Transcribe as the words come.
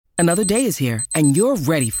Another day is here, and you're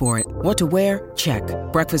ready for it. What to wear? Check.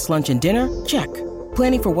 Breakfast, lunch, and dinner? Check.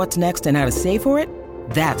 Planning for what's next and how to save for it?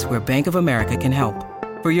 That's where Bank of America can help.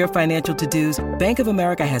 For your financial to-dos, Bank of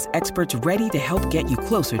America has experts ready to help get you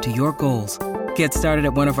closer to your goals. Get started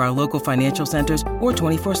at one of our local financial centers or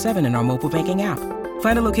 24/7 in our mobile banking app.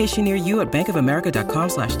 Find a location near you at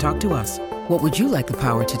bankofamerica.com/talktous. What would you like the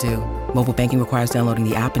power to do? Mobile banking requires downloading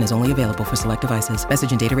the app and is only available for select devices.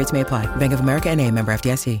 Message and data rates may apply. Bank of America N.A., member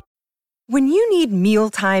FDIC. When you need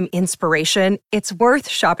mealtime inspiration, it's worth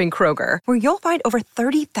shopping Kroger, where you'll find over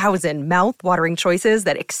 30,000 mouth-watering choices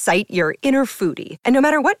that excite your inner foodie. And no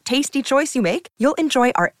matter what tasty choice you make, you'll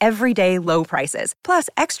enjoy our everyday low prices, plus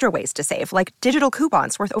extra ways to save, like digital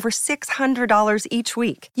coupons worth over $600 each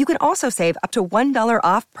week. You can also save up to $1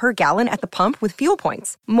 off per gallon at the pump with fuel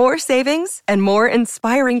points. More savings and more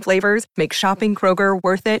inspiring flavors make shopping Kroger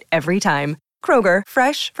worth it every time. Kroger,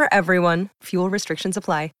 fresh for everyone. Fuel restrictions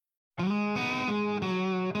apply.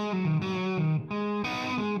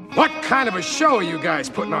 What kind of a show are you guys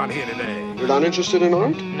putting on here today? You're not interested in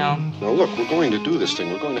art? No. Now look, we're going to do this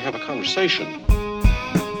thing. We're going to have a conversation.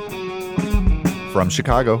 From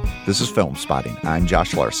Chicago, this is Film Spotting. I'm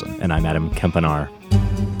Josh Larson. And I'm Adam Kempenar.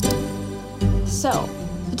 So,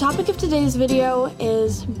 the topic of today's video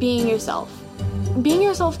is being yourself. Being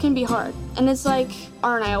yourself can be hard. And it's like,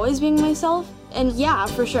 aren't I always being myself? And yeah,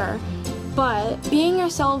 for sure. But being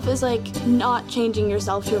yourself is like not changing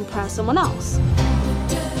yourself to impress someone else.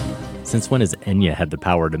 Since when has Enya had the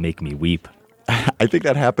power to make me weep? I think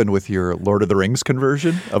that happened with your Lord of the Rings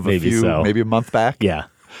conversion of maybe a month back. Yeah.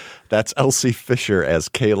 That's Elsie Fisher as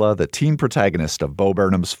Kayla, the teen protagonist of Bo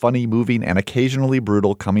Burnham's funny, moving, and occasionally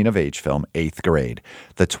brutal coming-of-age film, 8th Grade.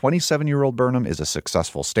 The 27-year-old Burnham is a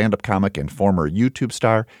successful stand-up comic and former YouTube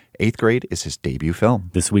star. 8th Grade is his debut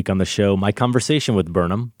film. This week on the show, my conversation with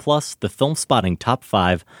Burnham, plus the Film Spotting Top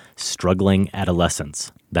 5 Struggling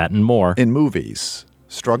Adolescents. That and more. In movies.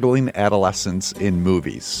 Struggling adolescents in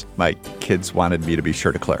movies. My kids wanted me to be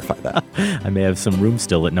sure to clarify that. I may have some room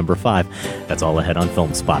still at number 5. That's all ahead on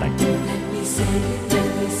Film Spotting.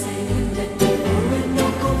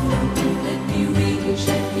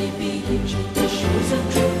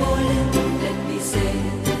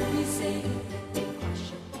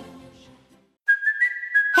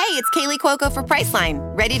 Hey, it's Kaylee Cuoco for Priceline.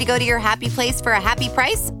 Ready to go to your happy place for a happy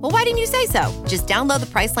price? Well, why didn't you say so? Just download the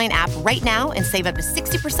Priceline app right now and save up to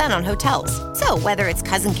 60% on hotels. So whether it's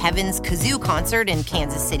Cousin Kevin's Kazoo Concert in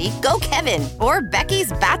Kansas City, go Kevin, or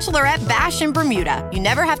Becky's Bachelorette Bash in Bermuda, you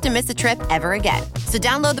never have to miss a trip ever again. So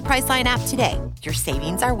download the Priceline app today. Your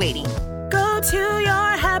savings are waiting. Go to your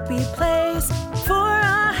happy place for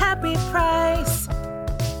a happy price.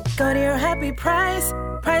 Go to your happy price,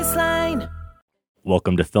 Priceline.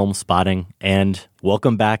 Welcome to Film Spotting, and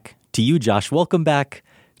welcome back to you, Josh. Welcome back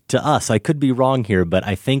to us. I could be wrong here, but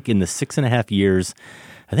I think in the 6.5 years,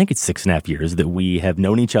 that we have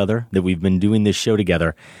known each other, that we've been doing this show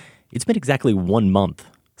together, it's been exactly 1 month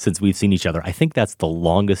since we've seen each other. I think that's the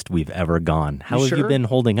longest we've ever gone. How have you been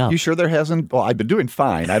holding up? You sure there hasn't? Well, I've been doing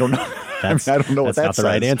fine. I don't know. I don't know what that not the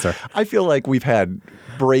right answer. I feel like we've had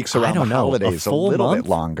breaks around the holidays a little bit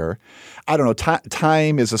longer. I don't know.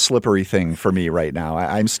 Time is a slippery thing for me right now.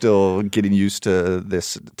 I'm still getting used to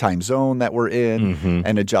this time zone that we're in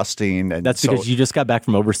and adjusting. And that's because you just got back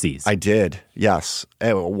from overseas. I did, yes.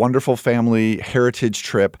 A wonderful family heritage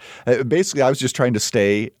trip. Basically, I was just trying to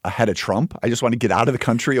stay ahead of Trump. I just want to get out of the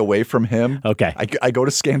country, away from him. Okay. I go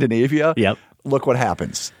to Scandinavia. Yep. Look what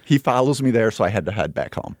happens. He follows me there, so I had to head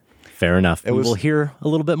back home. Fair enough. We'll hear a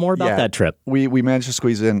little bit more about that trip. We managed to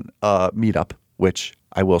squeeze in a meetup, which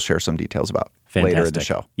I will share some details about later in the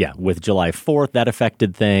show. Yeah, with July 4th, that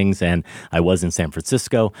affected things, and I was in San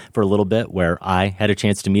Francisco for a little bit where I had a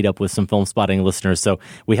chance to meet up with some Film Spotting listeners. So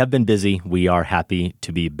we have been busy. We are happy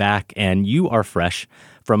to be back, and you are fresh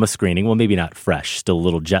from a screening. Well, maybe not fresh, still a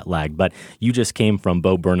little jet lag, but you just came from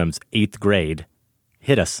Bo Burnham's 8th Grade.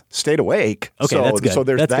 Hit us. Stayed awake. Okay, that's good. So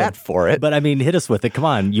there's that for it. But I mean, hit us with it. Come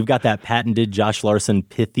on. You've got that patented Josh Larson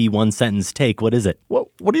pithy one-sentence take. What is it? What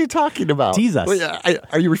are you talking about? Tease us.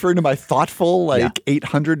 Are you referring to my thoughtful,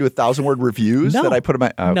 800 to 1,000-word reviews that I put in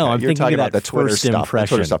my... Okay. No, I'm You're thinking talking of about that the Twitter first stuff, impression.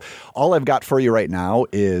 The Twitter stuff. All I've got for you right now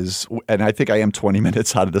is, and I think I am 20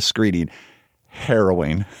 minutes out of the screening,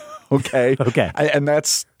 harrowing. Okay? Okay. And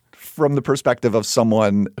that's from the perspective of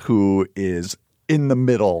someone who is in the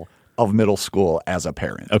middle of middle school as a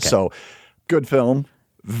parent. Okay. So good film,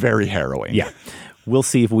 very harrowing. Yeah. We'll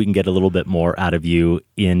see if we can get a little bit more out of you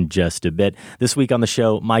in just a bit. This week on the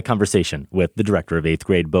show, my conversation with the director of 8th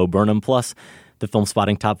Grade, Bo Burnham, plus the Film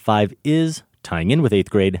Spotting Top 5 is tying in with 8th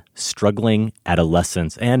grade, struggling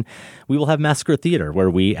adolescents. And we will have Massacre Theater, where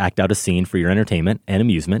we act out a scene for your entertainment and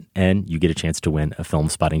amusement, and you get a chance to win a Film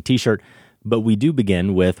Spotting t-shirt. But we do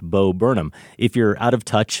begin with Bo Burnham. If you're out of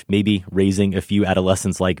touch, maybe raising a few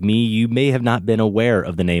adolescents like me, you may have not been aware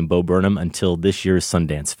of the name Bo Burnham until this year's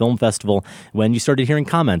Sundance Film Festival, when you started hearing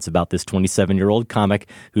comments about this 27-year-old comic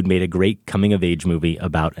who'd made a great coming-of-age movie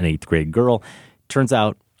about an 8th grade girl. Turns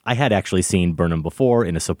out, I had actually seen Burnham before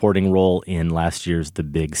in a supporting role in last year's The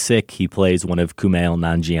Big Sick. He plays one of Kumail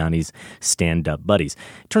Nanjiani's stand-up buddies.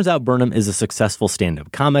 Turns out Burnham is a successful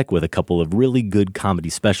stand-up comic with a couple of really good comedy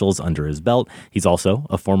specials under his belt. He's also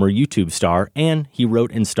a former YouTube star, and he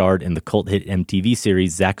wrote and starred in the cult hit MTV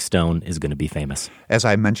series Zack Stone is Gonna Be Famous. As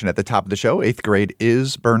I mentioned at the top of the show, 8th grade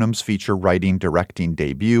is Burnham's feature writing-directing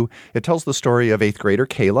debut. It tells the story of 8th grader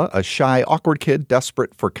Kayla, a shy, awkward kid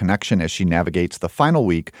desperate for connection as she navigates the final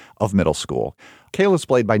week of middle school. Kayla's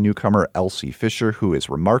played by newcomer Elsie Fisher, who is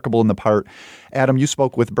remarkable in the part. Adam, you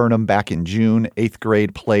spoke with Burnham back in June. 8th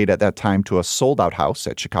grade played at that time to a sold-out house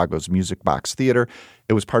at Chicago's Music Box Theater.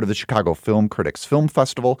 It was part of the Chicago Film Critics Film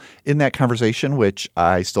Festival. In that conversation, which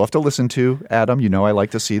I still have to listen to, Adam, you know I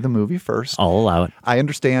like to see the movie first. I'll allow it. I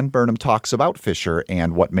understand Burnham talks about Fisher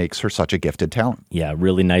and what makes her such a gifted talent. Yeah,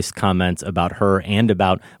 really nice comments about her and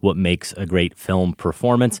about what makes a great film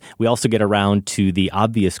performance. We also get around to the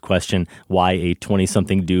obvious question why a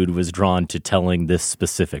 20-something dude was drawn to telling this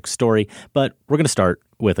specific story. But we're going to start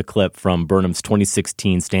with a clip from Burnham's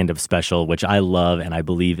 2016 stand-up special, which I love and I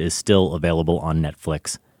believe is still available on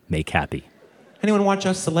Netflix, Make Happy. Anyone watch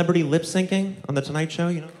us celebrity lip syncing on The Tonight Show?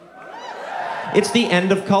 You know, it's the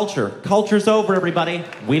end of culture. Culture's over, everybody.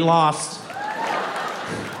 We lost.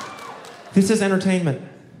 This is entertainment.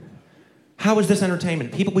 How is this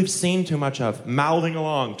entertainment? People we've seen too much of, mouthing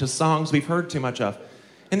along to songs we've heard too much of.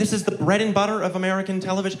 And this is the bread and butter of American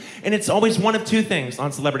television. And it's always one of two things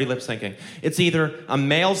on celebrity lip syncing. It's either a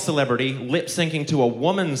male celebrity lip syncing to a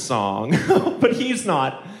woman's song, but he's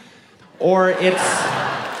not. Or it's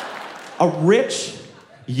a rich,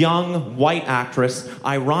 young, white actress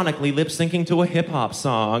ironically lip syncing to a hip hop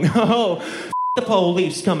song. Oh, the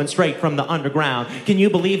police coming straight from the underground. Can you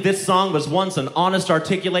believe this song was once an honest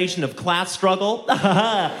articulation of class struggle?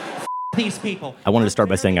 These people. I wanted to start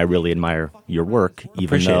by saying I really admire your work,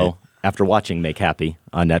 even though after watching Make Happy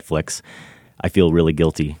on Netflix, I feel really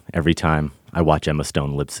guilty every time I watch Emma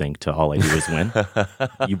Stone lip sync to All I Do Is Win.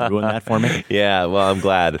 You ruined that for me? Yeah, well, I'm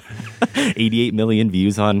glad. 88 million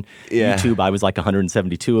views on YouTube. I was like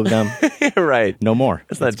 172 of them. Right. No more.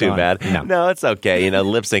 It's not too bad. No, it's okay. You know,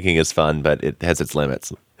 lip syncing is fun, but it has its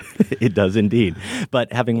limits. It does indeed.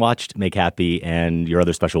 But having watched Make Happy and your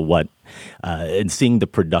other special, What, and seeing the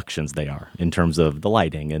productions they are in terms of the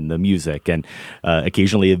lighting and the music and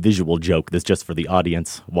occasionally a visual joke that's just for the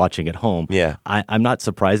audience watching at home. Yeah. I'm not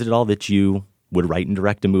surprised at all that you would write and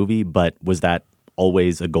direct a movie, but was that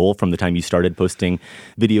always a goal from the time you started posting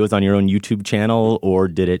videos on your own YouTube channel, or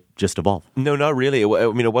did it just evolve? No, not really.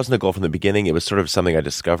 I mean, it wasn't a goal from the beginning. It was sort of something I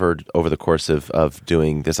discovered over the course of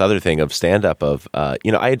doing this other thing of stand-up of, I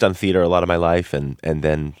had done theater a lot of my life and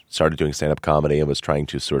then started doing stand-up comedy and was trying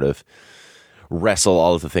to sort of wrestle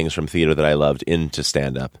all of the things from theater that I loved into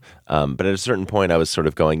stand-up. But at a certain point, I was sort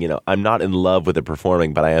of going, I'm not in love with the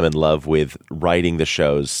performing, but I am in love with writing the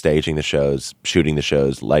shows, staging the shows, shooting the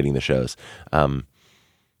shows, lighting the shows.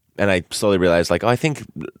 And I slowly realized, I think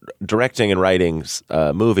directing and writing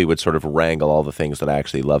a movie would sort of wrangle all the things that I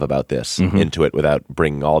actually love about this into it without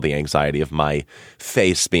bringing all the anxiety of my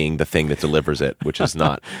face being the thing that delivers it, which is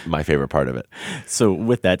not my favorite part of it. So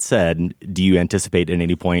with that said, do you anticipate at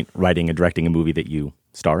any point writing and directing a movie that you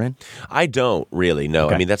star in? I don't really, no.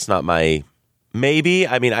 Okay. I mean, that's not my... Maybe.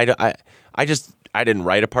 I mean, I didn't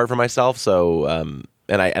write a part for myself, so...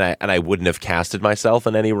 And I wouldn't have casted myself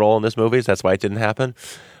in any role in this movie, so that's why it didn't happen.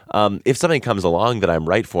 If something comes along that I'm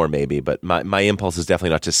right for, maybe, but my impulse is definitely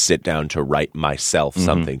not to sit down to write myself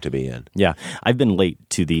something to be in. Yeah, I've been late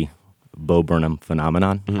to the Bo Burnham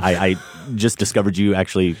phenomenon. I just discovered you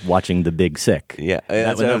actually watching The Big Sick. Yeah,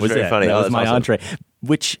 that was very funny. That was my entree,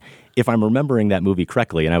 which, if I'm remembering that movie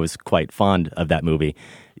correctly, and I was quite fond of that movie,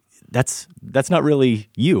 that's not really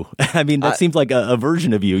you. I mean, that seems like a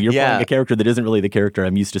version of you. You're playing a character that isn't really the character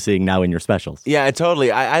I'm used to seeing now in your specials. Yeah,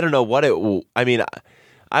 totally. I don't know what it... I mean...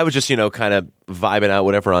 I was just, kind of vibing out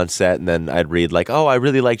whatever on set, and then I'd read oh, I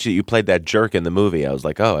really liked you played that jerk in the movie. I was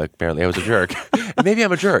like, oh, apparently I was a jerk. Maybe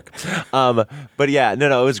I'm a jerk. But yeah,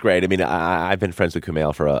 no, it was great. I mean, I've been friends with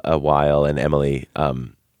Kumail for a while, and Emily,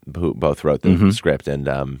 who both wrote the script, and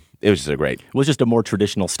it was just a great. It was just a more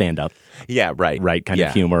traditional stand-up. Yeah, right kind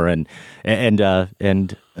of humor, and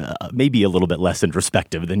maybe a little bit less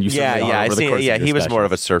introspective than you. He was more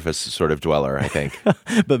of a surface sort of dweller, I think,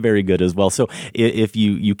 but very good as well. So if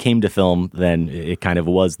you came to film, then it kind of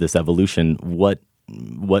was this evolution. What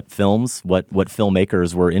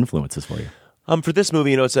filmmakers were influences for you? For this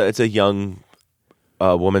movie, it's a young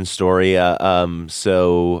woman's story.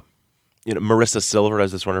 So, Marissa Silver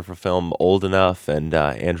has this wonderful film, Old Enough, and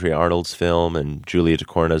Andrea Arnold's film, and Julia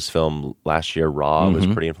Ducournau's film last year, Raw, was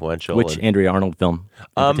pretty influential. Which Andrea Arnold film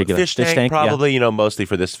in particular? Fish Tank, probably, mostly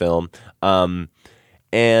for this film. And,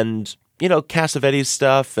 Cassavetes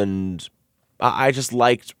stuff, and I just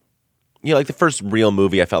liked... like the first real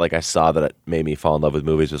movie I felt like I saw that made me fall in love with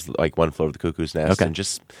movies was like One Flew Over the Cuckoo's Nest. Okay.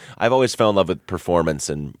 And I've always fell in love with performance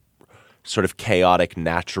and sort of chaotic,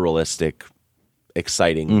 naturalistic,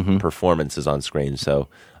 exciting performances on screen. So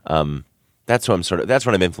that's what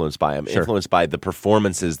I'm influenced by. I'm influenced by the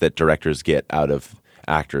performances that directors get out of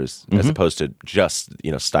actors as opposed to just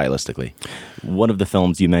stylistically. One of the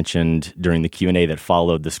films you mentioned during the Q&A that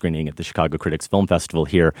followed the screening at the Chicago Critics Film Festival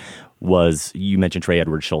here was, you mentioned Trey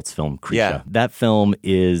Edward Schultz's film Krisha. Yeah. That film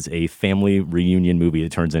is a family reunion movie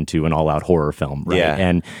that turns into an all-out horror film, right? Yeah.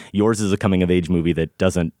 And yours is a coming-of-age movie that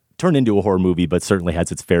doesn't turn into a horror movie, but certainly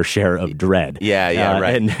has its fair share of dread.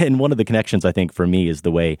 Right. And one of the connections, I think, for me is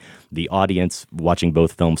the way the audience watching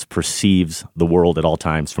both films perceives the world at all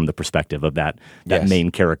times from the perspective of that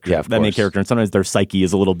main character. Yeah, main character. And sometimes their psyche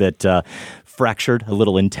is a little bit fractured, a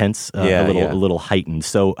little intense, a little heightened.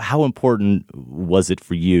 So how important was it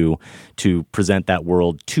for you to present that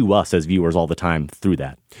world to us as viewers all the time through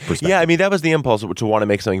that perspective? Yeah, I mean, that was the impulse to want to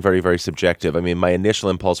make something very, very subjective. I mean, my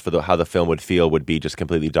initial impulse for how the film would feel would be just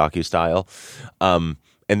completely docu-style. And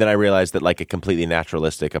then I realized that like a completely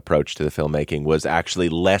naturalistic approach to the filmmaking was actually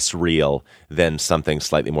less real than something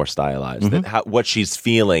slightly more stylized. That what she's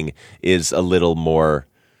feeling is a little more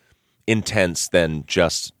intense than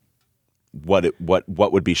just what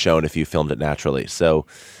would be shown if you filmed it naturally. So,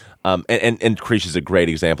 and Krisha is a great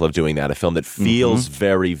example of doing that. A film that feels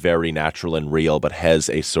very, very natural and real, but has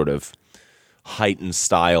a sort of heightened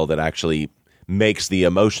style that actually makes the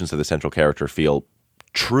emotions of the central character feel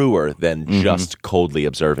truer than just coldly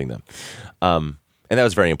observing them. And that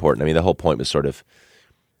was very important. I mean, the whole point was sort of,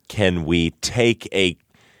 can we take a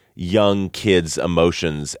young kid's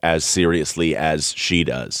emotions as seriously as she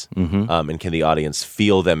does? And can the audience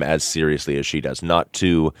feel them as seriously as she does? Not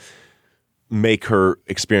to make her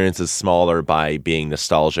experiences smaller by being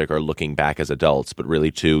nostalgic or looking back as adults, but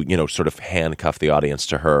really to, sort of handcuff the audience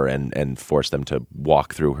to her and force them to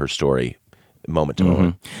walk through her story moment to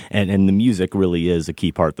moment. And the music really is a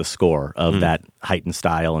key part, the score of that heightened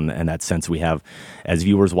style and that sense we have as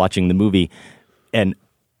viewers watching the movie. And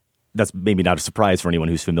that's maybe not a surprise for anyone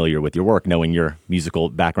who's familiar with your work, knowing your musical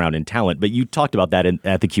background and talent. But you talked about that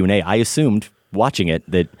at the Q&A. I assumed watching it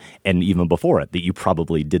that, and even before it, that you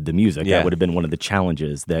probably did the music. Yeah. That would have been one of the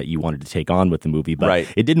challenges that you wanted to take on with the movie, but right.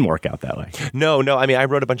 It didn't work out that way. No. I mean, I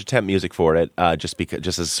wrote a bunch of temp music for it, just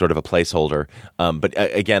as sort of a placeholder. But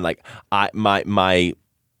again, like I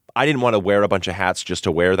didn't want to wear a bunch of hats just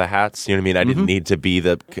to wear the hats. You know what I mean? I didn't need to be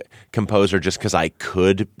the composer just because I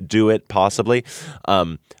could do it, possibly.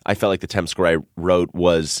 I felt like the temp score I wrote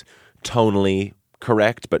was tonally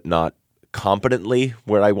correct, but not competently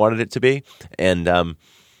where I wanted it to be. And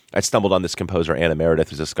I stumbled on this composer, Anna Meredith,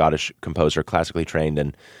 who's a Scottish composer, classically trained,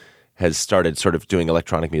 and has started sort of doing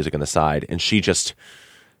electronic music on the side. And she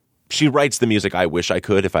writes the music I wish I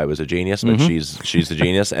could if I was a genius, but she's the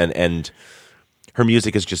genius. And her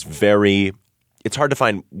music is just very. It's hard to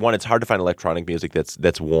find electronic music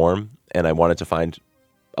that's warm, and I wanted to find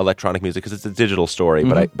electronic music because it's a digital story.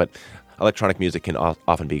 But electronic music can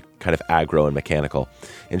often be kind of aggro and mechanical,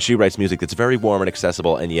 and she writes music that's very warm and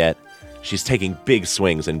accessible, and yet she's taking big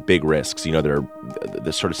swings and big risks. You know, there are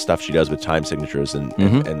the sort of stuff she does with time signatures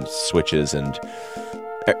and switches, and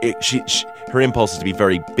her impulse is to be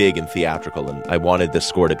very big and theatrical, and I wanted the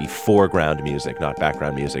score to be foreground music, not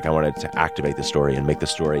background music. I wanted to activate the story and make the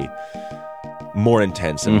story more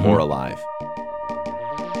intense and more alive.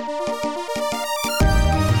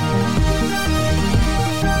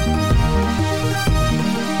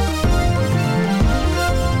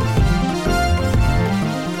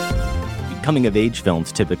 Coming-of-age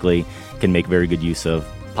films typically can make very good use of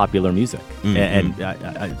popular music. And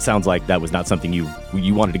it sounds like that was not something you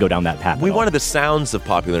wanted to go down that path. We wanted the sounds of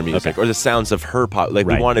popular music, or the sounds of her we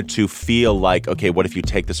wanted to feel like, okay, what if you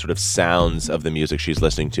take the sort of sounds of the music she's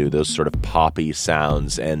listening to, those sort of poppy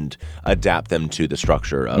sounds, and adapt them to the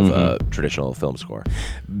structure of a traditional film score.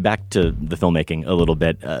 Back to the filmmaking a little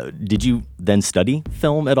bit. Did you then study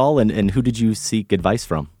film at all, and who did you seek advice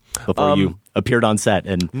from before you appeared on set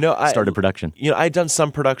and started production? I'd done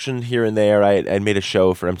some production here and there. I made a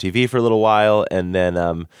show for MTV for a little while, and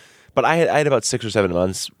then but I had about 6 or 7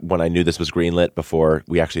 months when I knew this was greenlit before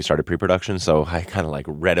we actually started pre-production. So I kind of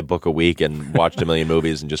read a book a week and watched a million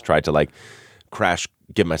movies and just tried to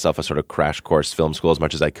give myself a sort of crash course film school as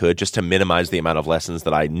much as I could, just to minimize the amount of lessons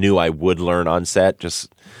that I knew I would learn on set.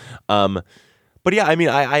 But yeah, I mean,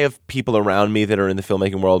 I have people around me that are in the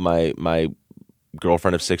filmmaking world. My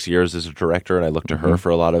girlfriend of 6 years is a director, and I look to her for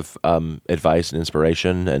a lot of advice and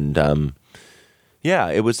inspiration. And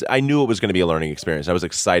I knew it was going to be a learning experience. I was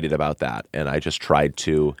excited about that, and I just tried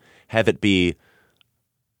to have it be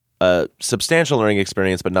a substantial learning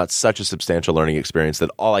experience, but not such a substantial learning experience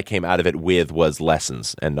that all I came out of it with was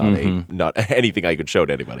lessons and not anything I could show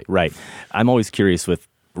to anybody. Right. I'm always curious with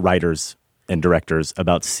writers and directors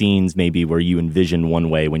about scenes maybe where you envision one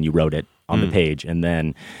way when you wrote it on the page, and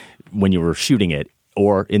then when you were shooting it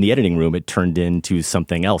or in the editing room, it turned into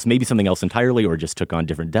something else, maybe something else entirely, or just took on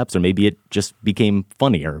different depths, or maybe it just became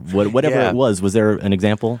funnier. Whatever it was there an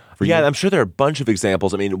example for you? Yeah, I'm sure there are a bunch of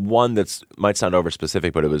examples. I mean, one that might sound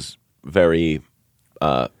over-specific, but it was very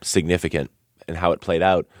significant in how it played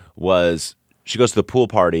out was she goes to the pool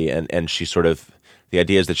party, and she sort of, the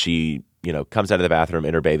idea is that she comes out of the bathroom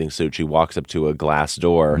in her bathing suit. She walks up to a glass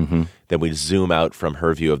door. Then we zoom out from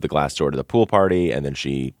her view of the glass door to the pool party, and then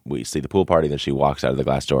we see the pool party. Then she walks out of the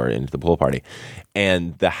glass door into the pool party.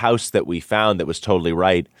 And the house that we found that was totally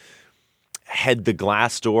right had the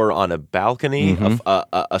glass door on a balcony,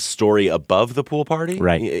 a story above the pool party.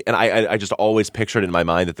 Right. And I just always pictured in my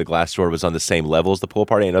mind that the glass door was on the same level as the pool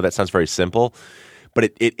party. I know that sounds very simple,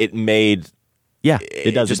 but it made... Yeah,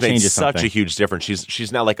 it does. Just it changes made such something. a huge difference.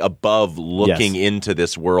 She's now above looking into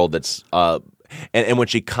this world that's and when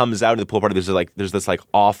she comes out of the pool party, there's this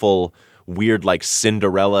awful weird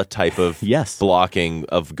Cinderella type of blocking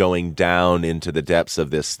of going down into the depths of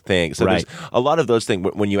this thing. So there's a lot of those things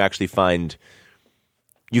when you actually find.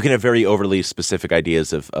 You can have very overly specific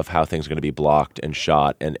ideas of how things are going to be blocked and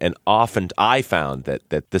shot, and often I found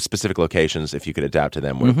that the specific locations, if you could adapt to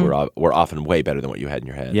them, were often way better than what you had in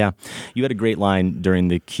your head. Yeah, you had a great line during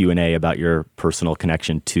the Q&A about your personal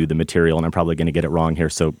connection to the material, and I'm probably going to get it wrong here,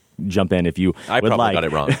 so jump in if you would like. I probably got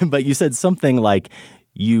it wrong. But you said something like,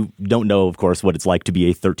 you don't know, of course, what it's like to be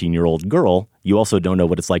a 13-year-old girl. You also don't know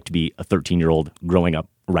what it's like to be a 13-year-old growing up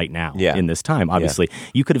right now in this time. Obviously,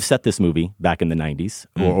 you could have set this movie back in the 90s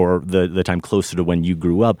or the time closer to when you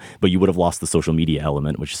grew up, but you would have lost the social media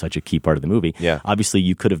element, which is such a key part of the movie. Yeah. Obviously,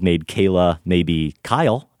 you could have made Kayla maybe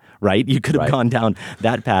Kyle, right? You could have gone down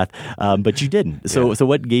that path, but you didn't. So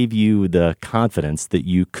what gave you the confidence that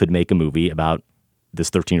you could make a movie about this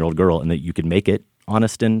 13-year-old girl and that you could make it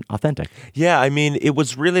honest and authentic? Yeah, I mean, it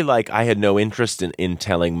was really I had no interest in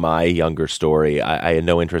telling my younger story. I had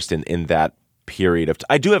no interest in that period of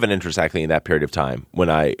I do have an interest actually in that period of time when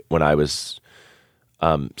I was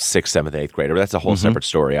 6th, 7th, 8th grade. That's a whole separate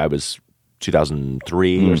story. I was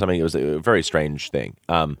 2003 or something. It was a very strange thing.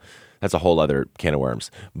 That's a whole other can of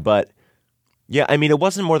worms. But yeah, I mean, it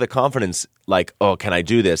wasn't more the confidence oh, can I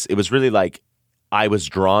do this? It was really I was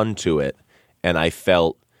drawn to it, and I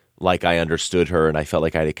felt like I understood her, and I felt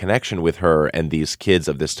like I had a connection with her and these kids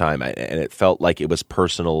of this time, and it felt like it was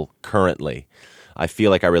personal currently. I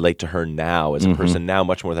feel like I relate to her now as a person now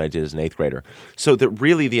much more than I did as an 8th grader. So that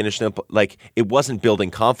really the initial, it wasn't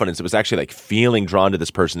building confidence. It was actually feeling drawn to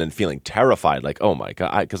this person and feeling terrified, oh my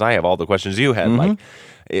God, because I have all the questions you had.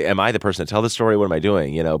 Am I the person to tell the story? What am I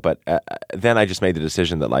doing? But then I just made the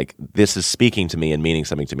decision that this is speaking to me and meaning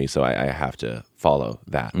something to me, so I have to follow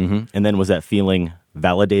that. And then was that feeling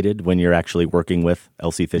validated when you're actually working with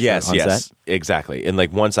Elsie Fisher on set? Yes, exactly. And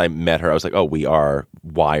like once I met her, I was like, oh, we are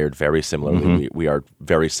wired very similarly. Mm-hmm. We are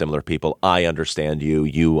very similar people. I understand you.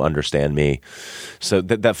 You understand me. So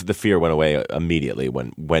that the fear went away immediately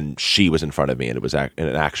when she was in front of me and it was an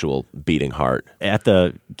actual beating heart. At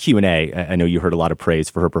the Q&A, I know you heard a lot of praise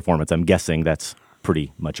for her performance. I'm guessing that's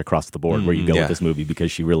pretty much across the board where you go with this movie because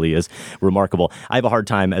she really is remarkable. I have a hard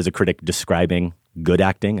time as a critic describing good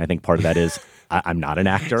acting. I think part of that is I'm not an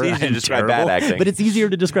actor. It's easy to describe bad acting. But it's easier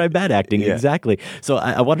to describe bad acting. Yeah. Exactly. So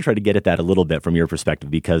I want to try to get at that a little bit from your perspective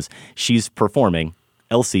because she's performing.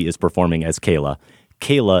 Elsie is performing as Kayla.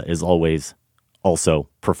 Kayla is always also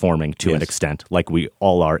performing to an extent, like we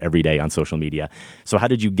all are every day on social media. So how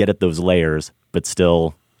did you get at those layers, but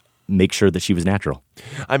still make sure that she was natural?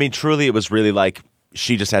 I mean, truly, it was really like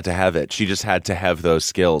she just had to have it. She just had to have those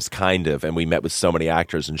skills, kind of. And we met with so many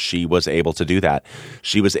actors, and she was able to do that.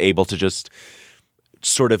 She was able to just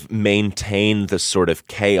sort of maintain the sort of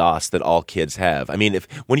chaos that all kids have. I mean,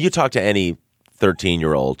 when you talk to any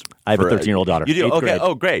 13-year-old. I have a 13-year-old daughter. You do? Eighth Okay. grade.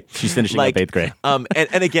 Oh, great. She's finishing up 8th grade.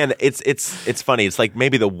 And again, it's funny. It's like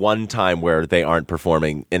maybe the one time where they aren't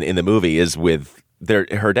performing in the movie is with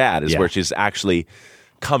her dad, is where she's actually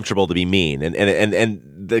comfortable to be mean. And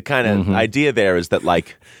the kind of idea there is that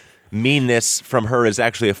like meanness from her is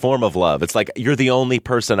actually a form of love. It's like, you're the only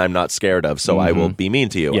person I'm not scared of, so I will be mean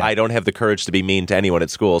to you. Yeah. I don't have the courage to be mean to anyone at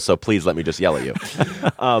school, so please let me just yell at you.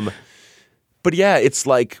 But yeah, it's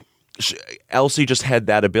like Elsie just had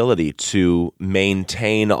that ability to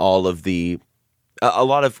maintain all of the. A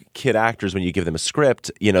lot of kid actors, when you give them a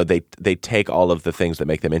script, you know, they take all of the things that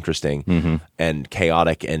make them interesting and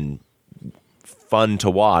chaotic and fun to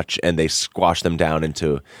watch, and they squash them down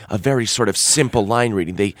into a very sort of simple line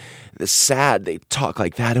reading. They're sad, they talk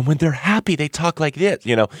like that, and when they're happy, they talk like this,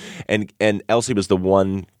 you know. And Elsie was the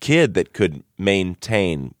one kid that could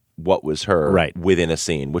maintain what was her within a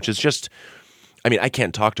scene, which is just. I mean, I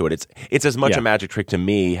can't talk to it. It's as much a magic trick to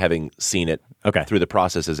me, having seen it through the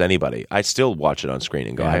process, as anybody. I still watch it on screen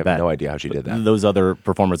and go, I have no idea how she did that. Those other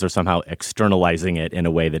performers are somehow externalizing it in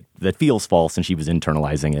a way that feels false, and she was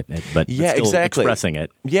internalizing it, but still expressing it.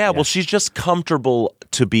 Yeah, well, she's just comfortable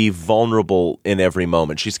to be vulnerable in every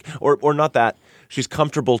moment. She's or not that. She's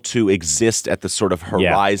comfortable to exist at the sort of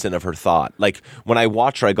horizon of her thought. Like, when I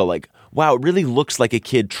watch her, I go like, wow, it really looks like a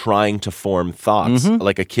kid trying to form thoughts,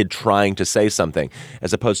 like a kid trying to say something,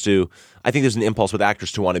 as opposed to, I think there's an impulse with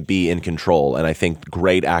actors to want to be in control. And I think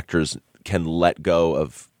great actors can let go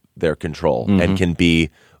of their control and can be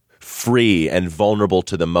free and vulnerable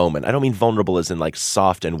to the moment. I don't mean vulnerable as in like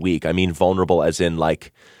soft and weak. I mean vulnerable as in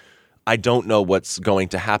like, I don't know what's going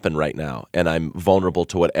to happen right now, and I'm vulnerable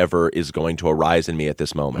to whatever is going to arise in me at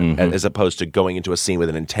this moment, as opposed to going into a scene with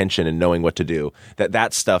an intention and knowing what to do.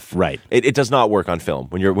 That stuff, it does not work on film.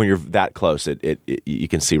 When you're that close, you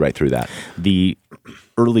can see right through that. The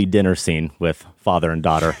early dinner scene with father and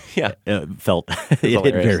daughter felt it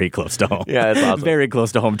hit very close to home. Yeah, that's awesome. Very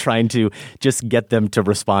close to home, trying to just get them to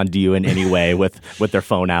respond to you in any way with their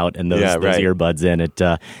phone out and those earbuds in.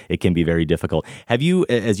 It can be very difficult. Have you,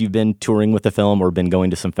 as you've been touring with the film or been going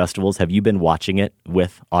to some festivals, have you been watching it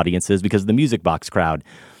with audiences? Because the Music Box crowd,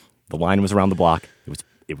 the line was around the block.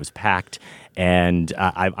 It was packed. And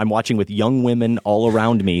I'm watching with young women all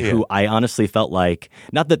around me who I honestly felt like,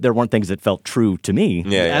 not that there weren't things that felt true to me,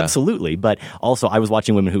 absolutely, but also I was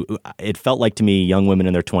watching women who, it felt like to me, young women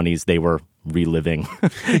in their 20s, they were reliving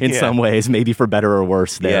in some ways, maybe for better or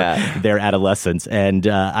worse, their adolescence. And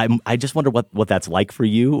I just wonder what that's like for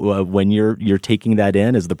you when you're taking that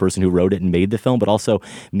in as the person who wrote it and made the film, but also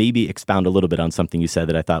maybe expound a little bit on something you said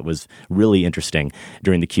that I thought was really interesting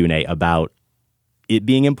during the Q&A about it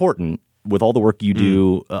being important with all the work you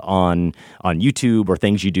do on YouTube or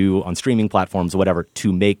things you do on streaming platforms or whatever,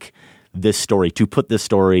 to make this story, to put this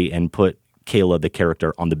story and put Kayla, the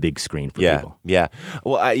character, on the big screen for people. Yeah.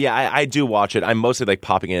 Well, I do watch it. I'm mostly like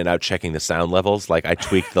popping in and out, checking the sound levels. Like, I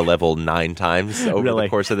tweaked the level 9 times over the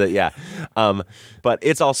course of the, but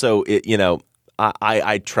it's also, you know,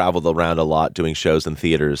 I traveled around a lot doing shows in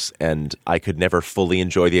theaters, and I could never fully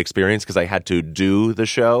enjoy the experience because I had to do the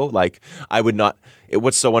show. Like, I would not.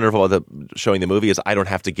 What's so wonderful about showing the movie is I don't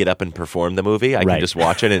have to get up and perform the movie. I can just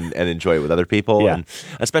watch it and enjoy it with other people. And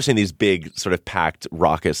especially in these big, sort of packed,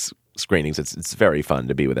 raucous screenings, it's very fun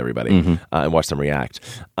to be with everybody and watch them react.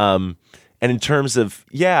 And in terms of,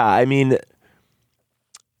 I mean,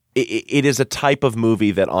 it is a type of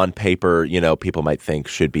movie that on paper, you know, people might think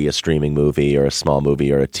should be a streaming movie or a small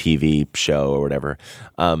movie or a TV show or whatever.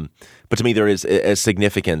 But to me, there is a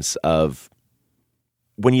significance of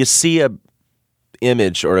when you see a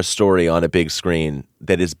image or a story on a big screen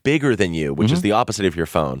that is bigger than you, which is the opposite of your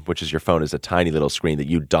phone, which is your phone is a tiny little screen that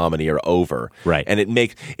you domineer over. Right. And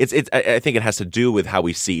I think it has to do with how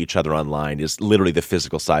we see each other online, is literally the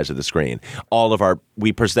physical size of the screen.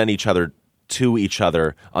 We present each other to each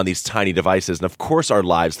other on these tiny devices, and of course our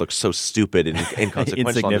lives look so stupid and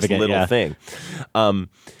inconsequential on this little thing.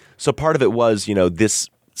 So part of it was, you know, this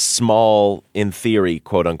small, in theory,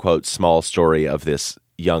 quote unquote, small story of this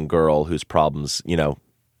young girl whose problems, you know,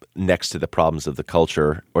 next to the problems of the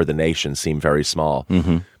culture or the nation seem very small,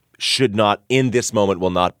 should not, in this moment,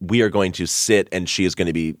 we are going to sit and she is going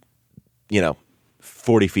to be, you know,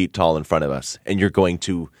 40 feet tall in front of us, and you're going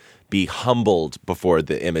to be humbled before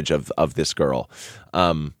the image of this girl.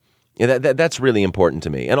 That's really important to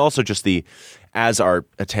me. And also just as our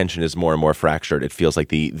attention is more and more fractured, it feels like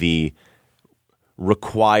the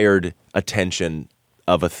required attention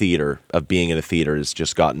of being in a theater has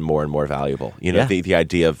just gotten more and more valuable. The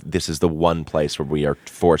idea of this is the one place where we are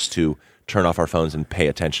forced to turn off our phones and pay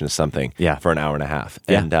attention to something for an hour and a half.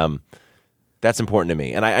 And that's important to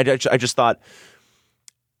me. And I just thought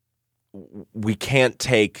we can't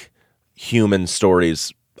take human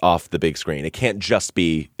stories off the big screen. It can't just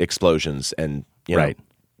be explosions and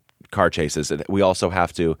car chases. We also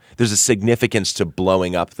have to. There's a significance to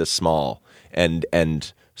blowing up the small and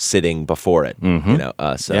sitting before it.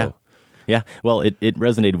 Yeah. Well, it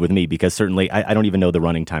resonated with me because certainly I don't even know the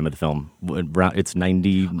running time of the film. It's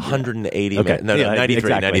 180 minutes. No, 93,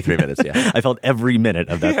 exactly. 93 minutes, yeah. I felt every minute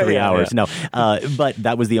of that 3 hours. Yeah. No, but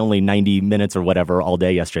that was the only 90 minutes or whatever all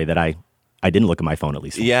day yesterday that I didn't look at my phone at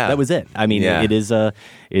least. Yeah. That was it. I mean, it is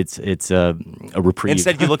it's a reprieve.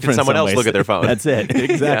 Instead, you looked at someone else look at their phone. That's it.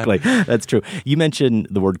 Exactly. That's true. You mentioned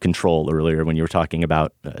the word control earlier when you were talking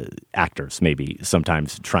about actors maybe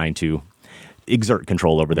sometimes trying to exert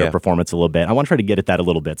control over their performance a little bit. I want to try to get at that a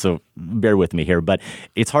little bit, so bear with me here. But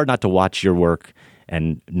it's hard not to watch your work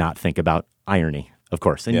and not think about irony, of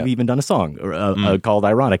course. And you've even done a song called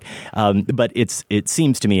Ironic. But it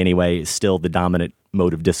seems to me anyway still the dominant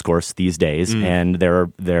mode of discourse these days, and there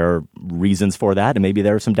are reasons for that, and maybe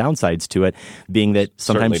there are some downsides to it, being that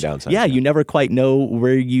sometimes you never quite know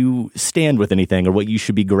where you stand with anything or what you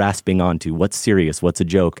should be grasping onto. What's serious? What's a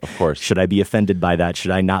joke? Of course. Should I be offended by that?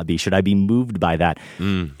 Should I not be? Should I be moved by that?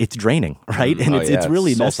 It's draining, right? And it's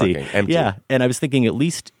really messy. Empty. Yeah, and I was thinking at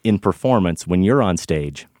least in performance, when you're on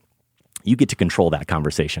stage, you get to control that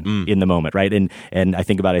conversation in the moment, right? And I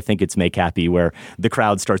think it's Make Happy where the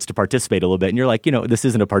crowd starts to participate a little bit, and you're like, this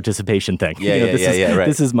isn't a participation thing.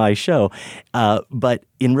 This is my show. But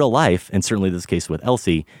in real life, and certainly this case with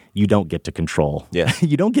Elsie, you don't get to control. Yeah.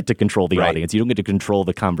 You don't get to control the audience. You don't get to control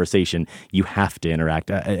the conversation. You have to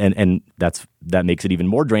interact, and that makes it even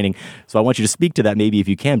more draining. So I want you to speak to that, maybe if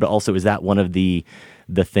you can. But also, is that one of the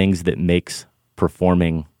things that makes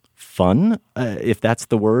performing fun, if that's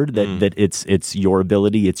the word, that it's your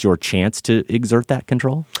ability, it's your chance to exert that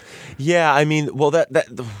control? Yeah, I mean, well,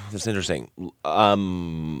 that's interesting. A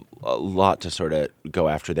lot to sort of go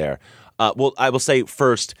after there. Well, I will say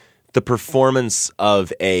first, the performance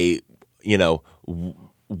of a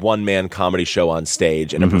one-man comedy show on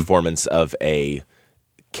stage and a performance of a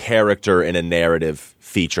character in a narrative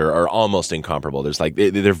feature are almost incomparable. There's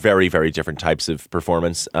they're very, very different types of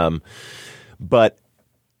performance, but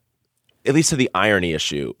at least to the irony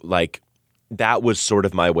issue, that was sort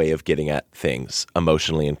of my way of getting at things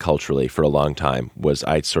emotionally and culturally for a long time. Was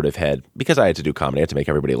I sort of because I had to do comedy, I had to make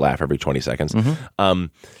everybody laugh every 20 seconds.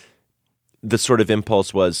 The sort of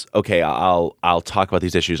impulse was, okay, I'll talk about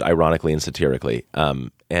these issues ironically and satirically.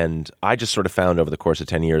 And I just sort of found over the course of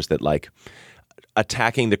 10 years that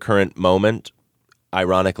attacking the current moment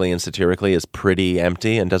ironically and satirically is pretty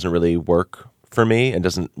empty and doesn't really work for me and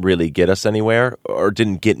doesn't really get us anywhere or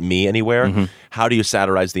didn't get me anywhere. How do you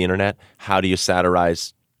satirize the internet? How do you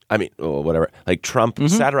satirize, whatever. Trump,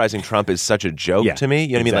 satirizing Trump is such a joke to me.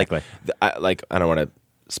 You know what I mean? I don't want to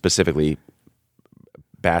specifically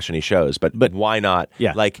bash any shows, but why not?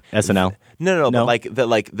 Yeah. SNL. No.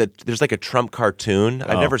 But there's a Trump cartoon.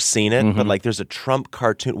 I've never seen it, but there's a Trump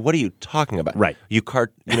cartoon. What are you talking about? Right. You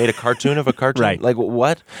made a cartoon of a cartoon? Right.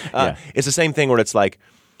 What? It's the same thing where it's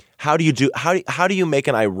how do you make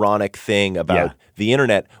an ironic thing about the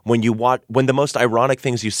internet when the most ironic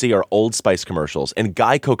things you see are Old Spice commercials and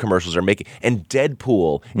Geico commercials are making, and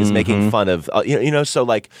Deadpool is making fun of so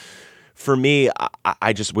for me,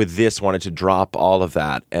 I just with this wanted to drop all of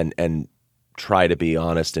that and try to be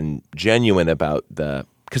honest and genuine about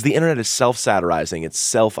because the internet is self-satirizing, it's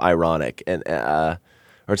self-ironic and or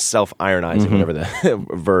it's self-ironizing, whatever the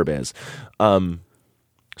verb is.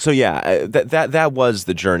 So yeah, that was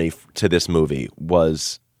the journey to this movie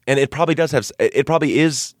and it probably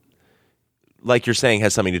is, like you're saying,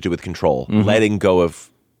 has something to do with control, letting go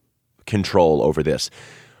of control over this.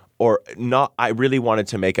 Or not, I really wanted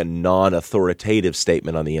to make a non-authoritative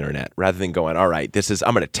statement on the internet rather than going, all right,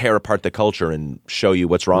 I'm going to tear apart the culture and show you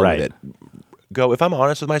what's wrong with it. If I'm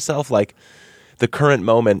honest with myself, the current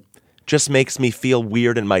moment just makes me feel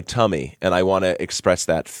weird in my tummy and I want to express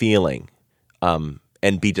that feeling.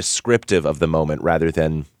 And be descriptive of the moment rather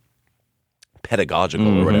than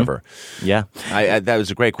pedagogical or whatever. Yeah, that was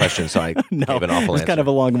a great question. So I gave an awful answer. It was kind of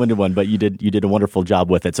a long-winded one, but you did a wonderful job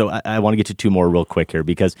with it. So I want to get to two more real quick here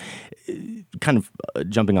because, kind of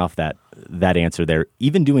jumping off that that answer there.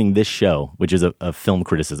 Even doing this show, which is a film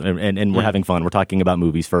criticism, and we're having fun. We're talking about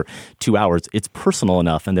movies for 2 hours. It's personal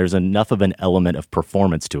enough, and there's enough of an element of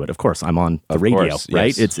performance to it. Of course, I'm on the radio,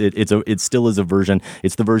 right? Yes. It still is a version.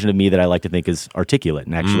 It's the version of me that I like to think is articulate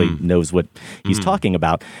and actually knows what he's talking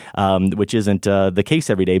about, which isn't the case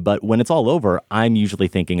every day. But when it's all over, I'm usually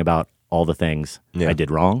thinking about all the things I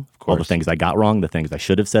did wrong, all the things I got wrong, the things I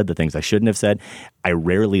should have said, the things I shouldn't have said. I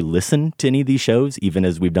rarely listen to any of these shows, even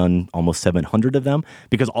as we've done almost 700 of them,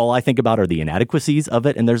 because all I think about are the inadequacies of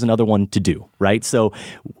it, and there's another one to do, right? So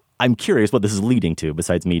I'm curious what this is leading to,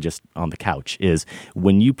 besides me just on the couch, is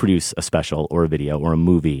when you produce a special or a video or a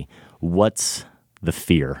movie, what's the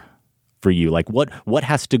fear for you? Like what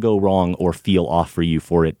has to go wrong or feel off for you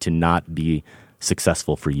for it to not be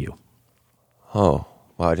successful for you? Oh.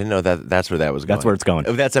 Wow, I didn't know that's where that was going. That's where it's going.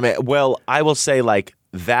 Well, I will say like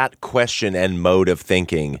that question and mode of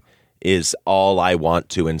thinking is all I want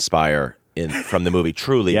to inspire from the movie.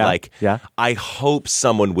 Truly, I hope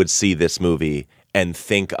someone would see this movie and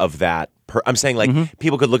think of that. I'm saying like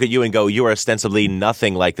people could look at you and go, you are ostensibly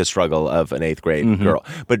nothing like the struggle of an 8th grade girl.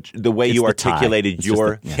 But the way you articulated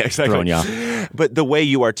But the way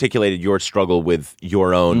you articulated your struggle with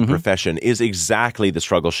your own profession is exactly the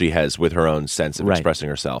struggle she has with her own sense of expressing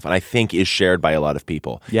herself. And I think is shared by a lot of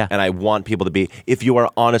people. Yeah. And I want people to be, if you are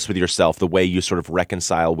honest with yourself, the way you sort of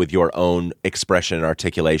reconcile with your own expression and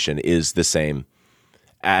articulation is the same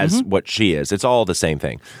as what she is. It's all the same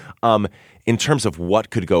thing. In terms of what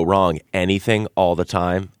could go wrong, anything, all the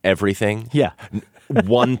time, everything. Yeah.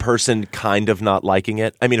 One person kind of not liking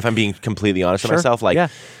it. I mean, if I'm being completely honest with myself,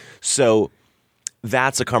 so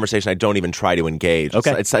that's a conversation I don't even try to engage.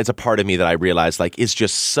 Okay. It's a part of me that I realize like is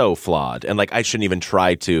just so flawed, and like I shouldn't even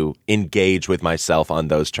try to engage with myself on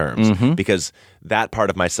those terms because that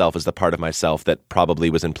part of myself is the part of myself that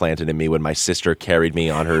probably was implanted in me when my sister carried me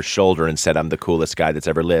on her shoulder and said I'm the coolest guy that's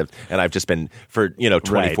ever lived, and I've just been for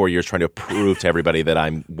 24 years trying to prove to everybody that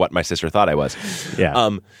I'm what my sister thought I was.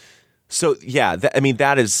 Yeah. So yeah,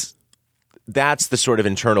 that's the sort of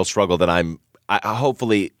internal struggle that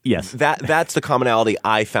hopefully, yes, that's the commonality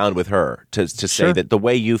I found with her to say that the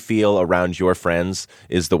way you feel around your friends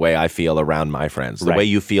is the way I feel around my friends. The way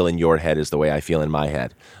you feel in your head is the way I feel in my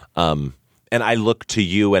head. And I look to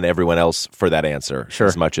you and everyone else for that answer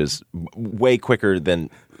as much as way quicker than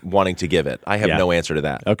wanting to give it. I have no answer to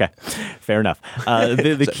that. Okay, fair enough.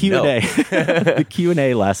 The Q&A, the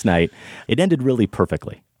Q&A last night, it ended really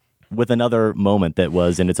perfectly with another moment that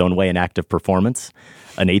was in its own way an act of performance.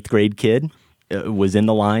 An 8th grade kid was in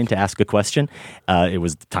the line to ask a question. It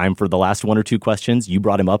was time for the last one or two questions. You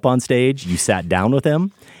brought him up on stage. You sat down with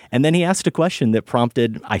him. And then he asked a question that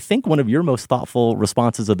prompted, I think, one of your most thoughtful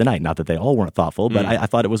responses of the night. Not that they all weren't thoughtful, but I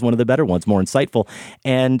thought it was one of the better ones, more insightful.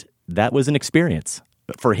 And that was an experience.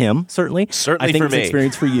 For him, certainly. I think it was an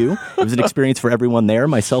experience for you. It was an experience for everyone there,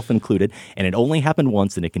 myself included. And it only happened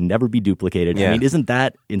once, and it can never be duplicated. Yeah. I mean, isn't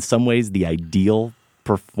that, in some ways, the ideal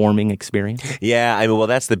performing experience? Yeah, I mean, well,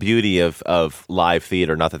 that's the beauty of live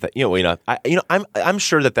theater. Not that I'm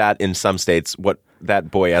sure that in some states, what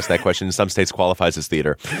that boy asked that question in some states qualifies as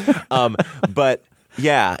theater. But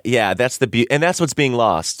yeah, that's the beauty, and that's what's being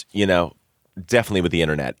lost. Definitely with the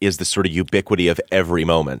internet is the sort of ubiquity of every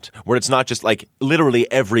moment, where it's not just like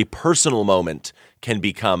literally every personal moment can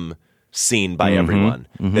become seen by everyone.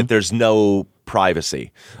 That there's no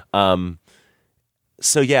privacy.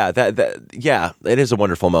 So yeah, it is a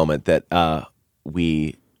wonderful moment that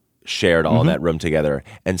we shared all that room together,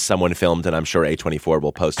 and someone filmed, and I'm sure A24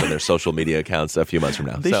 will post on their social media accounts a few months from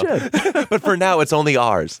now. They should. But for now, it's only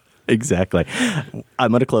ours. Exactly.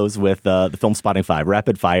 I'm going to close with the Film Spotting 5,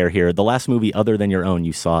 rapid fire here. The last movie other than your own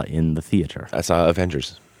you saw in the theater. I saw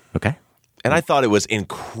Avengers. Okay. And I thought it was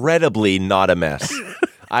incredibly not a mess.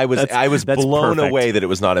 I was blown away that it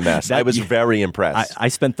was not a mess. I was very impressed. I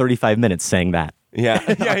spent 35 minutes saying that. Yeah.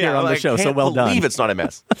 Here on the show, so well done. I can't believe it's not a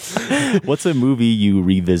mess. What's a movie you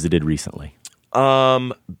revisited recently?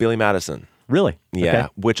 Billy Madison. Really? Yeah, okay.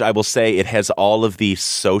 Which I will say it has all of the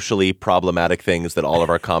socially problematic things that all of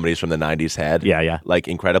our comedies from the 90s had. Yeah. Like,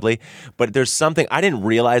 incredibly. But there's something, I didn't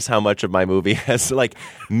realize how much of my movie has, like,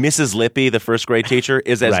 Mrs. Lippy, the first grade teacher,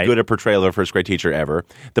 is as good a portrayal of a first grade teacher ever.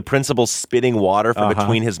 The principal spitting water from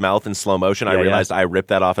between his mouth in slow motion, I realized I ripped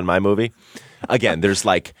that off in my movie. Again, there's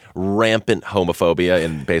like rampant homophobia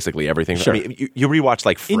in basically everything. Sure. I mean, you rewatch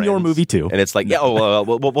like Friends, in your movie too, and it's like,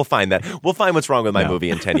 we'll find that. We'll find what's wrong with my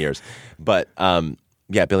movie in 10 years. But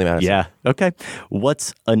Billy Madison. Yeah. Okay.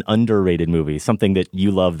 What's an underrated movie? Something that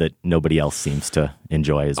you love that nobody else seems to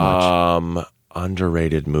enjoy as much.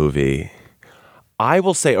 Underrated movie. I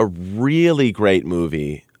will say a really great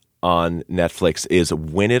movie on Netflix is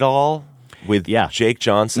Win It All with Jake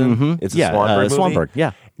Johnson. Mm-hmm. It's a Swanberg movie. Swanberg,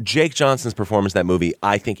 yeah. Jake Johnson's performance in that movie,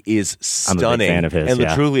 I think, is stunning. I'm a big fan of his, and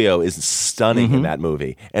yeah. Latrulio is stunning in that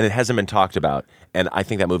movie, and it hasn't been talked about. And I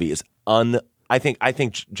think that movie is I think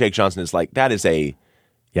Jake Johnson is like, that is a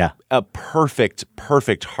perfect,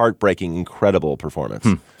 heartbreaking, incredible performance.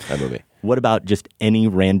 That movie. What about just any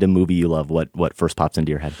random movie you love? What first pops into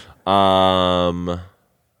your head? MacGruber.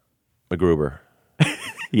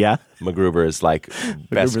 Yeah? MacGruber is like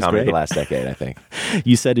best comedy of the great. last decade, I think.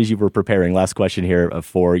 You said as you were preparing, last question here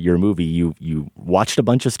for your movie, you watched a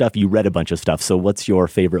bunch of stuff, you read a bunch of stuff. So what's your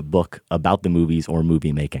favorite book about the movies or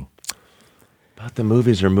movie making? About the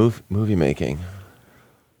movies or movie making?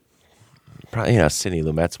 Probably, Sidney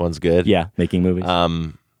Lumet's one's good. Yeah, making movies.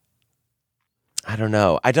 I don't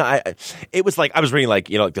know. It was like I was reading like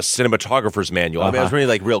the cinematographer's manual. I mean, I was reading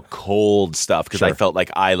like real cold stuff because I felt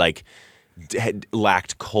like I had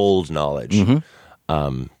lacked cold knowledge.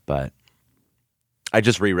 But I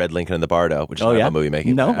just reread Lincoln and the Bardo, which is not about movie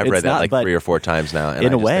making. No, I've read that like 3 or 4 times now, and in I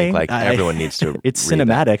a just way, think like everyone needs to. It's read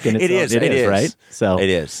cinematic, that. and it is right. So it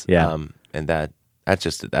is. Yeah, and that's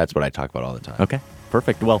what I talk about all the time. Okay,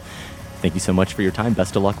 perfect. Well, thank you so much for your time.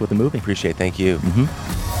 Best of luck with the movie. Appreciate it. Thank you.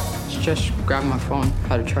 Just grab my phone.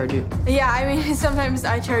 How to charge it? Yeah, I mean, sometimes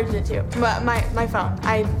I charge it too. But my phone,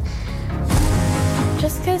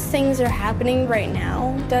 Just because things are happening right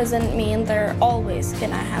now doesn't mean they're always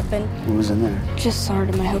gonna happen. What was in there? Just sort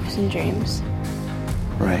of my hopes and dreams.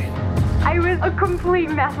 Right. I was a complete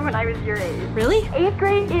mess when I was your age. Really? 8th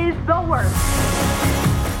grade is the worst.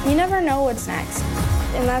 You never know what's next.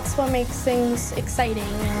 And that's what makes things exciting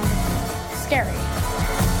and scary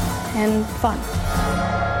and fun.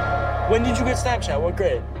 When did you get Snapchat? What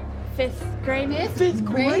grade? 5th grade. 5th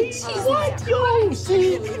grade? What? Yo,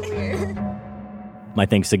 see? My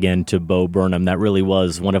thanks again to Bo Burnham. That really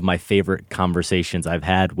was one of my favorite conversations I've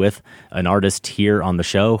had with an artist here on the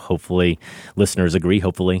show. Hopefully, listeners agree.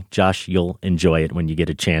 Hopefully, Josh, you'll enjoy it when you get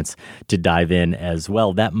a chance to dive in as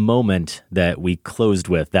well. That moment that we closed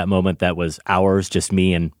with, that moment that was ours, just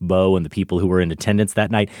me and Bo and the people who were in attendance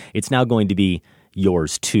that night, it's now going to be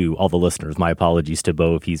yours too, all the listeners. My apologies to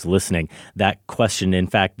Bo if he's listening. That question, in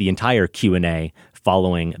fact, the entire Q&A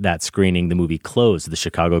following that screening, the movie closed, the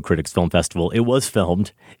Chicago Critics Film Festival. It was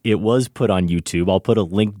filmed. It was put on YouTube. I'll put a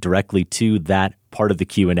link directly to that part of the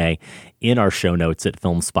Q&A in our show notes at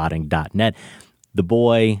filmspotting.net. The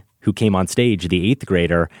boy who came on stage, the 8th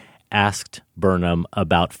grader, asked Burnham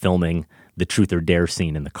about filming the Truth or Dare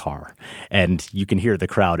scene in the car. And you can hear the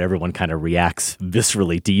crowd, everyone kind of reacts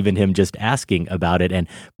viscerally to even him just asking about it. And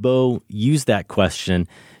Bo used that question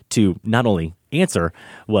to not only answer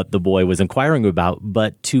what the boy was inquiring about,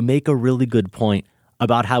 but to make a really good point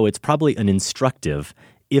about how it's probably an instructive,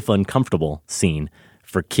 if uncomfortable, scene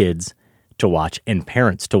for kids to watch and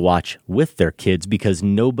parents to watch with their kids, because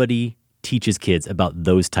nobody teaches kids about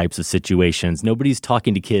those types of situations. Nobody's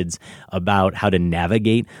talking to kids about how to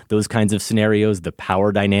navigate those kinds of scenarios, the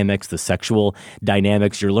power dynamics, the sexual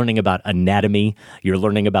dynamics. You're learning about anatomy. You're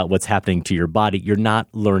learning about what's happening to your body. You're not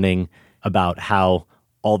learning about how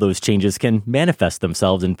all those changes can manifest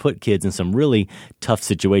themselves and put kids in some really tough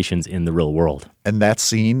situations in the real world. And that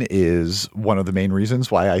scene is one of the main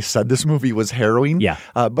reasons why I said this movie was harrowing. Yeah.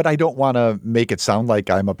 But I don't want to make it sound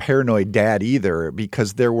like I'm a paranoid dad either,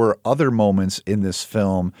 because there were other moments in this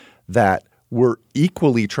film that were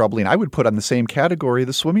equally troubling. I would put on the same category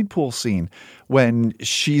the swimming pool scene when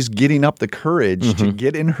she's getting up the courage to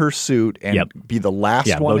get in her suit and be the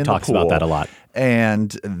last one in the pool. Bo talks about that a lot.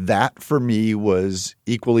 And that for me was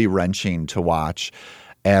equally wrenching to watch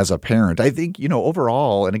as a parent. I think,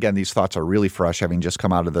 overall, and again, these thoughts are really fresh having just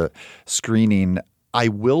come out of the screening. I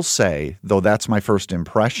will say, though that's my first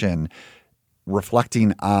impression,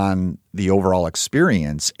 reflecting on the overall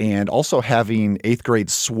experience and also having 8th grade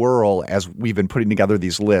swirl as we've been putting together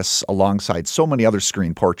these lists alongside so many other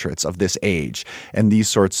screen portraits of this age and these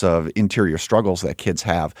sorts of interior struggles that kids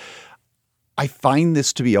have. I find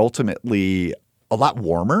this to be ultimately a lot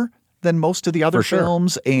warmer than most of the other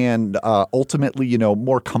films and ultimately,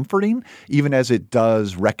 more comforting, even as it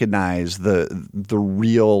does recognize the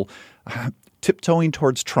real tiptoeing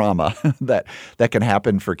towards trauma that can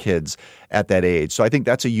happen for kids at that age. So I think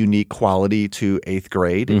that's a unique quality to 8th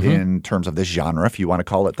grade in terms of this genre, if you want to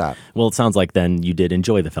call it that. Well, it sounds like then you did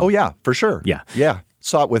enjoy the film. Oh, yeah, for sure. Yeah. Yeah.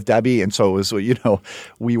 Saw it with Debbie. And so it was,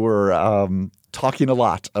 we were talking a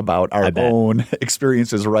lot about our own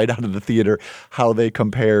experiences right out of the theater, how they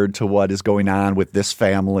compared to what is going on with this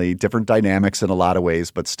family, different dynamics in a lot of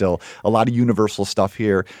ways, but still a lot of universal stuff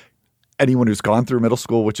here. anyone who's gone through middle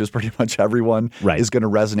school, which is pretty much everyone, Right. is going to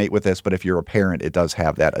resonate with this. But if you're a parent, it does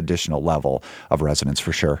have that additional level of resonance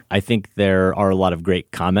for sure. I think there are a lot of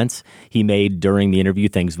great comments he made during the interview,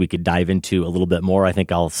 things we could dive into a little bit more. I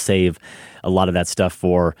think I'll save a lot of that stuff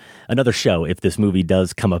for another show if this movie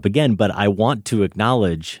does come up again. But I want to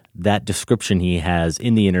acknowledge that description he has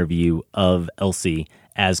in the interview of Elsie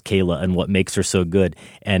as Kayla and what makes her so good.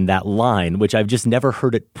 And that line, which I've just never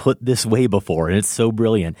heard it put this way before, and it's so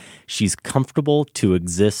brilliant. She's comfortable to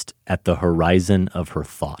exist at the horizon of her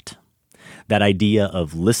thought. That idea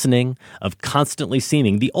of listening, of constantly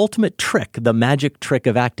seeming, the ultimate trick, the magic trick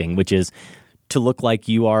of acting, which is to look like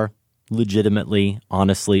you are legitimately,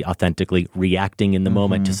 honestly, authentically reacting in the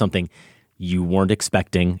moment to something you weren't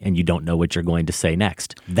expecting and you don't know what you're going to say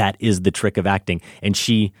next. That is the trick of acting. And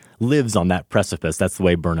she lives on that precipice. That's the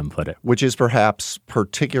way Burnham put it. Which is perhaps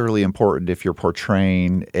particularly important if you're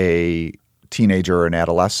portraying a teenager or an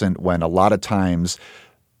adolescent, when a lot of times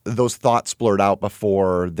those thoughts blurt out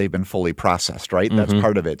before they've been fully processed, right? That's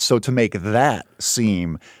part of it. So to make that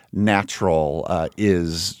seem natural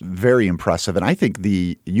is very impressive. And I think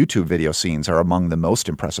the YouTube video scenes are among the most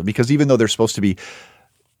impressive, because even though they're supposed to be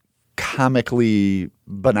comically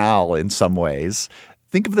banal in some ways,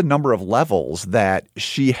 think of the number of levels that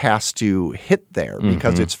she has to hit there,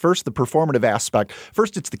 because it's first the performative aspect.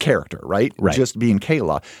 First, it's the character, right? Just being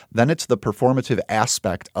Kayla. Then it's the performative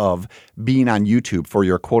aspect of being on YouTube for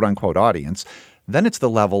your quote-unquote audience. Then it's the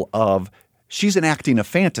level of she's enacting a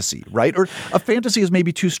fantasy, right? Or a fantasy is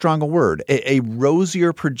maybe too strong a word. A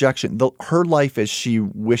rosier projection, her life as she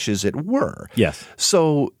wishes it were. Yes.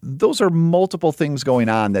 So those are multiple things going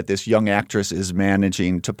on that this young actress is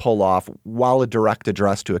managing to pull off while a direct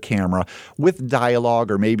address to a camera with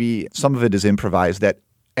dialogue, or maybe some of it is improvised, that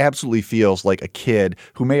absolutely feels like a kid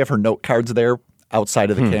who may have her note cards there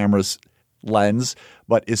outside of the camera's lens,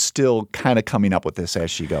 but is still kind of coming up with this as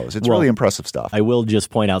she goes. It's really impressive stuff. I will just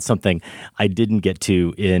point out something I didn't get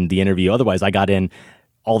to in the interview. Otherwise, I got in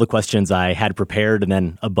all the questions I had prepared and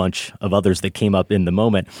then a bunch of others that came up in the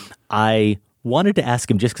moment. I wanted to ask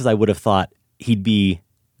him just because I would have thought he'd be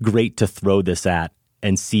great to throw this at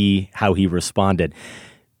and see how he responded.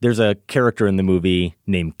 There's a character in the movie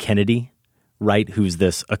named Kennedy, right, who's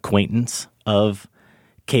this acquaintance of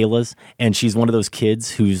Kayla's, and she's one of those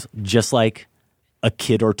kids who's just like a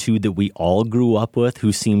kid or two that we all grew up with,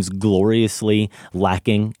 who seems gloriously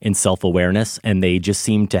lacking in self-awareness, and they just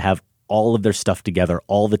seem to have all of their stuff together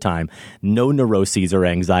all the time, no neuroses or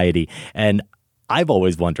anxiety. And I've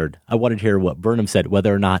always wondered, I wanted to hear what Burnham said,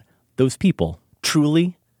 whether or not those people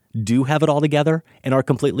truly do have it all together and are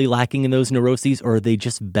completely lacking in those neuroses, or are they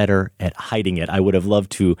just better at hiding it? I would have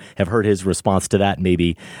loved to have heard his response to that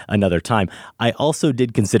maybe another time. I also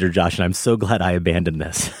did consider, Josh, and I'm so glad I abandoned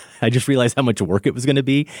this. I just realized how much work it was going to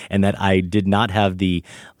be, and that I did not have the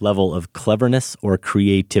level of cleverness or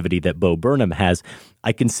creativity that Bo Burnham has.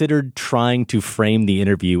 I considered trying to frame the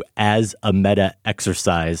interview as a meta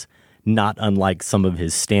exercise, not unlike some of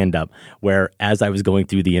his stand-up, where as I was going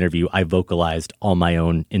through the interview, I vocalized all my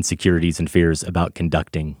own insecurities and fears about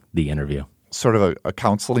conducting the interview. Sort of a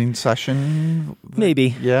counseling session?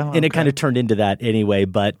 Maybe. Yeah. And it kind of turned into that anyway,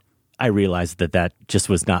 but I realized that just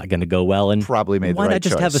was not going to go well. And probably made the right choice. Why not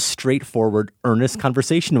just have a straightforward, earnest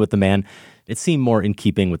conversation with the man? It seemed more in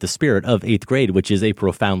keeping with the spirit of 8th Grade, which is a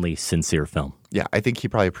profoundly sincere film. Yeah, I think he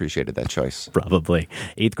probably appreciated that choice. Probably.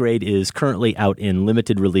 8th Grade is currently out in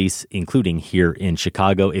limited release, including here in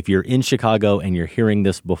Chicago. If you're in Chicago and you're hearing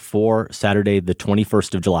this before Saturday, the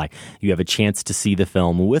 21st of July, you have a chance to see the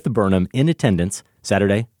film with Burnham in attendance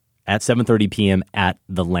Saturday at 7:30 p.m. at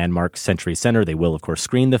the Landmark Century Center. They will, of course,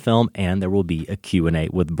 screen the film, and there will be a Q&A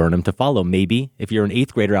with Burnham to follow. Maybe if you're an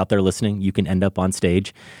 8th grader out there listening, you can end up on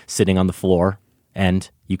stage sitting on the floor,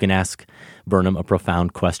 and you can ask Burnham a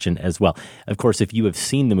profound question as well. Of course, if you have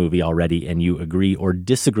seen the movie already and you agree or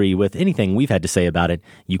disagree with anything we've had to say about it,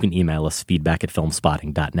 you can email us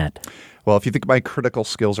feedback@filmspotting.net. Well, if you think my critical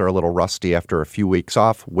skills are a little rusty after a few weeks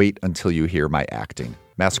off, wait until you hear my acting.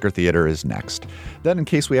 Massacre Theater is next. Then, in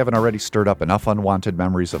case we haven't already stirred up enough unwanted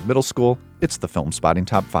memories of middle school, it's the Film Spotting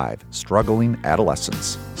Top 5, Struggling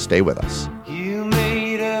Adolescents. Stay with us. You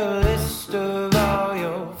made a list of all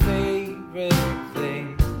your favorite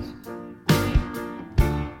things.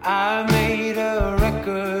 I made a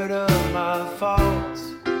record of my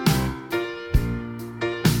faults.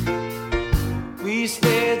 We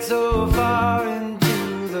stared so far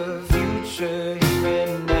into the future,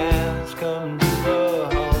 even now's come to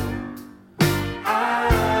a halt. I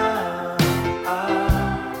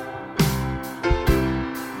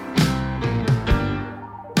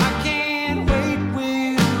can't wait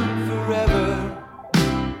with you forever.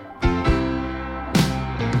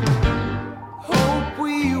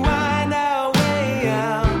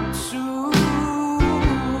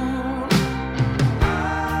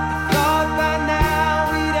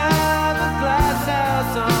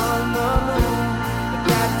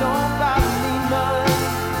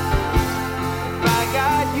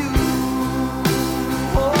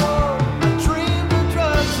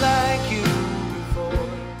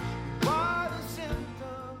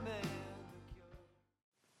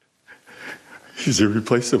 He's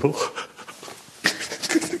irreplaceable.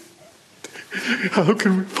 How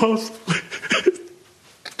can we possibly?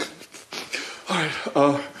 All right,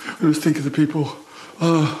 I was thinking of the people.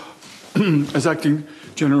 As acting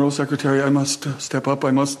General Secretary, I must step up.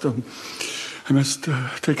 I must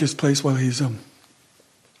take his place while he's on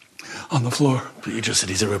the floor. But you just said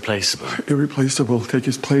he's irreplaceable. Irreplaceable. Take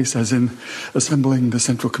his place, as in assembling the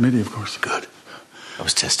Central Committee, of course. Good. I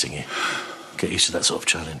was testing you. Get used to that sort of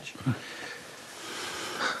challenge.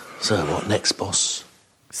 So, what next, boss?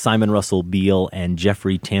 Simon Russell Beale and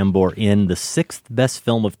Jeffrey Tambor in the sixth best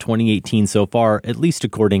film of 2018 so far, at least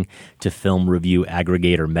according to film review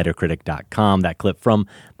aggregator Metacritic.com. That clip from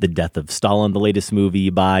The Death of Stalin, the latest movie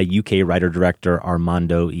by UK writer-director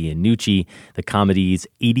Armando Iannucci. The comedy's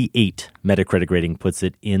 88 Metacritic rating puts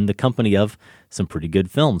it in the company of some pretty good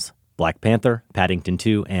films. Black Panther, Paddington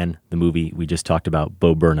 2, and the movie we just talked about,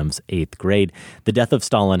 Bo Burnham's Eighth Grade. The Death of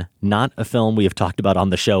Stalin, not a film we have talked about on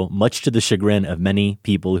the show, much to the chagrin of many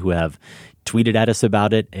people who have tweeted at us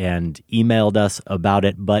about it and emailed us about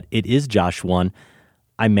it, but it is, Josh, one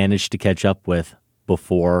I managed to catch up with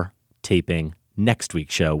before taping next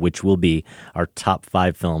week's show, which will be our top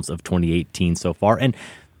 5 films of 2018 so far. And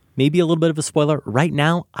maybe a little bit of a spoiler, right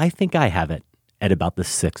now, I think I have it at about the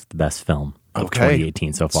 6th best film of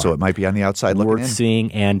 2018 so far. So it might be on the outside looking worth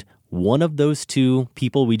seeing. And one of those two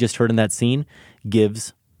people we just heard in that scene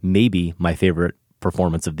gives maybe my favorite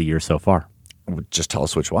performance of the year so far. Just tell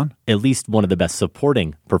us which one. At least one of the best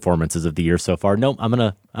supporting performances of the year so far. No, I'm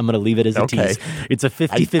gonna leave it as a tease. It's a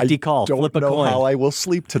 50-50 call. Flip a coin. I don't know how I will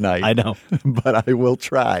sleep tonight. I know. But I will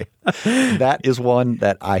try. That is one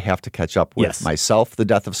that I have to catch up with myself. The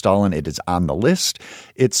Death of Stalin. It is on the list.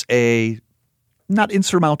 It's a not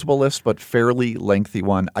insurmountable list, but fairly lengthy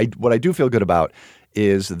one. What I do feel good about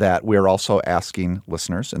is that we're also asking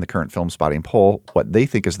listeners in the current Film Spotting poll what they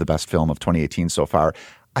think is the best film of 2018 so far.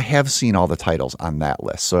 I have seen all the titles on that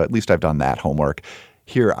list, so at least I've done that homework.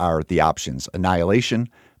 Here are the options: Annihilation,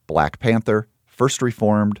 Black Panther, First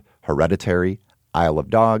Reformed, Hereditary, Isle of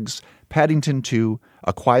Dogs, Paddington 2,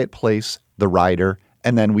 A Quiet Place, The Rider,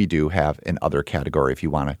 and then we do have an other category if you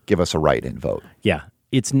want to give us a write-in vote. Yeah.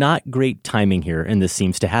 It's not great timing here, and this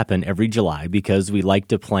seems to happen every July because we like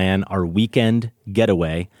to plan our weekend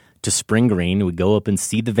getaway to Spring Green. We go up and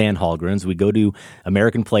see the Van Hallgrens. We go to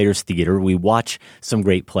American Players Theater. We watch some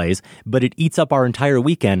great plays, but it eats up our entire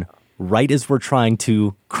weekend right as we're trying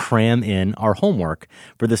to cram in our homework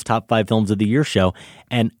for this Top 5 Films of the Year show.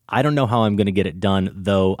 And I don't know how I'm going to get it done,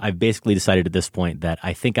 though I've basically decided at this point that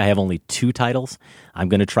I think I have only 2 titles I'm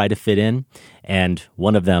going to try to fit in, and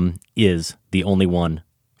one of them is the only one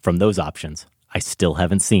from those options I still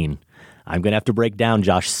haven't seen. I'm going to have to break down,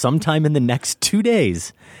 Josh, sometime in the next 2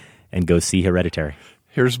 days and go see Hereditary.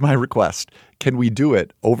 Here's my request. Can we do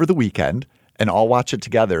it over the weekend and all watch it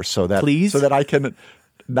together so that I can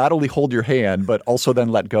not only hold your hand, but also then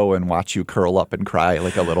let go and watch you curl up and cry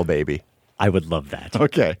like a little baby? I would love that.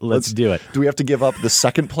 Okay. Let's do it. Do we have to give up the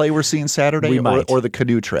second play we're seeing Saturday or the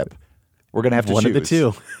canoe trip? We're going to have to choose. One of the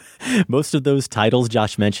two. Most of those titles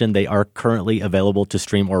Josh mentioned, they are currently available to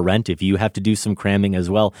stream or rent if you have to do some cramming as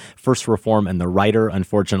well. First Reform and The Rider,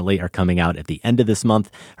 unfortunately, are coming out at the end of this month.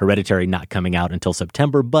 Hereditary not coming out until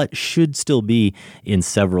September, but should still be in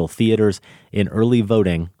several theaters. In early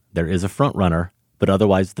voting, there is a front runner, but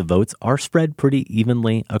otherwise the votes are spread pretty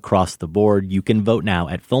evenly across the board. You can vote now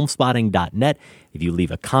at filmspotting.net. If you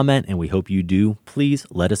leave a comment, and we hope you do, please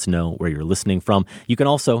let us know where you're listening from. You can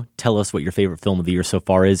also tell us what your favorite film of the year so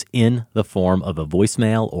far is in the form of a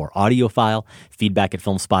voicemail or audio file, feedback at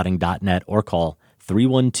filmspotting.net, or call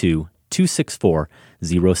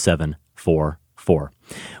 312-264-0744.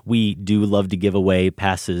 We do love to give away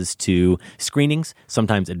passes to screenings,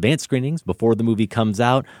 sometimes advanced screenings before the movie comes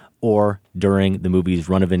out, or during the movie's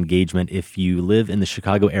run of engagement. If you live in the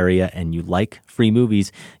Chicago area and you like free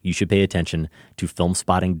movies, you should pay attention to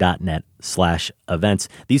filmspotting.net/events.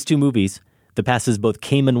 These 2 movies, the passes both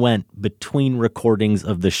came and went between recordings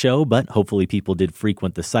of the show, but hopefully people did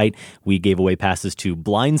frequent the site. We gave away passes to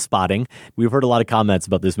Blind Spotting. We've heard a lot of comments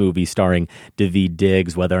about this movie starring Daveed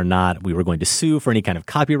Diggs, whether or not we were going to sue for any kind of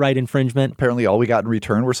copyright infringement. Apparently all we got in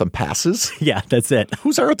return were some passes. Yeah, that's it.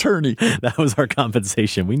 Who's our attorney? That was our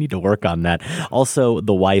compensation. We need to work on that. Also,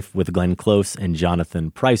 The Wife with Glenn Close and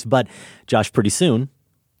Jonathan Pryce. But Josh, pretty soon,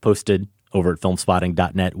 posted over at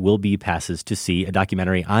filmspotting.net will be passes to see a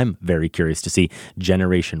documentary I'm very curious to see,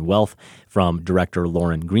 Generation Wealth, from director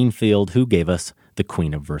Lauren Greenfield, who gave us The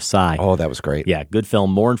Queen of Versailles. Oh, that was great. Yeah, good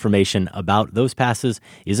film. More information about those passes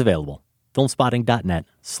is available.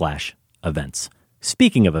 filmspotting.net/events.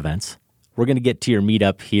 Speaking of events, we're going to get to your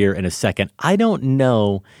meetup here in a second. I don't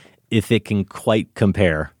know if it can quite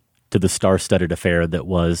compare to the star-studded affair that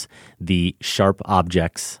was the Sharp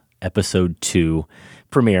Objects Episode 2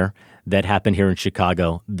 premiere that happened here in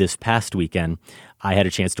Chicago this past weekend. I had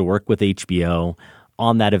a chance to work with HBO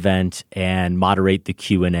on that event and moderate the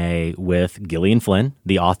Q&A with Gillian Flynn,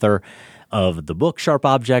 the author of the book Sharp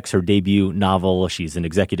Objects, her debut novel. She's an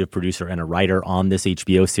executive producer and a writer on this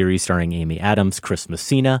HBO series starring Amy Adams. Chris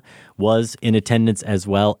Messina was in attendance as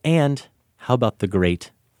well. And how about the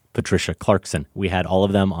great Patricia Clarkson? We had all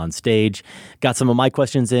of them on stage, got some of my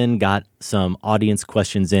questions in, got some audience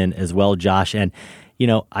questions in as well, Josh. And, you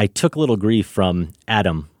know, I took a little grief from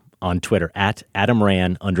Adam on Twitter, at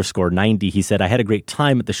AdamRan_90. He said, I had a great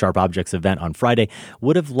time at the Sharp Objects event on Friday.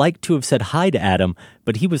 Would have liked to have said hi to Adam,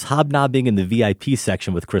 but he was hobnobbing in the VIP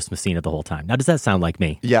section with Chris Messina the whole time. Now, does that sound like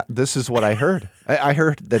me? Yeah, this is what I heard. I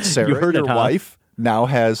heard that Sarah, your wife, now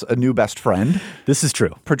has a new best friend. This is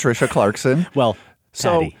true. Patricia Clarkson. Well,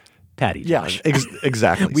 Patty. Yeah,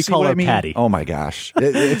 exactly. We call her Patty. Oh, my gosh.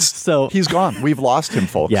 So he's gone. We've lost him,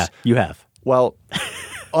 folks. Yeah, you have. Well,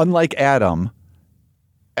 unlike Adam,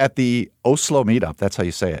 at the Oslo meetup, that's how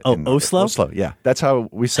you say it. Oh, Oslo? Oslo, yeah. That's how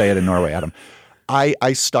we say it in Norway, Adam.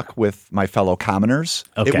 I stuck with my fellow commoners.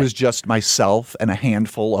 Okay. It was just myself and a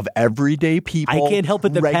handful of everyday people. I can't help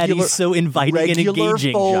it that Patty's so inviting and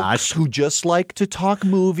engaging, folks Josh. who just like to talk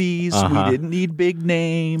movies. We didn't need big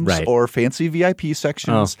names or fancy VIP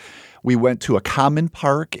sections. We went to a common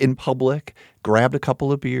park in public, grabbed a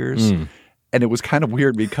couple of beers. And it was kind of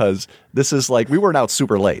weird because this is like, we weren't out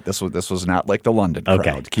super late. This was not like the London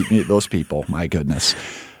crowd. Keep me those people. My goodness.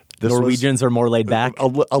 Norwegians are more laid back,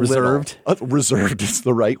 reserved. Reserved is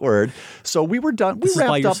the right word. So we were done. We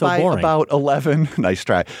wrapped up by about 11. Nice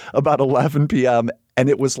try. About 11 p.m. And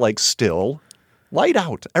it was like still light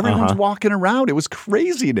out. Everyone's walking around. It was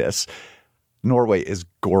craziness. Norway is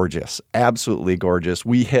gorgeous, absolutely gorgeous.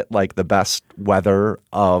 We hit like the best weather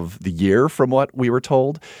of the year from what we were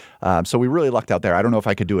told. So we really lucked out there. I don't know if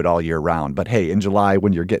I could do it all year round, but hey, in July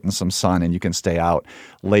when you're getting some sun and you can stay out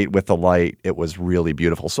late with the light, it was really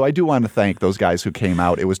beautiful. So I do want to thank those guys who came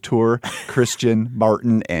out. It was Tor, Christian,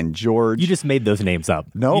 Martin, and George. You just made those names up.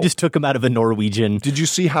 No. You just took them out of a Norwegian Did you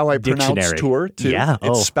see how I pronounced Tor too? Yeah.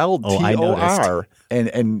 It's spelled T-O-R.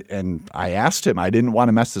 And I asked him. I didn't want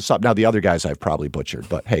to mess this up. Now, the other guys I've probably butchered,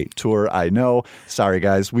 but hey, Tor, I know. Sorry,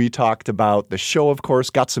 guys. We talked about the show, of course,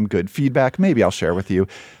 got some good feedback. Maybe I'll share with you.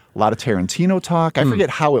 A lot of Tarantino talk. I forget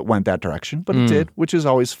how it went that direction, but it did, which is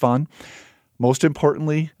always fun. Most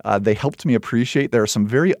importantly, they helped me appreciate there are some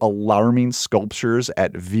very alarming sculptures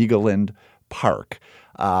at Vigeland Park.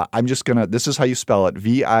 I'm just going to – this is how you spell it,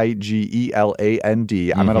 Vigeland.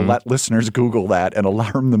 I'm going to let listeners Google that and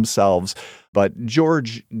alarm themselves. But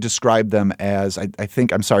George described them as I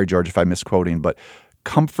think – I'm sorry, George, if I'm misquoting, but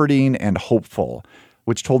comforting and hopeful,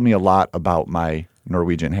 which told me a lot about my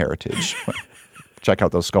Norwegian heritage. Check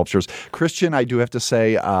out those sculptures. Christian, I do have to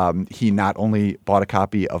say, he not only bought a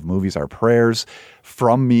copy of Movies Are Prayers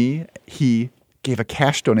from me, he gave a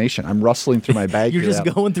cash donation. I'm rustling through my bag. You're just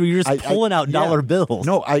going through, you're just pulling out dollar bills.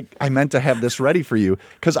 No, I meant to have this ready for you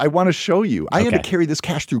because I want to show you. I had to carry this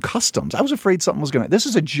cash through customs. I was afraid something was going to. This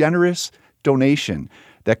is a generous donation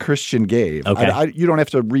that Christian gave. Okay. You don't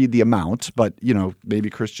have to read the amount, but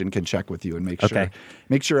maybe Christian can check with you and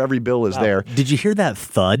make sure every bill is there. Did you hear that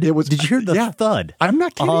thud? Did you hear the thud? I'm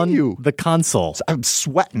not kidding you. The console. I'm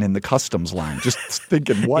sweating in the customs line, just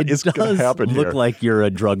thinking what is going to happen here. Look like you're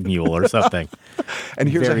a drug mule or something. And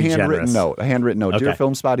here's a handwritten note. Dear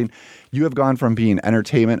Film Spotting, you have gone from being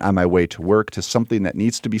entertainment on my way to work to something that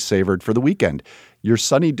needs to be savored for the weekend. Your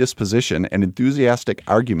sunny disposition and enthusiastic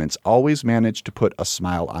arguments always manage to put a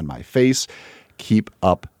smile on my face. Keep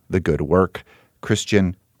up the good work.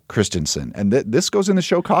 Christian Christensen. And this goes in the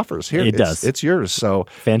show coffers. Here, it does. It's yours. So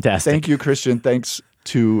fantastic. Thank you, Christian. Thanks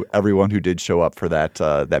to everyone who did show up for that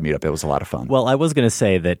meetup. It was a lot of fun. Well, I was going to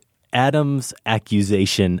say that Adam's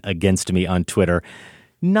accusation against me on Twitter,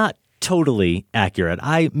 not totally accurate.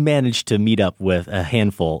 I managed to meet up with a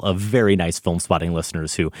handful of very nice Film Spotting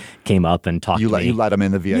listeners who came up and talked to me. You let them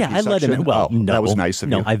in the VIP section? Yeah, I let them in. Well, no, that was nice of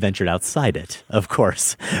you. No, I ventured outside it, of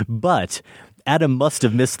course. But Adam must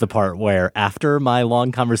have missed the part where after my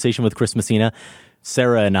long conversation with Chris Messina,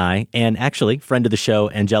 Sarah and I, and actually friend of the show,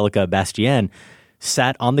 Angelica Bastien,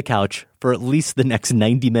 sat on the couch for at least the next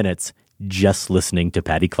 90 minutes just listening to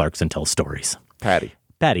Patty Clarkson tell stories. Patty.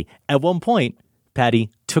 At one point,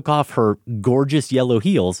 Patty took off her gorgeous yellow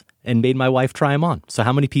heels and made my wife try them on. So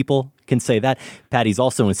how many people can say that? Patty's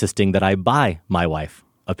also insisting that I buy my wife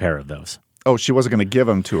a pair of those. Oh, she wasn't going to give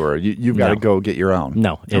them to her. You've got to go get your own.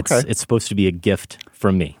 No, it's supposed to be a gift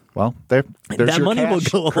from me. Well, there's that your money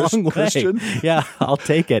cash, will go a long way. Christian. Yeah, I'll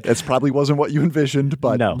take it. It probably wasn't what you envisioned,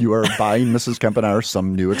 but you are buying Mrs. Kempenaar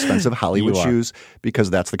some new expensive Hollywood shoes because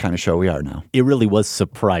that's the kind of show we are now. It really was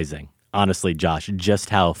surprising, honestly, Josh, just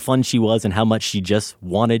how fun she was and how much she just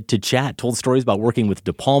wanted to chat. Told stories about working with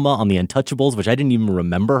De Palma on The Untouchables, which I didn't even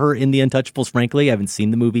remember her in The Untouchables, frankly. I haven't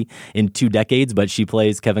seen the movie in 2 decades, but she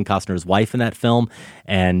plays Kevin Costner's wife in that film,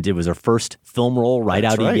 and it was her first film role right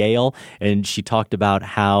out of Yale. And she talked about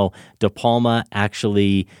how De Palma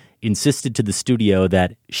actually insisted to the studio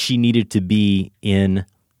that she needed to be in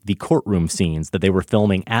the courtroom scenes that they were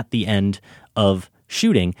filming at the end of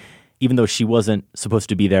shooting, even though she wasn't supposed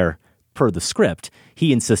to be there per the script.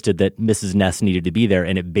 He insisted that Mrs. Ness needed to be there,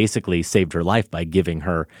 and it basically saved her life by giving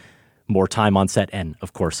her more time on set and,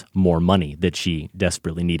 of course, more money that she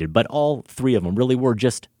desperately needed. But all 3 of them really were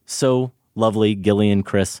just so lovely, Gillian,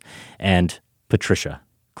 Chris, and Patricia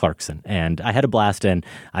Clarkson. And I had a blast, and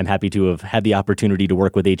I'm happy to have had the opportunity to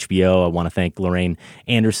work with HBO. I want to thank Lorraine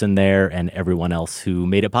Anderson there and everyone else who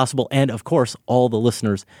made it possible. And, of course, all the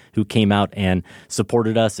listeners who came out and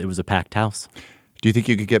supported us. It was a packed house. Do you think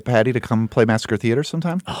you could get Patty to come play Massacre Theater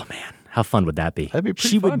sometime? Oh, man. How fun would that be? That'd be pretty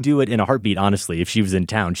She fun. would do it in a heartbeat, honestly, if she was in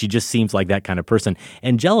town. She just seems like that kind of person.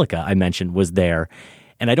 Angelica, I mentioned, was there.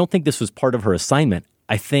 And I don't think this was part of her assignment.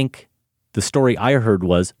 I think the story I heard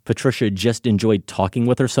was Patricia just enjoyed talking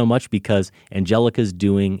with her so much because Angelica's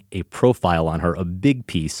doing a profile on her, a big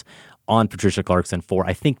piece on Patricia Clarkson for,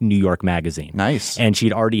 I think, New York Magazine. Nice. And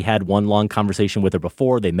she'd already had one long conversation with her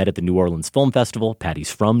before. They met at the New Orleans Film Festival.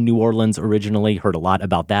 Patty's from New Orleans originally, heard a lot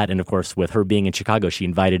about that. And of course, with her being in Chicago, she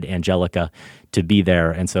invited Angelica to be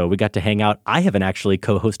there. And so we got to hang out. I haven't actually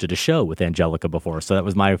co-hosted a show with Angelica before, so that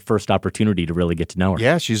was my first opportunity to really get to know her.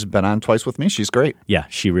 Yeah, she's been on twice with me. She's great. Yeah,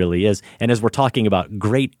 she really is. And as we're talking about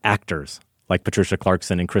great actors like Patricia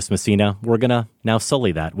Clarkson and Chris Messina, we're going to now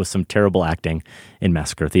sully that with some terrible acting in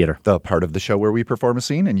Massacre Theater. The part of the show where we perform a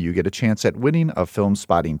scene and you get a chance at winning a Film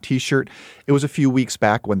Spotting t-shirt. It was a few weeks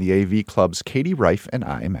back when the AV Club's Katie Reif and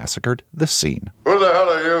I massacred the scene. Who the hell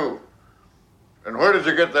are you? And where did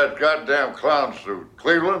you get that goddamn clown suit?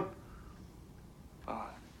 Cleveland?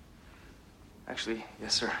 Actually,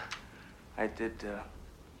 yes, sir. I did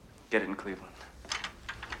get it in Cleveland.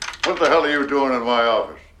 What the hell are you doing in my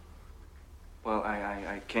office? Well,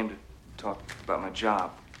 I came to talk about my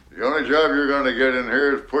job. The only job you're going to get in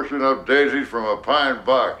here is pushing up daisies from a pine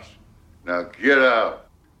box. Now get out.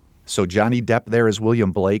 So Johnny Depp there is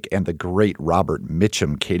William Blake and the great Robert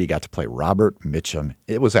Mitchum. Katie got to play Robert Mitchum.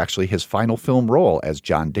 It was actually his final film role as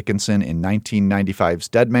John Dickinson in 1995's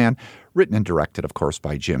Dead Man, written and directed, of course,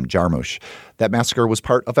 by Jim Jarmusch. That massacre was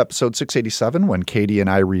part of episode 687 when Katie and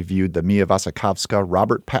I reviewed the Mia Wasikowska,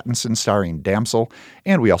 Robert Pattinson starring Damsel,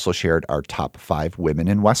 and we also shared our top 5 women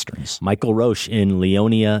in Westerns. Michael Roche in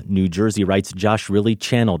Leonia, New Jersey writes, Josh really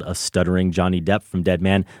channeled a stuttering Johnny Depp from Dead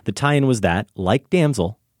Man. The tie-in was that, like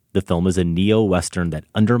Damsel, the film is a neo-Western that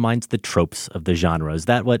undermines the tropes of the genre. Is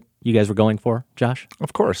that what you guys were going for, Josh?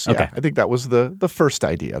 Of course, yeah. Okay. I think that was the first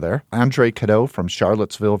idea there. Andre Cadeau from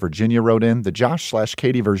Charlottesville, Virginia wrote in, the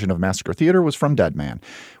Josh/Katie version of Massacre Theater was from Dead Man,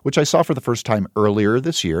 which I saw for the first time earlier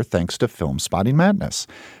this year thanks to Film Spotting Madness.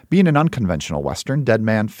 Being an unconventional Western, Dead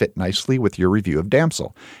Man fit nicely with your review of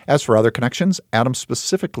Damsel. As for other connections, Adam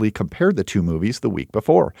specifically compared the 2 movies the week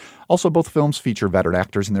before. Also, both films feature veteran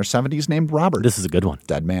actors in their 70s named Robert. This is a good one.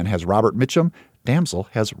 Dead Man has Robert Mitchum. Damsel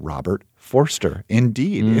has Robert Forster.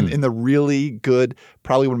 Indeed. In the really good,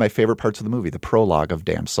 probably one of my favorite parts of the movie, the prologue of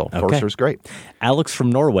Damsel. Okay. Forster's great. Alex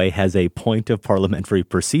from Norway has a point of parliamentary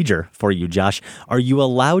procedure for you, Josh. Are you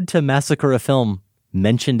allowed to massacre a film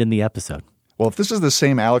mentioned in the episode? Well, if this is the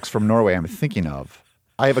same Alex from Norway I'm thinking of,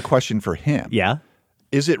 I have a question for him. Yeah?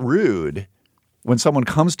 Is it rude when someone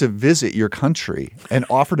comes to visit your country and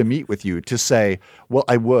offer to meet with you to say, well,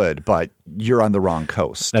 I would, but you're on the wrong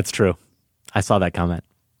coast? That's true. I saw that comment.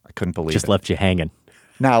 I couldn't believe Just it. left you hanging.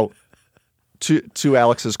 Now, to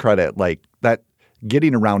Alex's credit, like that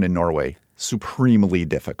getting around in Norway, supremely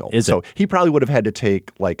difficult. So he probably would have had to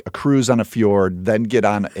take like a cruise on a fjord, then get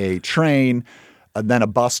on a train, and then a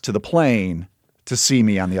bus to the plane to see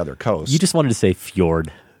me on the other coast. You just wanted to say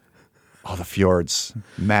fjord. Oh, the fjords.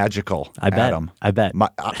 Magical. I bet. Adam. I bet.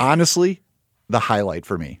 Honestly, the highlight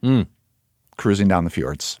for me. Cruising down the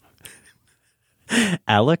fjords.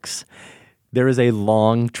 Alex, there is a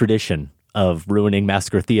long tradition of ruining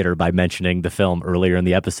Massacre Theater by mentioning the film earlier in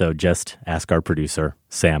the episode. Just ask our producer,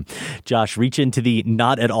 Sam. Josh, reach into the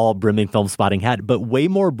not at all brimming film spotting hat, but way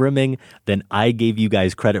more brimming than I gave you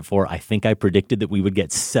guys credit for. I think I predicted that we would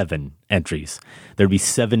get 7 entries. There'd be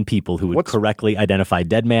 7 people who would correctly identify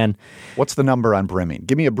Dead Man. What's the number on brimming?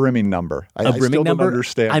 Give me a brimming number. I still don't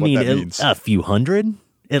understand what that means. A few hundred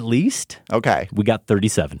at least. Okay. We got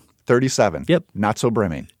 37. 37. Yep. Not so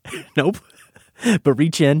brimming. Nope. But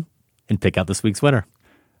reach in and pick out this week's winner.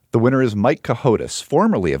 The winner is Mike Cahotis,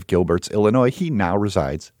 formerly of Gilbert's, Illinois. He now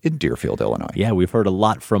resides in Deerfield, Illinois. Yeah, we've heard a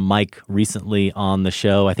lot from Mike recently on the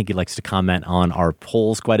show. I think he likes to comment on our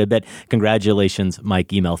polls quite a bit. Congratulations,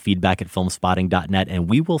 Mike. Email feedback@filmspotting.net, and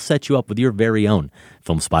we will set you up with your very own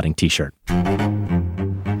Film Spotting t-shirt.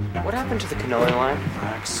 What happened to the cannoli line?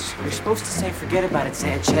 Max, you're supposed to say forget about it,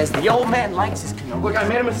 Sanchez. The old man likes his cannoli. Look, I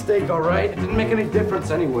made a mistake, all right? It didn't make any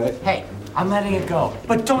difference anyway. Hey, I'm letting it go.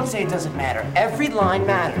 But don't say it doesn't matter. Every line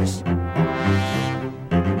matters.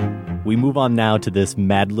 We move on now to this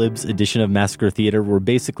Mad Libs edition of Massacre Theater. We're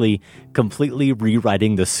basically completely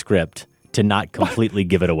rewriting the script to not completely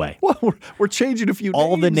give it away. Well, we're changing a few names.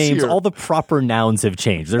 All the names, here. all the proper nouns have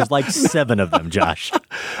changed. There's like 7 of them, Josh.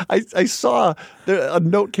 I saw a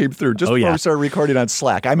note came through just before we started recording on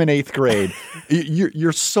Slack. I'm in 8th grade.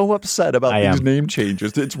 You're so upset about these name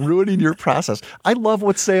changes. It's ruining your process. I love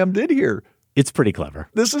what Sam did here. It's pretty clever.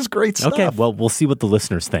 This is great stuff. Okay, well, we'll see what the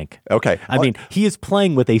listeners think. Okay. I mean, he is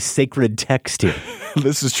playing with a sacred text here.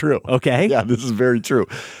 This is true. Okay. Yeah, this is very true.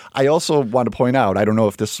 I also want to point out, I don't know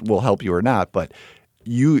if this will help you or not, but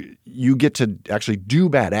you get to actually do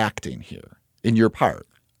bad acting here in your part.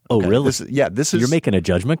 Oh, really? This is... You're making a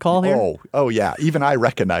judgment call here? Oh, yeah. Even I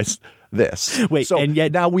recognize this. Wait, so and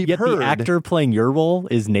yet, now we've heard... the actor playing your role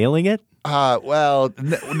is nailing it? Well,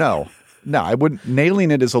 no. No, I wouldn't.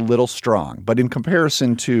 Nailing it is a little strong, but in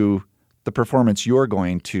comparison to the performance you're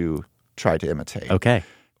going to try to imitate. Okay.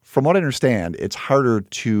 From what I understand, it's harder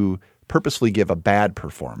to purposely give a bad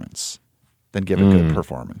performance than give a good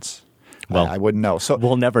performance. Well, I wouldn't know. So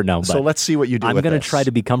we'll never know. So let's see what you do with this. I'm going to try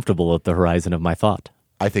to be comfortable at the horizon of my thought.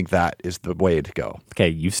 I think that is the way to go. Okay,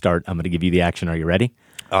 you start. I'm going to give you the action. Are you ready?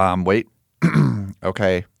 Wait.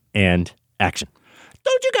 Okay. And action.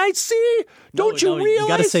 Don't you guys see? Don't you realize? You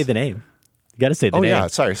got to say the name. You got to say the name. Oh, yeah.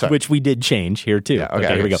 Sorry. Which we did change here, too. Yeah,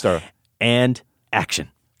 okay, here we go. Start. And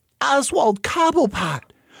action. Oswald Cobblepot.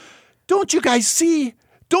 Don't you guys see?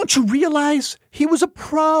 Don't you realize? He was a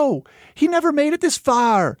pro. He never made it this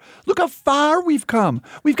far. Look how far we've come.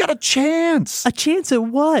 We've got a chance. A chance at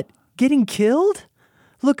what? Getting killed?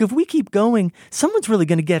 Look, if we keep going, someone's really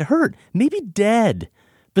going to get hurt. Maybe dead.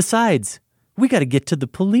 Besides, we got to get to the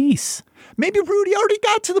police. Maybe Rudy already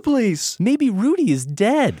got to the police. Maybe Rudy is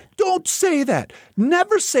dead. Don't say that.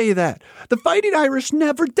 Never say that. The Fighting Irish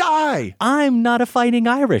never die. I'm not a Fighting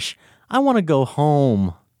Irish. I want to go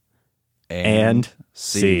home. And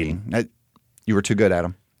scene. You were too good,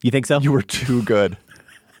 Adam. You think so? You were too good.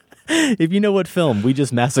 If you know what film we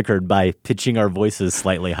just massacred by pitching our voices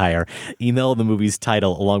slightly higher, email the movie's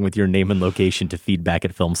title along with your name and location to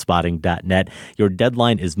feedback@filmspotting.net. Your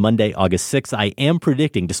deadline is Monday, August 6th. I am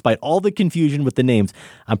predicting, despite all the confusion with the names,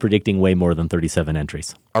 I'm predicting way more than 37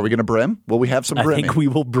 entries. Are we going to brim? Will we have some brimming? I think we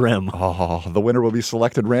will brim. Oh, the winner will be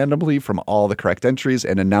selected randomly from all the correct entries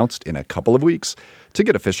and announced in a couple of weeks. To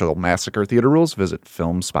get official Massacre Theater rules, visit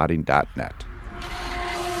filmspotting.net.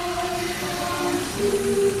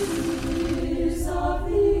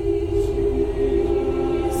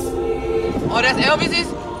 Oh, that's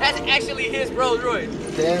Elvis's? That's actually his Rolls Royce.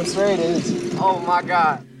 Damn straight it is. Oh, my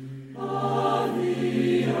God.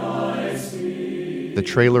 The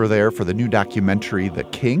trailer there for the new documentary, The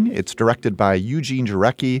King. It's directed by Eugene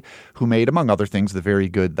Jarecki, who made, among other things, the very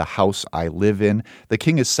good The House I Live In. The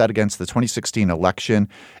King is set against the 2016 election.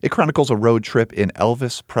 It chronicles a road trip in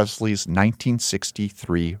Elvis Presley's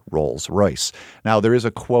 1963 Rolls-Royce. Now, there is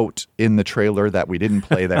a quote in the trailer that we didn't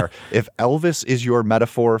play there. If Elvis is your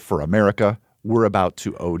metaphor for America, we're about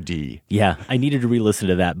to OD. Yeah, I needed to re-listen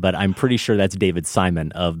to that, but I'm pretty sure that's David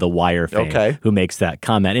Simon of The Wire fame who makes that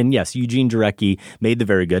comment. And yes, Eugene Jarecki made the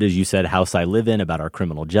very good, as you said, House I Live In, about our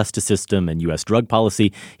criminal justice system and U.S. drug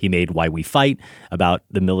policy. He made Why We Fight, about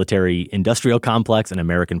the military-industrial complex and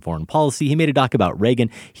American foreign policy. He made a doc about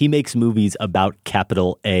Reagan. He makes movies about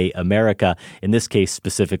capital A America. In this case,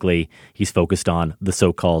 specifically, he's focused on the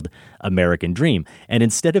so-called American dream. And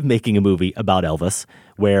instead of making a movie about Elvis,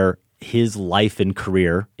 where his life and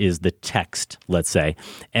career is the text, let's say,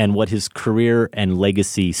 and what his career and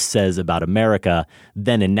legacy says about America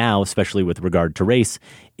then and now, especially with regard to race,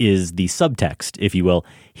 is the subtext, if you will.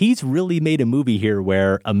 He's really made a movie here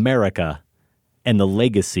where America and the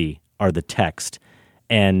legacy are the text,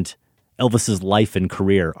 and Elvis's life and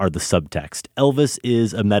career are the subtext. Elvis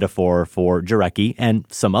is a metaphor for Jarecki and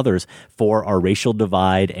some others for our racial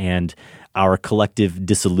divide and our collective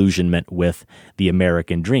disillusionment with the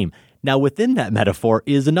American dream. Now, within that metaphor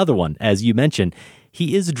is another one. As you mentioned,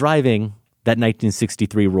 he is driving that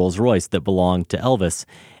 1963 Rolls-Royce that belonged to Elvis,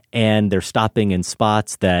 and they're stopping in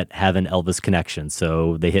spots that have an Elvis connection.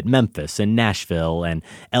 So they hit Memphis and Nashville and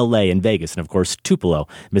L.A. and Vegas and, of course, Tupelo,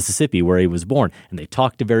 Mississippi, where he was born. And they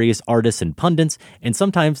talk to various artists and pundits, and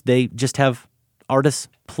sometimes they just have artists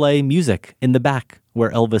play music in the back where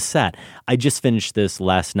Elvis sat. I just finished this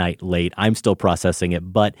last night late. I'm still processing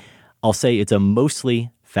it, but I'll say it's a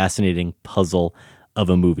mostly fascinating puzzle of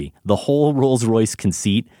a movie. The whole Rolls-Royce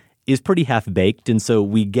conceit is pretty half-baked, and so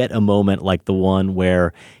we get a moment like the one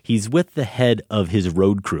where he's with the head of his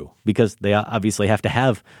road crew, because they obviously have to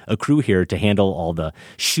have a crew here to handle all the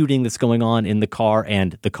shooting that's going on in the car,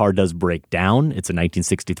 and the car does break down. It's a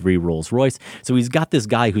 1963 Rolls-Royce, so he's got this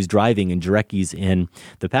guy who's driving, and Jarecki's in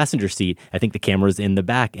the passenger seat. I think the camera's in the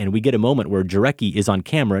back, and we get a moment where Jarecki is on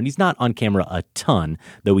camera, and he's not on camera a ton,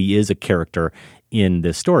 though he is a character in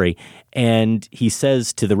this story, and he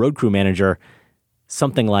says to the road crew manager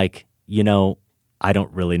something like, I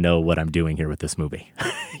don't really know what I'm doing here with this movie,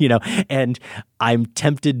 and I'm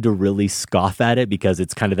tempted to really scoff at it because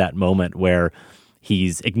it's kind of that moment where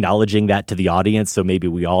he's acknowledging that to the audience. So maybe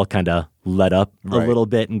we all kind of let up a little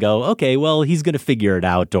bit and go, okay, well, he's going to figure it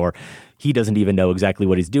out, or he doesn't even know exactly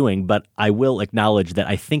what he's doing. But I will acknowledge that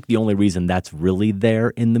I think the only reason that's really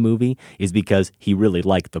there in the movie is because he really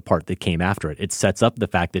liked the part that came after it. It sets up the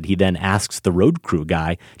fact that he then asks the road crew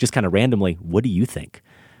guy just kind of randomly, what do you think?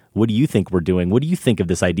 What do you think we're doing? What do you think of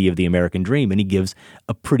this idea of the American dream? And he gives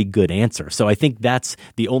a pretty good answer. So I think that's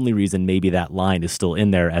the only reason maybe that line is still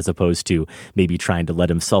in there, as opposed to maybe trying to let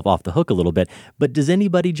himself off the hook a little bit. But does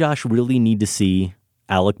anybody, Josh, really need to see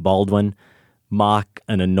Alec Baldwin mock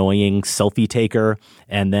an annoying selfie taker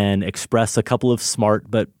and then express a couple of smart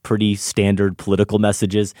but pretty standard political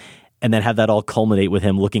messages, and then have that all culminate with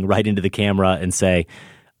him looking right into the camera and say,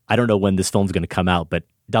 I don't know when this film's going to come out, but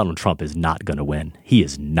Donald Trump is not going to win. He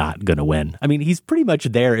is not going to win. I mean, he's pretty much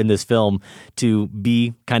there in this film to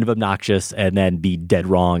be kind of obnoxious and then be dead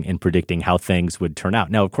wrong in predicting how things would turn out.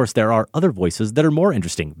 Now, of course, there are other voices that are more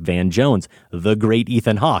interesting. Van Jones, the great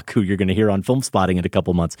Ethan Hawke, who you're going to hear on Film Spotting in a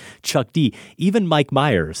couple months, Chuck D, even Mike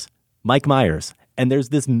Myers. And there's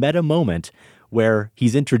this meta moment where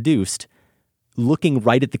he's introduced looking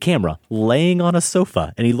right at the camera, laying on a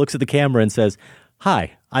sofa, and he looks at the camera and says,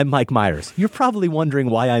 "Hi, I'm Mike Myers. You're probably wondering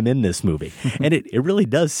why I'm in this movie." And it really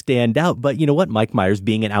does stand out. But you know what? Mike Myers,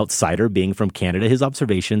 being an outsider, being from Canada, his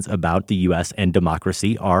observations about the U.S. and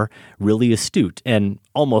democracy are really astute. And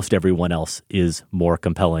almost everyone else is more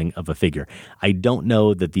compelling of a figure. I don't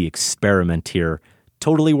know that the experiment here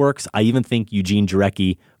totally works. I even think Eugene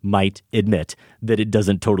Jarecki might admit that it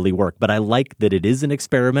doesn't totally work. But I like that it is an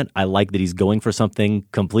experiment. I like that he's going for something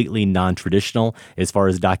completely non-traditional as far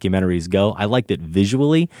as documentaries go. I like that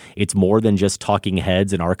visually it's more than just talking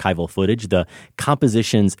heads and archival footage. The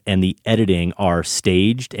compositions and the editing are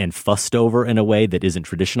staged and fussed over in a way that isn't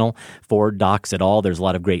traditional for docs at all. There's a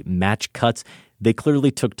lot of great match cuts. They clearly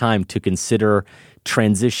took time to consider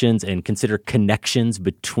transitions and consider connections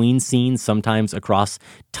between scenes, sometimes across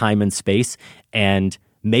time and space, and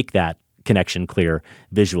make that connection clear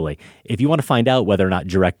visually. If you want to find out whether or not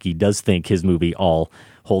Jarecki does think his movie all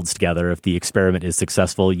holds together, if the experiment is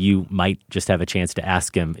successful, you might just have a chance to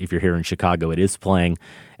ask him if you're here in Chicago. It is playing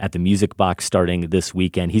at the Music Box starting this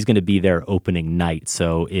weekend. He's going to be there opening night.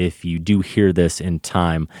 So if you do hear this in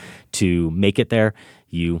time to make it there,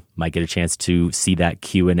 you might get a chance to see that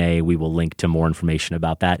Q&A. We will link to more information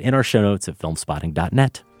about that in our show notes at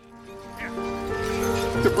filmspotting.net.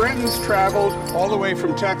 The Britons traveled all the way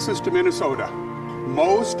from Texas to Minnesota.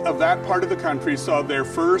 Most of that part of the country saw their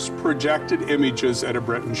first projected images at a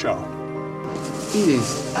Britain show. It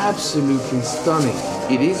is absolutely stunning.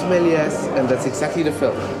 It is Méliès, and that's exactly the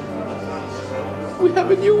film. We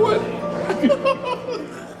have a new one.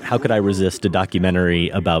 How could I resist a documentary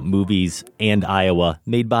about movies and Iowa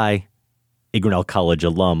made by a Grinnell College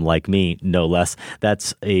alum like me, no less?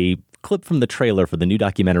 That's a clip from the trailer for the new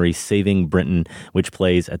documentary Saving Brinton, which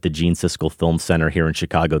plays at the Gene Siskel Film Center here in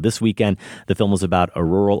Chicago this weekend. The film is about a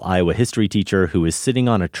rural Iowa history teacher who is sitting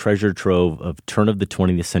on a treasure trove of turn of the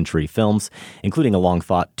 20th century films, including a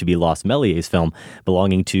long-thought-to-be-lost Méliès film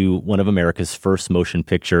belonging to one of America's first motion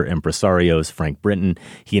picture impresarios, Frank Brinton.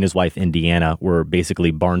 He and his wife, Indiana, were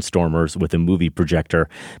basically barnstormers with a movie projector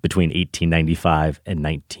between 1895 and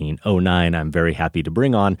 1909. I'm very happy to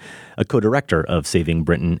bring on a co-director of Saving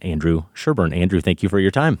Brinton, Andrew Sherburne. Andrew, thank you for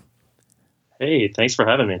your time. Hey, thanks for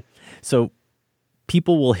having me. So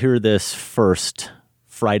people will hear this first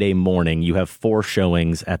Friday morning. You have 4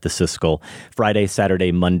 showings at the Siskel, Friday,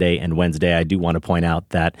 Saturday, Monday, and Wednesday. I do want to point out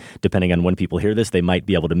that depending on when people hear this, they might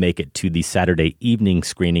be able to make it to the Saturday evening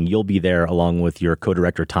screening. You'll be there along with your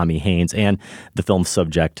co-director, Tommy Haynes, and the film's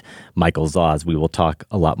subject, Michael Zoz. We will talk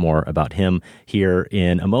a lot more about him here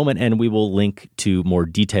in a moment, and we will link to more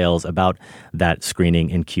details about that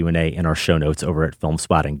screening and Q&A in our show notes over at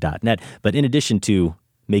filmspotting.net. But in addition to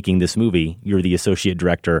making this movie, you're the associate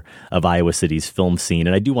director of Iowa City's Film Scene.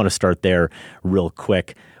 And I do want to start there real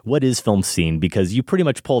quick. What is Film Scene? Because you pretty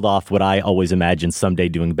much pulled off what I always imagined someday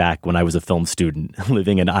doing back when I was a film student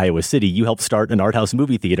living in Iowa City. You helped start an art house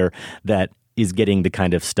movie theater that is getting the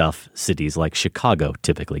kind of stuff cities like Chicago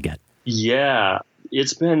typically get. Yeah,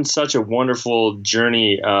 it's been such a wonderful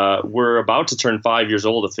journey. We're about to turn 5 years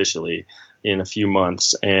old officially in a few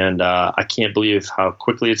months, and I can't believe how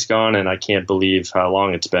quickly it's gone, and I can't believe how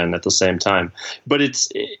long it's been at the same time. But it's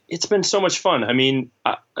been so much fun. I mean,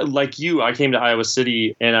 like you, I came to Iowa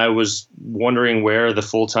City, and I was wondering where the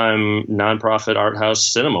full-time nonprofit art house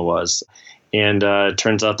cinema was. And it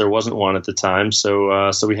turns out there wasn't one at the time, so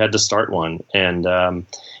we had to start one. And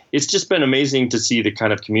it's just been amazing to see the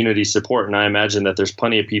kind of community support. And I imagine that there's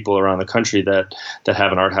plenty of people around the country that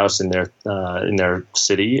have an art house in their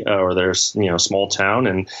city or their small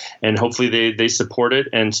town, and hopefully they support it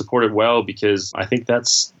and support it well, because I think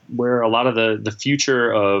that's where a lot of the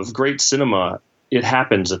future of great cinema, it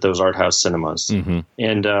happens at those art house cinemas. Mm-hmm.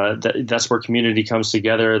 And that's where community comes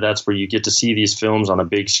together. That's where you get to see these films on a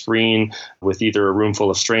big screen with either a room full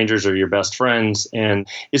of strangers or your best friends. And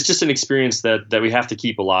it's just an experience that we have to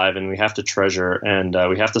keep alive and we have to treasure and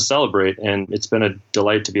we have to celebrate. And it's been a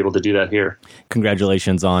delight to be able to do that here.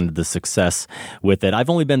 Congratulations on the success with it. I've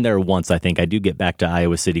only been there once, I think. I do get back to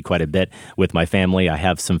Iowa City quite a bit with my family. I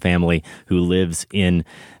have some family who lives in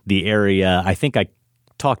the area. I think I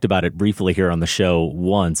talked about it briefly here on the show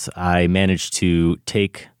once. I managed to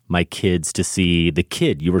take my kids to see The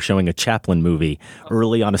Kid. You were showing a Chaplin movie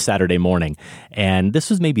early on a Saturday morning. And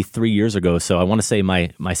this was maybe 3 years ago. So I want to say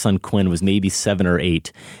my son Quinn was maybe 7 or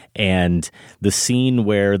 8. And the scene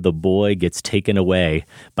where the boy gets taken away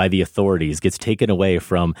by the authorities, gets taken away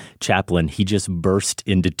from Chaplin, he just burst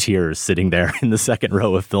into tears sitting there in the second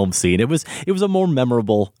row of Film Scene. It was a more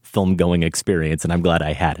memorable film-going experience, and I'm glad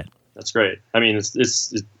I had it. That's great. I mean,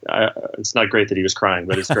 it's not great that he was crying,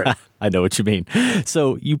 but it's great. I know what you mean.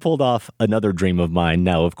 So you pulled off another dream of mine.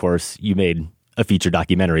 Now, of course, you made a feature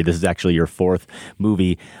documentary. This is actually your 4th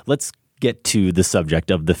movie. Let's get to the subject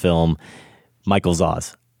of the film, Michael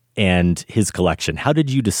Zoz and his collection. How did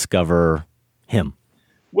you discover him?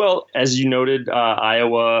 Well, as you noted,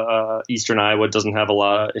 Eastern Iowa doesn't have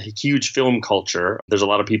a huge film culture. There's a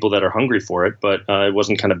lot of people that are hungry for it, but it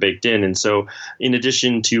wasn't kind of baked in. And so in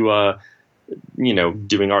addition to,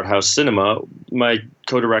 doing art house cinema, my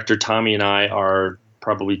co-director Tommy and I are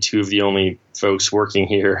probably 2 of the only folks working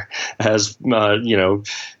here as,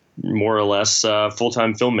 more or less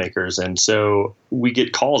full-time filmmakers. And so we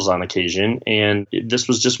get calls on occasion. And this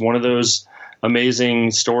was just one of those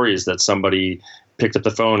amazing stories that somebody picked up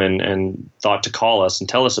the phone and thought to call us and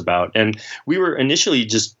tell us about. And we were initially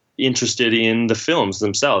just interested in the films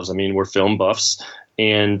themselves. I mean, we're film buffs,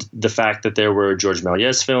 and the fact that there were George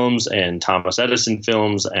Méliès films and Thomas Edison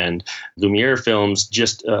films and Lumiere films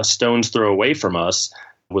just a stone's throw away from us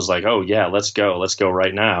was like, oh yeah, let's go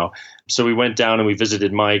right now. So we went down and we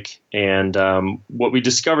visited Mike, and what we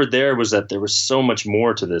discovered there was that there was so much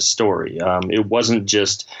more to this story. It wasn't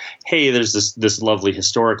just, hey, there's this lovely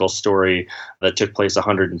historical story that took place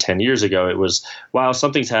 110 years ago. It was, wow,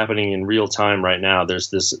 something's happening in real time right now. There's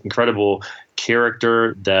this incredible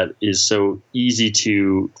character that is so easy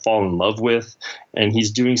to fall in love with, and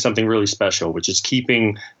he's doing something really special, which is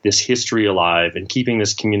keeping this history alive and keeping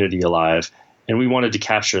this community alive. And we wanted to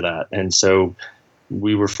capture that. And so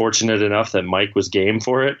we were fortunate enough that Mike was game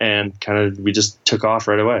for it, and we just took off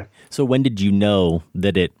right away. So when did you know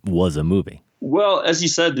that it was a movie? Well, as you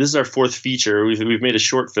said, this is our 4th feature. We've made a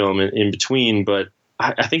short film in between, but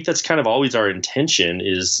I think that's kind of always our intention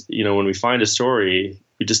is, when we find a story,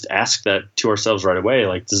 we just ask that to ourselves right away,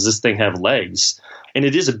 like, does this thing have legs? And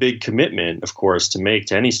it is a big commitment, of course, to make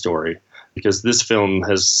to any story, because this film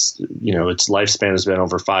has, its lifespan has been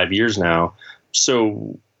over 5 years now.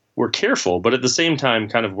 So we're careful, but at the same time,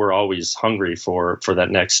 we're always hungry for that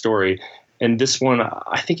next story. And this one,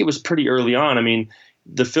 I think it was pretty early on. I mean,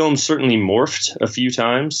 the film certainly morphed a few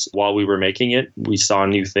times while we were making it. We saw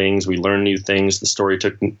new things. We learned new things. The story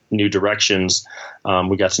took new directions.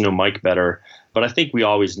 We got to know Mike better. But I think we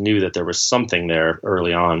always knew that there was something there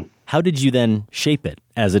early on. How did you then shape it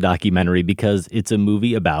as a documentary? Because it's a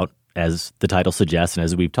movie about, as the title suggests, and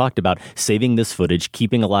as we've talked about, saving this footage,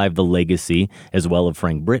 keeping alive the legacy as well of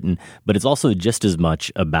Frank Britton, but it's also just as much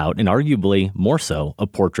about, and arguably more so, a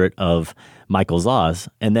portrait of Michael Zoz.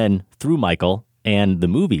 And then through Michael and the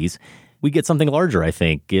movies, we get something larger, I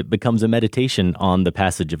think. It becomes a meditation on the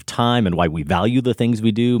passage of time and why we value the things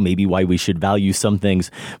we do, maybe why we should value some things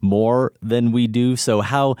more than we do. So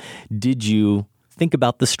how did you think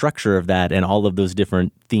about the structure of that and all of those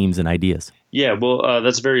different themes and ideas? Yeah, well,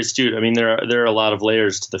 that's very astute. I mean, there are a lot of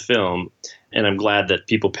layers to the film, and I'm glad that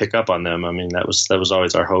people pick up on them. I mean, that was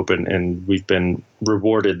always our hope, and we've been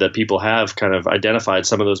rewarded that people have kind of identified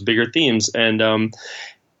some of those bigger themes. And,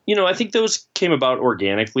 I think those came about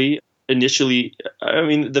organically. Initially, I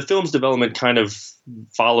mean, the film's development kind of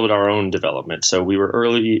followed our own development. So we were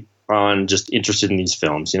early on just interested in these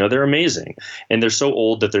films. They're amazing, and they're so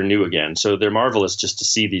old that they're new again. So they're marvelous just to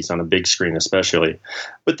see these on a big screen, especially.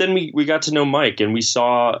 But then we got to know Mike, and we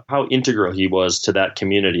saw how integral he was to that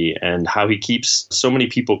community and how he keeps so many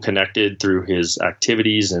people connected through his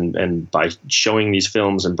activities and by showing these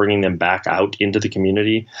films and bringing them back out into the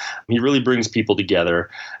community. He really brings people together.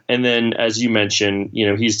 And then, as you mentioned,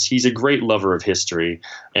 he's a great lover of history,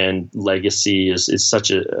 and legacy is such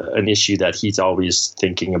an issue that he's always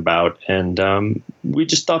thinking about. And we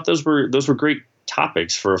just thought those were great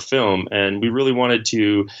topics for a film, and we really wanted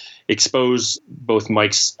to expose both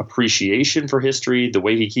Mike's appreciation for history, the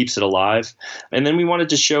way he keeps it alive, and then we wanted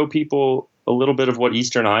to show people a little bit of what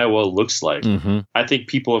Eastern Iowa looks like. Mm-hmm. I think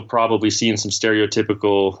people have probably seen some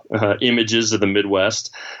stereotypical images of the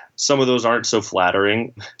Midwest. Some of those aren't so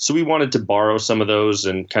flattering. So we wanted to borrow some of those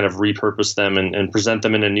and kind of repurpose them and present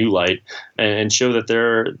them in a new light and show that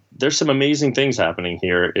there's some amazing things happening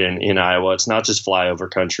here in Iowa. It's not just flyover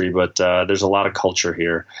country, but there's a lot of culture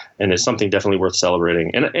here, and it's something definitely worth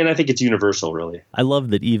celebrating. And I think it's universal, really. I love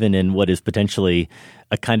that even in what is potentially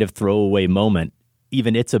a kind of throwaway moment,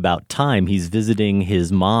 even it's about time. He's visiting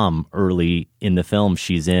his mom early in the film.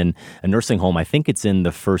 She's in a nursing home. I think it's in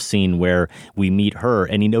the first scene where we meet her,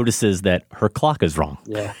 and he notices that her clock is wrong.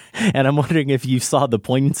 Yeah. And I'm wondering if you saw the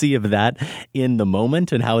poignancy of that in the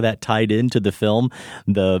moment and how that tied into the film,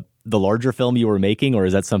 the larger film you were making, or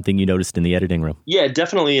is that something you noticed in the editing room? Yeah,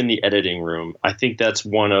 definitely in the editing room. I think that's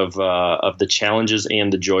one of the challenges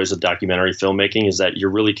and the joys of documentary filmmaking, is that you're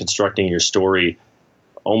really constructing your story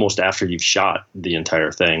almost after you've shot the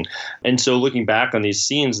entire thing. And so looking back on these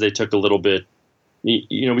scenes, they took a little bit,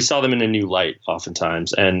 we saw them in a new light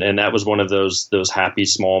oftentimes. And that was one of those happy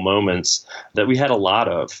small moments that we had a lot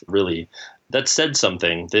of, really, that said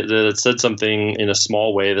something, that said something in a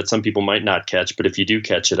small way that some people might not catch. But if you do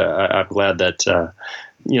catch it, I'm glad that, that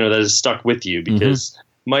has stuck with you, because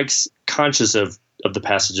Mike's conscious of the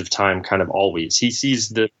passage of time kind of always. He sees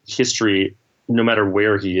the history no matter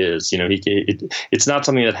where he is. It's not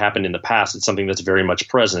something that happened in the past. It's something that's very much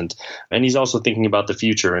present. And he's also thinking about the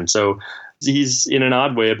future. And so he's, in an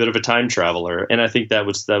odd way, a bit of a time traveler. And I think that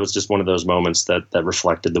was just one of those moments that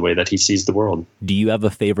reflected the way that he sees the world. Do you have a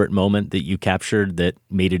favorite moment that you captured that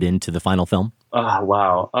made it into the final film? Oh,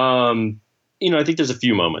 wow. I think there's a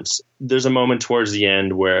few moments. There's a moment towards the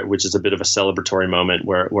end which is a bit of a celebratory moment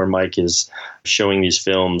where Mike is showing these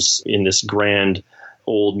films in this grand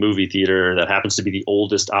old movie theater that happens to be the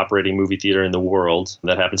oldest operating movie theater in the world,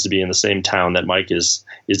 that happens to be in the same town that Mike is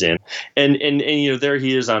in. And there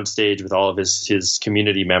he is on stage with all of his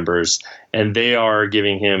community members, and they are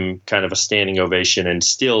giving him kind of a standing ovation, and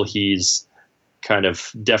still he's kind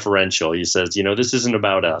of deferential. He says, this isn't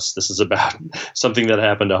about us. This is about something that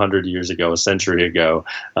happened 100 years ago, a century ago.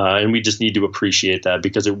 And we just need to appreciate that,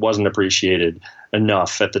 because it wasn't appreciated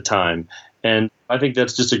enough at the time. And I think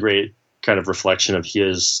that's just a great kind of reflection of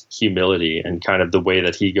his humility and kind of the way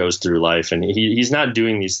that he goes through life. And he's not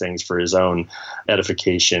doing these things for his own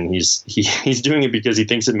edification. He's doing it because he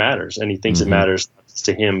thinks it matters, and he thinks it matters not just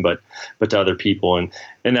to him, but to other people.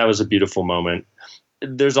 And that was a beautiful moment.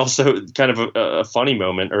 There's also kind of a funny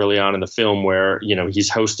moment early on in the film where,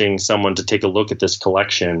 he's hosting someone to take a look at this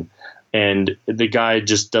collection, and the guy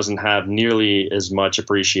just doesn't have nearly as much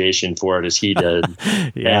appreciation for it as he did.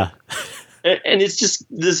 Yeah. And it's just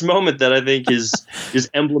this moment that I think is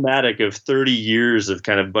emblematic of 30 years of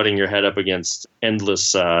kind of butting your head up against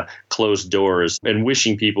endless closed doors and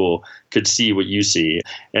wishing people could see what you see.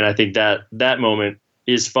 And I think that moment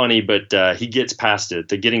is funny, but he gets past it.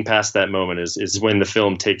 The getting past that moment is when the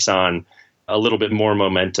film takes on a little bit more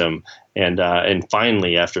momentum. And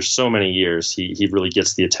finally, after so many years, he really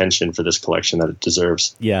gets the attention for this collection that it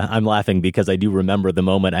deserves. Yeah, I'm laughing because I do remember the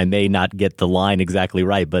moment. I may not get the line exactly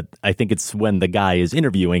right, but I think it's when the guy is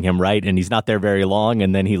interviewing him, right? And he's not there very long,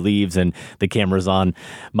 and then he leaves, and the camera's on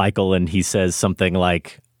Michael, and he says something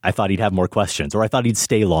like, I thought he'd have more questions, or I thought he'd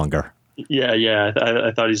stay longer. Yeah.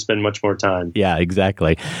 I thought he'd spend much more time. Yeah,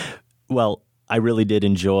 exactly. Well, I really did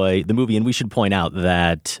enjoy the movie, and we should point out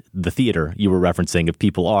that the theater you were referencing, if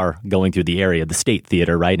people are going through the area, the State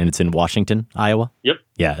Theater, right? And it's in Washington, Iowa? Yep.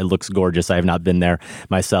 Yeah, it looks gorgeous. I have not been there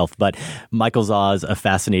myself, but Michael Zah's a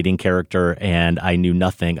fascinating character, and I knew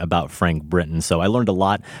nothing about Frank Britton. So I learned a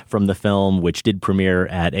lot from the film, which did premiere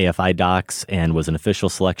at AFI Docs and was an official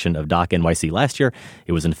selection of Doc NYC last year.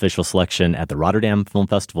 It was an official selection at the Rotterdam Film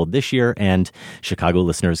Festival this year, and Chicago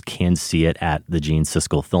listeners can see it at the Gene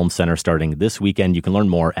Siskel Film Center starting this weekend. You can learn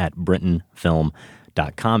more at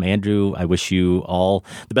BrittonFilm.com. Andrew, I wish you all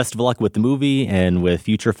the best of luck with the movie and with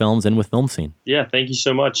future films and with Film Scene. Yeah, thank you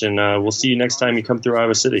so much. And we'll see you next time you come through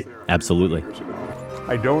Iowa City. Absolutely.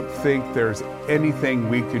 I don't think there's anything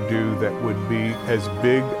we could do that would be as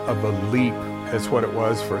big of a leap as what it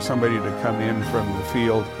was for somebody to come in from the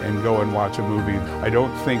field and go and watch a movie. I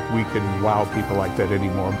don't think we can wow people like that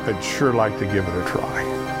anymore. I'd sure like to give it a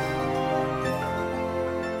try.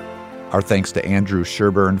 Our thanks to Andrew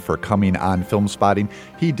Sherburne for coming on Film Spotting.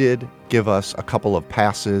 He did give us a couple of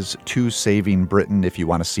passes to Saving Britain if you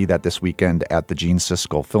want to see that this weekend at the Gene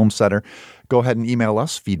Siskel Film Center. Go ahead and email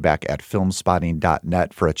us,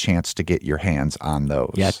 feedback@filmspotting.net, for a chance to get your hands on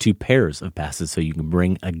those. Yeah, 2 pairs of passes so you can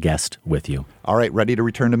bring a guest with you. All right, ready to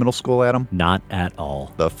return to middle school, Adam? Not at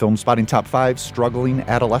all. The Film Spotting Top 5 Struggling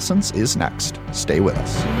Adolescents is next. Stay with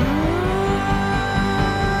us.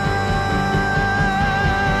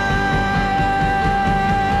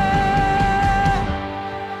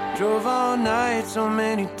 Drove all night so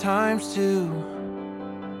many times too.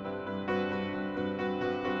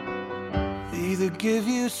 Either give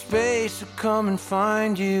you space or come and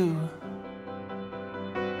find you.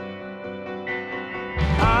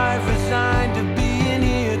 I've resigned to being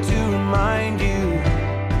here to remind you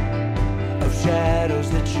of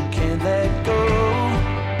shadows that you can't let go.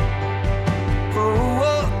 Oh,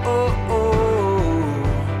 oh, oh, oh.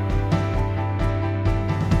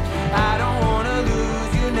 I don't wanna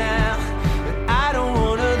lose you now, but I don't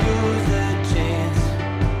wanna lose the chance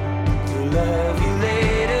to love you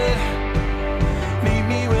later. Meet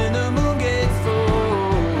me when the moon gets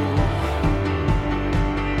full.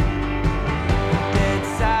 Dead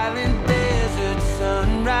silent desert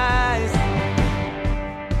sunrise.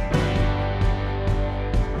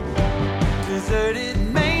 Deserted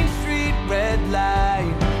Main Street red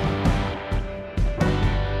light.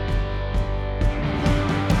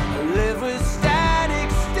 I live with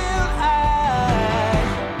static, still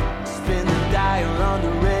I spin the dial on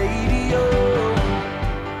the radio.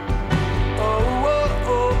 Oh, oh,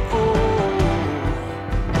 oh, oh.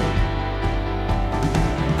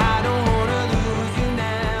 I don't wanna lose you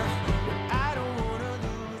now, but I don't wanna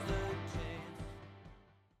lose the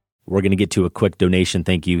We're going to get to a quick donation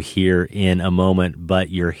thank you here in a moment, but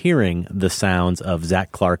you're hearing the sounds of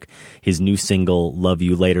Zach Clark, his new single, Love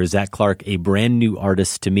You Later. Zach Clark, a brand new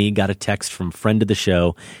artist to me, got a text from friend of the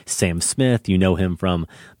show, Sam Smith. You know him from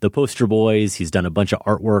The Poster Boys. He's done a bunch of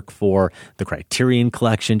artwork for the Criterion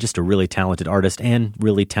Collection, just a really talented artist and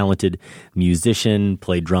really talented musician,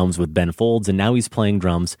 played drums with Ben Folds, and now he's playing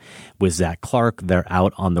drums with Zach Clark. They're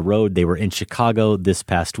out on the road. They were in Chicago this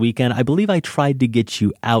past weekend. I believe I tried to get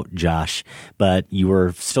you out, Josh, but you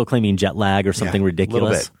were still claiming jet lag or something ridiculous. A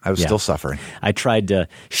little bit. I was still suffering. I tried to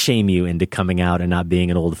shame you into coming out and not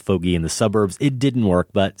being an old fogey in the suburbs. It didn't work,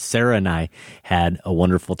 but Sarah and I had a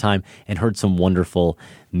wonderful time and heard some wonderful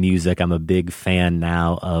music. I'm a big fan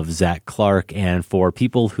now of Zach Clark, and for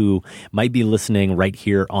people who might be listening right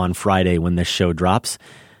here on Friday when this show drops,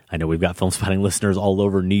 I know we've got Film Spotting listeners all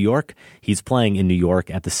over New York. He's playing in New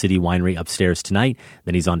York at the City Winery upstairs tonight.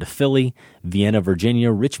 Then he's on to Philly, Vienna,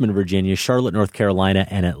 Virginia, Richmond, Virginia, Charlotte, North Carolina,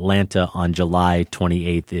 and Atlanta on July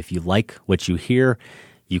 28th. If you like what you hear,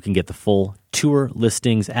 you can get the full tour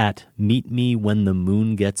listings at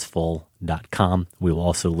meetmewhenthemoongetsfull.com. We will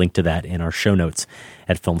also link to that in our show notes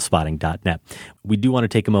at filmspotting.net. We do want to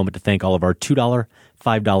take a moment to thank all of our $2,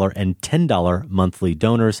 $5, and $10 monthly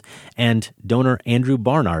donors, and donor Andrew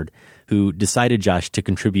Barnard, who decided, Josh, to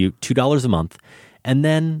contribute $2 a month. And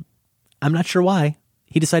then, I'm not sure why,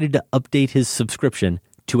 he decided to update his subscription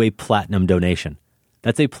to a platinum donation.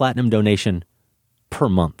 That's a platinum donation per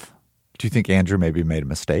month. Do you think Andrew maybe made a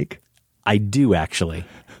mistake? I do, actually.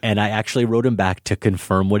 And I actually wrote him back to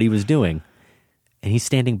confirm what he was doing. And he's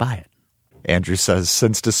standing by it. Andrew says,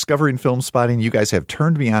 since discovering Film Spotting, you guys have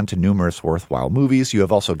turned me on to numerous worthwhile movies. You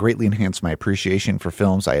have also greatly enhanced my appreciation for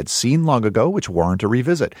films I had seen long ago, which warrant a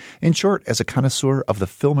revisit. In short, as a connoisseur of the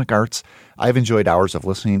filmic arts, I've enjoyed hours of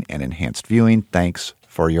listening and enhanced viewing. Thanks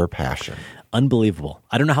for your passion. Unbelievable.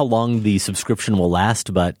 I don't know how long the subscription will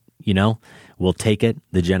last, but, you know, we'll take it.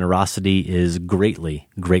 The generosity is greatly,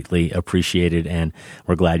 greatly appreciated, and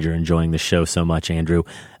we're glad you're enjoying the show so much, Andrew.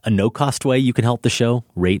 A no-cost way you can help the show,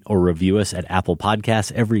 rate or review us at Apple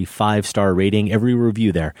Podcasts. Every 5-star rating, every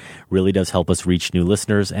review there really does help us reach new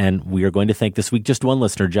listeners, and we are going to thank this week just one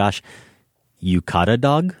listener, Josh. Yukata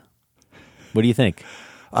dog? What do you think?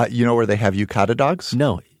 You know where they have yukata dogs?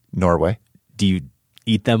 No. Norway. Do you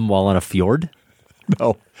eat them while on a fjord?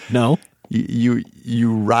 No. No?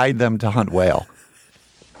 You ride them to hunt whale.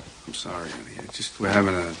 I'm sorry, honey. We're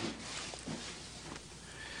having a...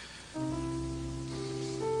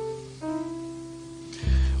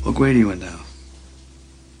 What grade are you in now?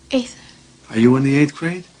 8th. Are you in the 8th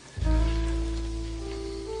grade?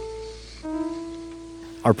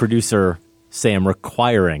 Our producer, Sam,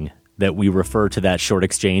 requiring that we refer to that short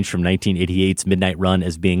exchange from 1988's Midnight Run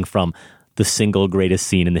as being from the single greatest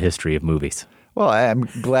scene in the history of movies. Well, I'm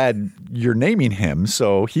glad you're naming him,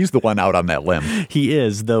 so he's the one out on that limb. He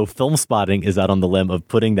is, though Film Spotting is out on the limb of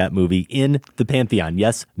putting that movie in the Pantheon.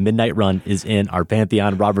 Yes, Midnight Run is in our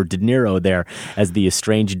Pantheon. Robert De Niro there as the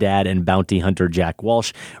estranged dad and bounty hunter Jack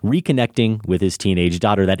Walsh, reconnecting with his teenage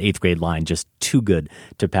daughter. That 8th grade line, just too good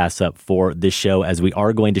to pass up for this show, as we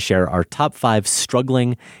are going to share our top 5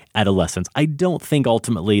 struggling adolescents. I don't think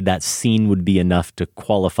ultimately that scene would be enough to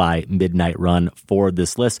qualify Midnight Run for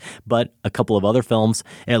this list, but a couple of other films,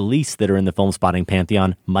 at least that are in the Film Spotting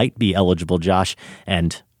Pantheon, might be eligible, Josh,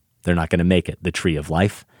 and they're not going to make it. The Tree of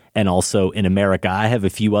Life, and also In America. I have a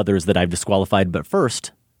few others that I've disqualified, but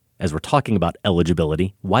first, as we're talking about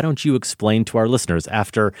eligibility, why don't you explain to our listeners,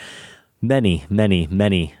 after many, many,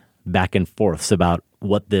 many back and forths about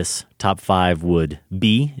what this top 5 would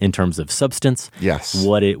be in terms of substance. Yes.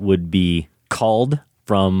 What it would be called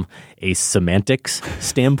from a semantics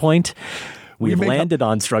standpoint. We've landed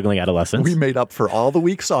on struggling adolescents. We made up for all the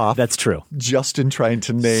weeks off. That's true. Just in trying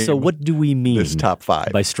to name. So what do we mean this top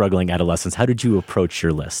 5 by struggling adolescents? How did you approach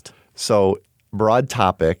your list? So broad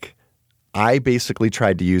topic. I basically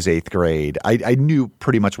tried to use 8th grade. I knew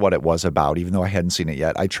pretty much what it was about, even though I hadn't seen it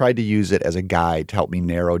yet. I tried to use it as a guide to help me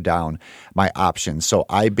narrow down my options. So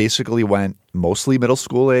I basically went mostly middle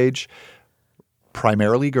school age,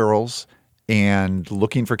 primarily girls, and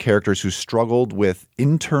looking for characters who struggled with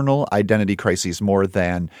internal identity crises more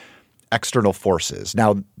than external forces.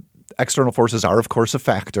 Now, external forces are, of course, a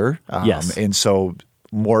factor. Yes. And so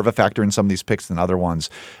more of a factor in some of these picks than other ones.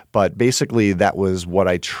 But basically, that was what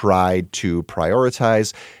I tried to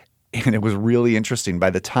prioritize. And it was really interesting. By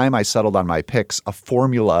the time I settled on my picks, a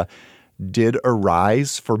formula did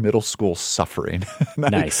arise for middle school suffering.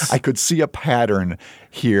 Nice. I could see a pattern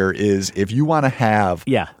here is if you want to have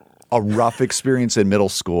a rough experience in middle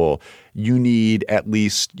school, you need at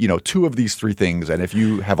least, 2 of these 3 things. And if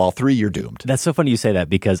you have all 3, you're doomed. That's so funny you say that,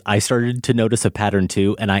 because I started to notice a pattern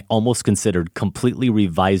too, and I almost considered completely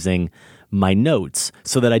revising my notes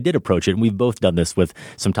so that I did approach it. And we've both done this with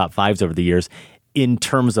some top 5s over the years in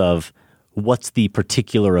terms of what's the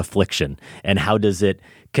particular affliction and how does it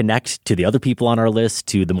connect to the other people on our list,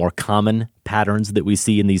 to the more common patterns that we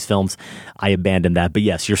see in these films. I abandoned that. But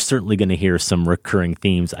yes, you're certainly going to hear some recurring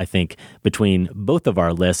themes, I think, between both of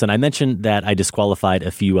our lists. And I mentioned that I disqualified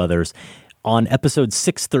a few others. On episode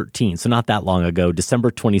 613, so not that long ago,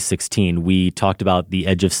 December 2016, we talked about The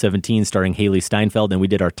Edge of 17 starring Haley Steinfeld, and we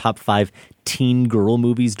did our top 5 teen girl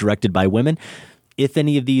movies directed by women. If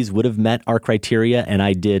any of these would have met our criteria, and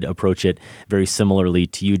I did approach it very similarly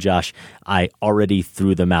to you, Josh, I already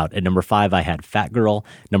threw them out. At number 5, I had Fat Girl.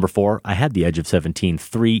 Number 4, I had The Edge of 17.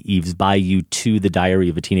 3, Eve's Bayou. 2, The Diary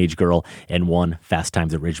of a Teenage Girl. And 1, Fast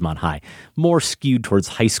Times at Ridgemont High. More skewed towards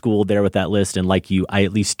high school there with that list. And like you, I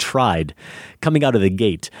at least tried coming out of the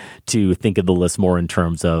gate to think of the list more in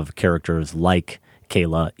terms of characters like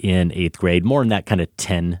Kayla in 8th grade, more in that kind of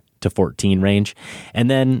 10 to 14 range. And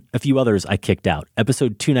then a few others I kicked out.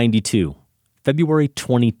 Episode 292, February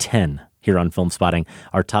 2010, here on Film Spotting,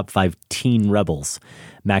 our top 5 teen rebels.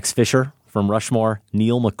 Max Fisher from Rushmore,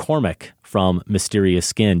 Neil McCormick from Mysterious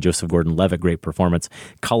Skin, Joseph Gordon-Levitt, great performance,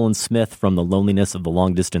 Colin Smith from The Loneliness of the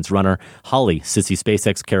Long Distance Runner, Holly, Sissy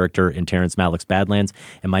Spacek's character in Terrence Malick's Badlands,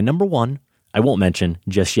 and my number 1, I won't mention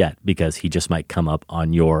just yet because he just might come up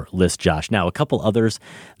on your list, Josh. Now, a couple others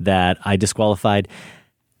that I disqualified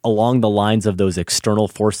along the lines of those external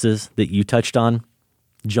forces that you touched on.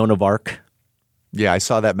 Joan of Arc, Yeah, I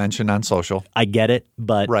saw that mentioned on social. I get it,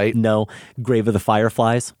 but no. Grave of the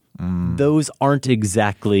Fireflies, those aren't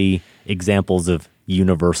exactly examples of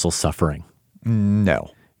universal suffering.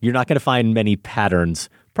 No. You're not going to find many patterns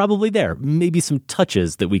probably there. Maybe some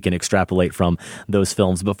touches that we can extrapolate from those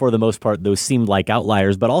films. But for the most part, those seem like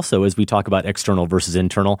outliers. But also, as we talk about external versus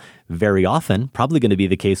internal, very often, probably going to be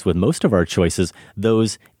the case with most of our choices,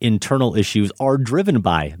 those internal issues are driven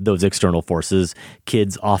by those external forces.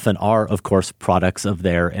 Kids often are, of course, products of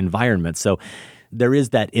their environment. So there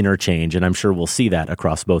is that interchange, and I'm sure we'll see that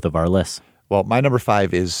across both of our lists. Well, my number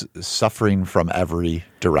 5 is Suffering from Every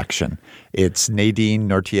Direction. It's Nadine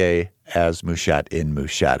Nortier as Mouchette in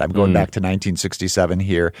Mouchette. I'm going back to 1967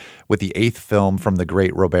 here with the 8th film from the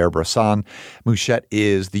great Robert Bresson. Mouchette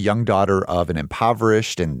is the young daughter of an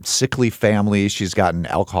impoverished and sickly family. She's got an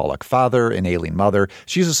alcoholic father, an ailing mother.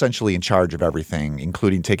 She's essentially in charge of everything,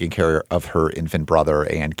 including taking care of her infant brother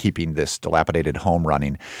and keeping this dilapidated home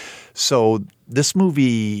running. So this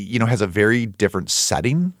movie, has a very different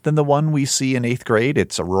setting than the one we see in 8th grade.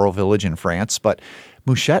 It's a rural village in France, but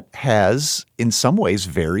Mouchette has, in some ways,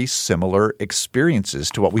 very similar experiences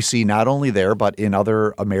to what we see not only there, but in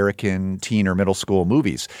other American teen or middle school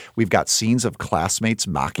movies. We've got scenes of classmates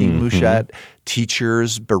mocking Mouchette,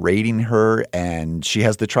 teachers berating her, and she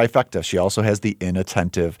has the trifecta. She also has the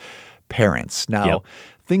inattentive parents. Now,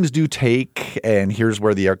 things do take, and here's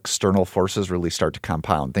where the external forces really start to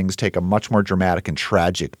compound. Things take a much more dramatic and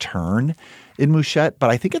tragic turn in Mouchette, but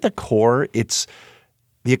I think at the core, it's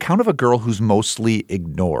the account of a girl who's mostly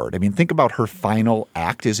ignored. I mean, think about her final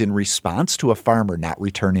act is in response to a farmer not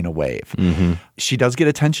returning a wave. She does get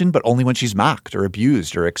attention, but only when she's mocked or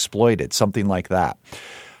abused or exploited, something like that.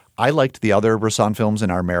 I liked the other Bresson films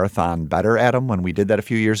in our marathon better, Adam, when we did that a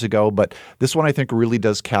few years ago. But this one, I think, really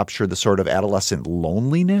does capture the sort of adolescent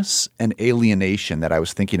loneliness and alienation that I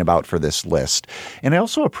was thinking about for this list. And I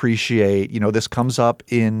also appreciate, this comes up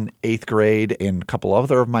in 8th grade and a couple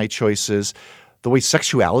other of my choices, the way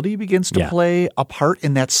sexuality begins to play a part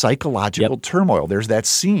in that psychological turmoil. There's that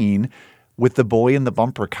scene with the boy in the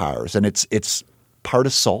bumper cars, and it's part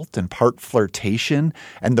assault and part flirtation,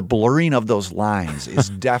 and the blurring of those lines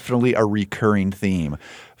is definitely a recurring theme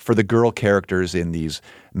for the girl characters in these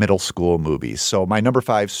middle school movies. So my number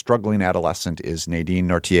 5 struggling adolescent is Nadine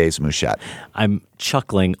Nortier's Mouchette. I'm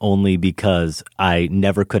chuckling only because I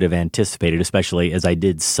never could have anticipated, especially as I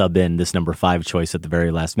did sub in this number 5 choice at the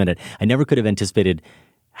very last minute, I never could have anticipated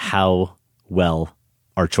how well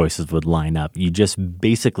our choices would line up. You just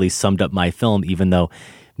basically summed up my film, even though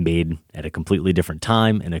made at a completely different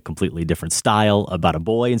time, in a completely different style, about a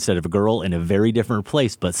boy instead of a girl in a very different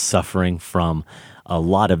place, but suffering from a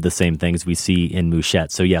lot of the same things we see in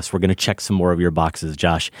Mouchette. So yes, we're going to check some more of your boxes,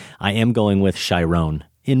 Josh. I am going with Chiron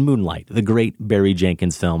in Moonlight, the great Barry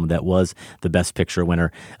Jenkins film that was the Best Picture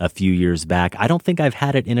winner a few years back. I don't think I've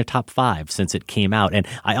had it in a top 5 since it came out, and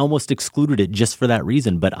I almost excluded it just for that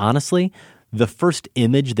reason. But honestly, the first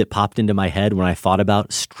image that popped into my head when I thought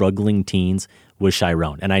about struggling teens was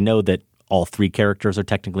Chiron. And I know that all 3 characters are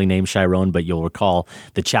technically named Chiron, but you'll recall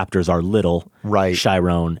the chapters are Little,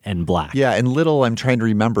 Chiron, and Black. Yeah, and Little, I'm trying to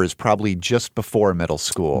remember, is probably just before middle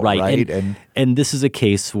school, right? And this is a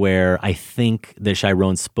case where I think that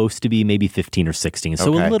Chiron's supposed to be maybe 15 or 16,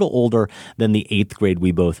 so a little older than the 8th grade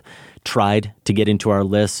we both tried to get into our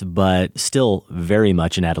list, but still very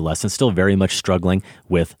much an adolescent, still very much struggling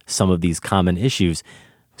with some of these common issues.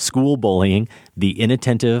 School bullying, the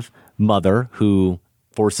inattentive mother who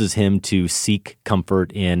forces him to seek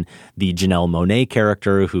comfort in the Janelle Monáe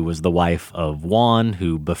character, who was the wife of Juan,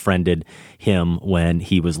 who befriended him when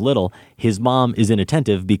he was little. His mom is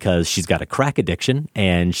inattentive because she's got a crack addiction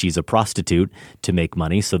and she's a prostitute to make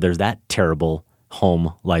money. So there's that terrible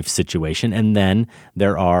home life situation. And then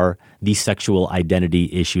there are the sexual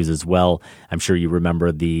identity issues as well. I'm sure you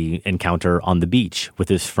remember the encounter on the beach with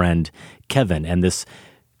his friend Kevin and this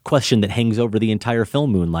question that hangs over the entire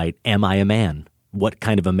film Moonlight: am I a man? What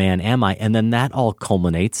kind of a man am I? And then that all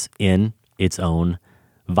culminates in its own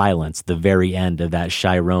violence. The very end of that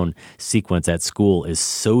Chiron sequence at school is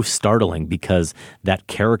so startling because that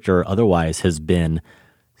character otherwise has been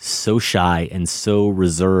so shy and so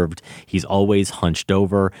reserved. He's always hunched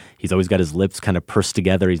over. He's always got his lips kind of pursed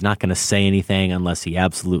together. He's not going to say anything unless he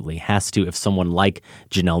absolutely has to. If someone like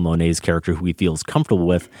Janelle Monáe's character, who he feels comfortable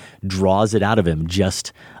with, draws it out of him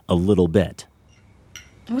just a little bit.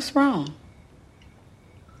 What's wrong?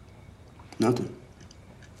 Nothing.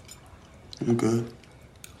 I'm good.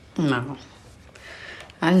 No.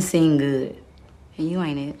 I done seen good. And you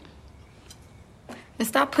ain't it. And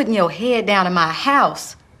stop putting your head down in my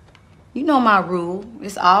house. You know my rule.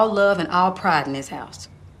 It's all love and all pride in this house.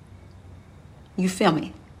 You feel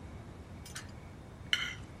me?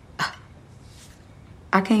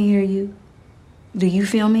 I can't hear you. Do you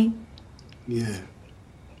feel me? Yeah,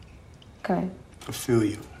 Okay. I feel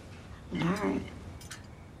you. All right.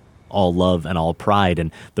 All love and all pride,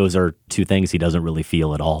 and those are two things he doesn't really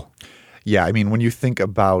feel at all. Yeah, I mean, when you think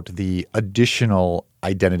about the additional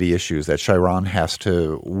identity issues that Chiron has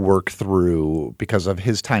to work through because of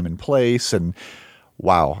his time and place, and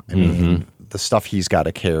wow, I mean, the stuff he's got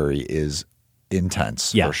to carry is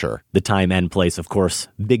intense for sure. The time and place, of course,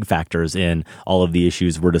 big factors in all of the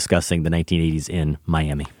issues we're discussing the 1980s in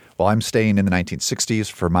Miami. Well, I'm staying in the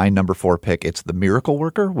 1960s for my number 4 pick. It's The Miracle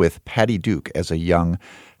Worker with Patty Duke as a young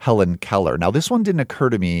Helen Keller. Now, this one didn't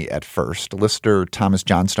occur to me at first. Listener Thomas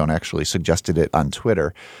Johnstone actually suggested it on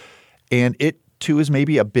Twitter. And it, too, is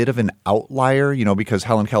maybe a bit of an outlier, because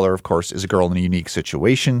Helen Keller, of course, is a girl in a unique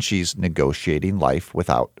situation. She's negotiating life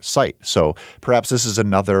without sight. So perhaps this is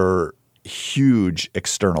another huge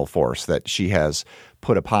external force that she has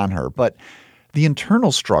put upon her. But the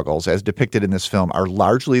internal struggles, as depicted in this film, are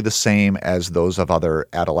largely the same as those of other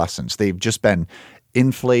adolescents. They've just been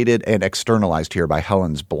inflated and externalized here by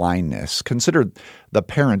Helen's blindness. Consider the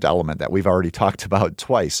parent element that we've already talked about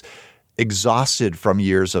twice. Exhausted from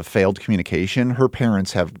years of failed communication, her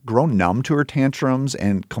parents have grown numb to her tantrums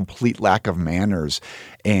and complete lack of manners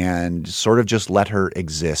and sort of just let her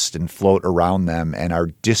exist and float around them and are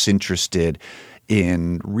disinterested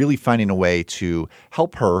in really finding a way to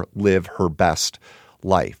help her live her best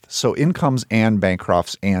life. So in comes Anne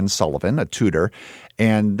Bancroft's Anne Sullivan, a tutor,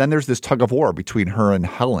 and then there's this tug of war between her and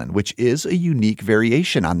Helen, which is a unique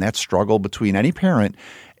variation on that struggle between any parent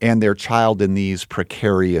and their child in these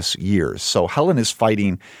precarious years. So Helen is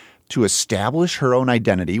fighting to establish her own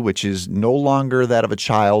identity, which is no longer that of a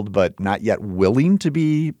child, but not yet willing to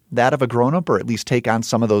be that of a grown-up, or at least take on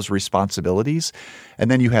some of those responsibilities. And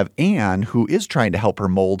then you have Anne, who is trying to help her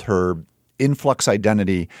mold her influx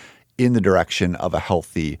identity in the direction of a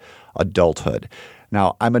healthy adulthood.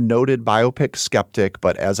 Now, I'm a noted biopic skeptic,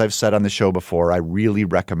 but as I've said on the show before, I really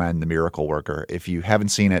recommend The Miracle Worker. If you haven't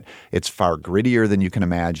seen it, it's far grittier than you can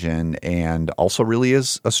imagine and also really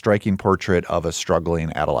is a striking portrait of a struggling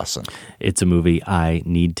adolescent. It's a movie I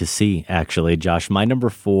need to see, actually. Josh, my number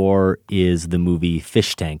 4 is the movie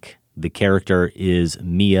Fish Tank. The character is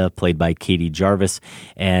Mia, played by Katie Jarvis,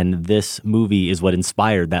 and this movie is what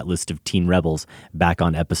inspired that list of teen rebels back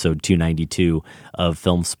on episode 292 of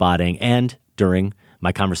Film Spotting. And during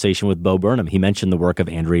my conversation with Bo Burnham, he mentioned the work of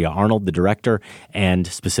Andrea Arnold, the director, and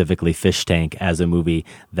specifically Fish Tank as a movie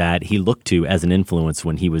that he looked to as an influence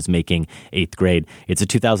when he was making 8th Grade. It's a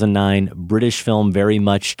 2009 British film, very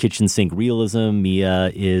much kitchen sink realism.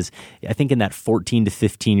 Mia is, I think, in that 14 to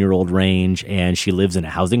 15-year-old range, and she lives in a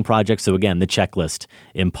housing project. So again, the checklist: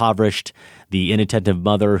 impoverished, the inattentive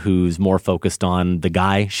mother who's more focused on the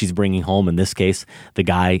guy she's bringing home. In this case, the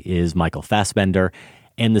guy is Michael Fassbender.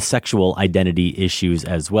 And the sexual identity issues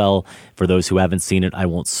as well. For those who haven't seen it, I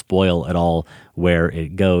won't spoil at all where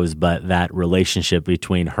it goes, but that relationship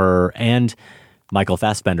between her and Michael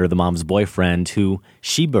Fassbender, the mom's boyfriend, who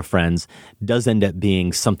she befriends, does end up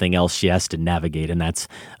being something else she has to navigate, and that's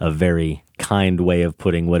a very kind way of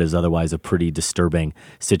putting what is otherwise a pretty disturbing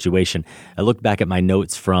situation. I looked back at my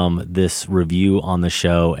notes from this review on the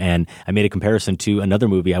show, and I made a comparison to another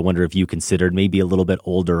movie I wonder if you considered, maybe a little bit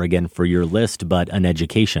older again for your list, but An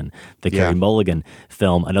Education, the Carey Mulligan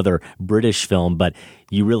film, another British film, but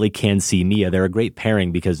you really can see Mia. They're a great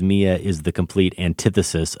pairing because Mia is the complete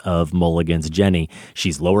antithesis of Mulligan's Jenny.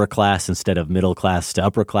 She's lower class instead of middle class to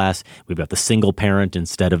upper class. We've got the single parent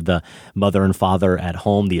instead of the mother and father at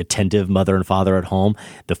home, the attentive mother and father at home.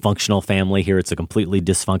 The functional family here, it's a completely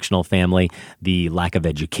dysfunctional family. The lack of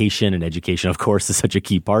education, and education, of course, is such a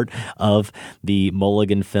key part of the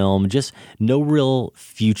Mulligan film. Just no real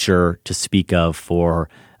future to speak of for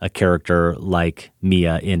a character like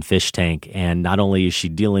Mia in Fish Tank. And not only is she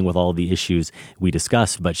dealing with all the issues we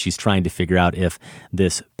discussed, but she's trying to figure out if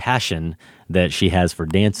this passion that she has for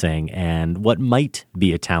dancing and what might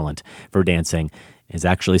be a talent for dancing is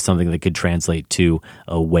actually something that could translate to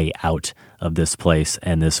a way out of this place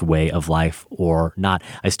and this way of life or not.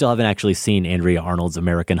 I still haven't actually seen Andrea Arnold's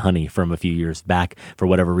American Honey from a few years back. For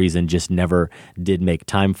whatever reason, just never did make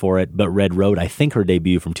time for it. But Red Road, I think her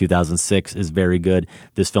debut from 2006 is very good.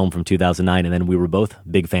 This film from 2009. And then we were both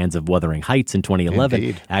big fans of Wuthering Heights in 2011.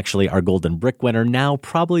 Indeed. Actually, our Golden Brick winner now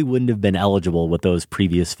probably wouldn't have been eligible with those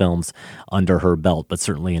previous films under her belt, but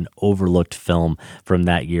certainly an overlooked film from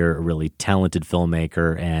that year, a really talented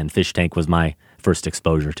filmmaker. And Fish Tank was my first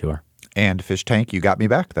exposure to her. And Fish Tank, you got me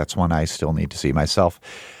back. That's one I still need to see myself.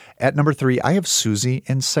 At number 3, I have Susie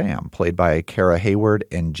and Sam, played by Kara Hayward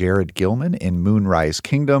and Jared Gilman in Moonrise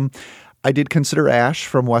Kingdom. I did consider Ash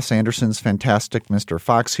from Wes Anderson's Fantastic Mr.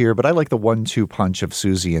 Fox here, but I like the 1-2 punch of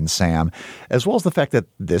Susie and Sam, as well as the fact that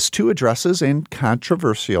this too addresses, and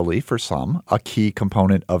controversially for some, a key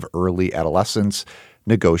component of early adolescence,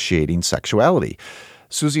 negotiating sexuality.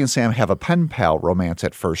 Susie and Sam have a pen pal romance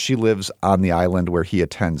at first. She lives on the island where he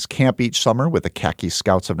attends camp each summer with the Khaki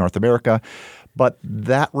Scouts of North America, but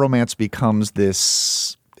that romance becomes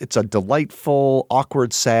this... It's a delightful,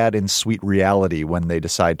 awkward, sad, and sweet reality when they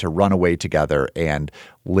decide to run away together and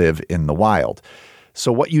live in the wild.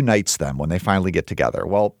 So what unites them when they finally get together?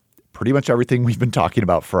 Well, pretty much everything we've been talking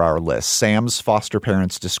about for our list. Sam's foster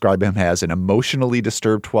parents describe him as an emotionally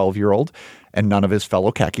disturbed 12-year-old, and none of his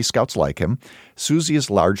fellow Khaki Scouts like him. Susie is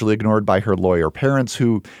largely ignored by her lawyer parents,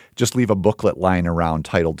 who just leave a booklet lying around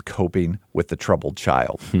titled Coping with the Troubled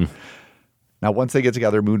Child. Now, once they get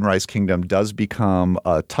together, Moonrise Kingdom does become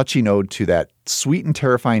a touching ode to that sweet and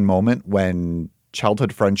terrifying moment when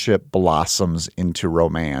childhood friendship blossoms into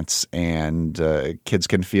romance, and kids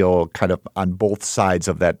can feel kind of on both sides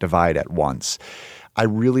of that divide at once. I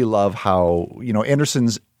really love how,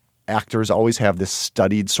 Anderson's actors always have this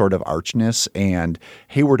studied sort of archness, and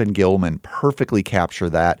Hayward and Gilman perfectly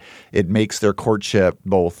capture that. It makes their courtship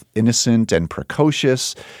both innocent and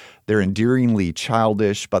precocious. They're endearingly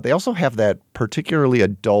childish, but they also have that particularly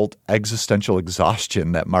adult existential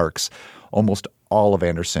exhaustion that marks almost all of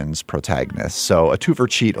Anderson's protagonists. So a two for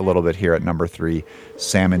cheat a little bit here at number 3,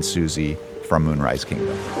 Sam and Susie from Moonrise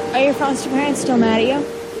Kingdom. Are your foster parents still mad at you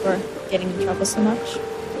for getting in trouble so much?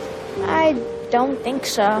 I don't think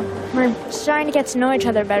so. We're starting to get to know each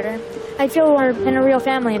other better. I feel we're in a real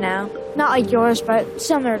family now. Not like yours, but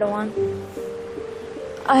similar to one.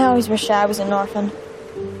 I always wish I was an orphan.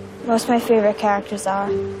 Most of my favorite characters are.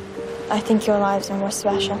 I think your lives are more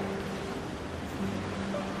special.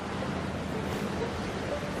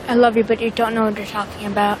 I love you, but you don't know what you're talking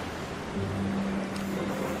about.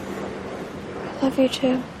 I love you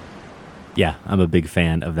too. Yeah, I'm a big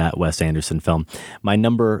fan of that Wes Anderson film. My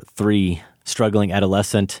number 3, struggling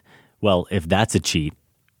adolescent. Well, if that's a cheat,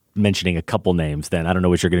 mentioning a couple names, then I don't know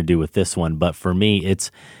what you're going to do with this one. But for me,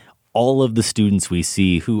 it's all of the students we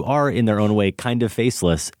see who are in their own way kind of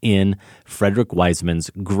faceless in Frederick Wiseman's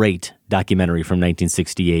great documentary from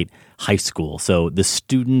 1968, High School. So the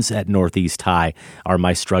students at Northeast High are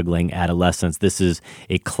my struggling adolescents. This is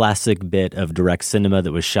a classic bit of direct cinema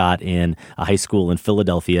that was shot in a high school in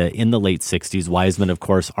Philadelphia in the late 60s. Wiseman, of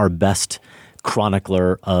course, our best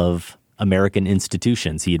chronicler of American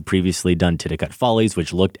institutions. He had previously done Titicut Follies,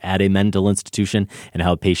 which looked at a mental institution and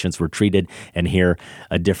how patients were treated, and here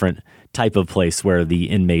a different type of place where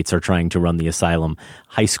the inmates are trying to run the asylum,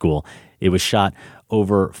 High School. It was shot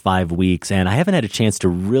over 5 weeks, and I haven't had a chance to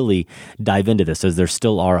really dive into this, as there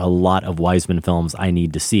still are a lot of Wiseman films I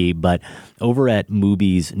need to see, but over at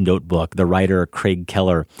Mubi's Notebook, the writer Craig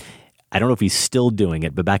Keller, I don't know if he's still doing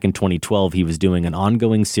it, but back in 2012, he was doing an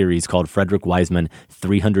ongoing series called Frederick Wiseman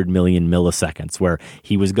 300 Million Milliseconds, where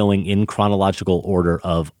he was going in chronological order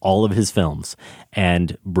of all of his films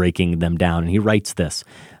and breaking them down. And he writes this: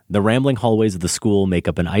 the rambling hallways of the school make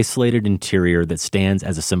up an isolated interior that stands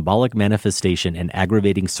as a symbolic manifestation and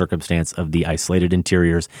aggravating circumstance of the isolated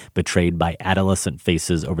interiors betrayed by adolescent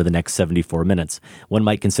faces over the next 74 minutes. One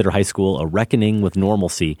might consider High School a reckoning with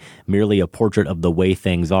normalcy, merely a portrait of the way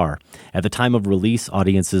things are. At the time of release,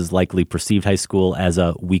 audiences likely perceived High School as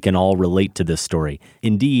a we can all relate to this story.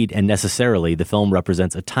 Indeed, and necessarily, the film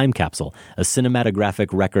represents a time capsule, a cinematographic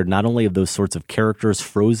record not only of those sorts of characters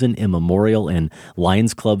frozen immemorial in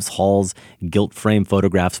Lions Club's halls, gilt frame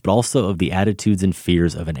photographs, but also of the attitudes and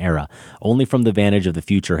fears of an era. Only from the vantage of the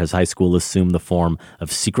future has High School assumed the form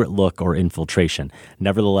of secret look or infiltration.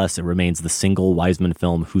 Nevertheless, it remains the single Wiseman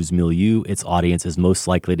film whose milieu its audience is most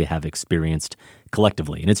likely to have experienced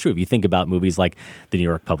collectively. And it's true, if you think about movies like the New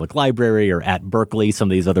York Public Library or at Berkeley, some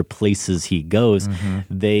of these other places he goes,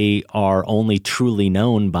 they are only truly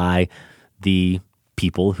known by the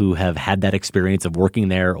people who have had that experience of working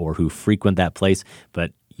there or who frequent that place.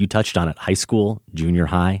 But you touched on it, high school, junior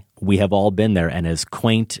high. We have all been there, and as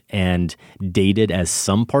quaint and dated as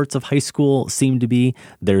some parts of high school seem to be,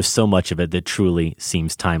 there's so much of it that truly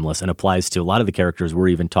seems timeless and applies to a lot of the characters we're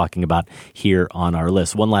even talking about here on our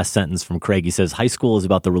list. One last sentence from Craig. He says, high school is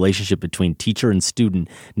about the relationship between teacher and student,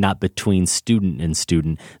 not between student and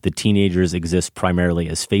student. The teenagers exist primarily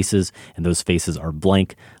as faces, and those faces are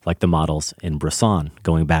blank, like the models in Bresson.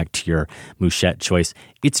 Going back to your Mouchette choice,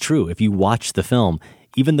 it's true. If you watch the film,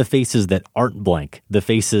 even the faces that aren't blank, the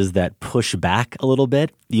faces that push back a little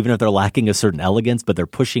bit, even if they're lacking a certain elegance, but they're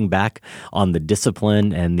pushing back on the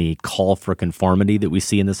discipline and the call for conformity that we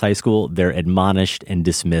see in this high school, they're admonished and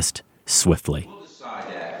dismissed swiftly.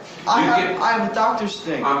 I have a doctor's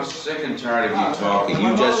thing. I'm sick and tired of you talking. My You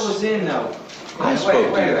mother just... was in, though. I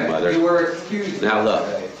spoke to your mother. You were excused. Now look.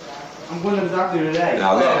 I'm going to the doctor today.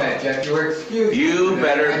 Now look. Jeff, you were excused. You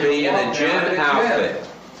better be in a gym outfit.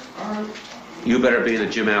 You better be in a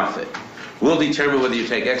gym outfit. We'll determine whether you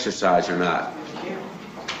take exercise or not.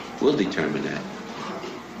 We'll determine that.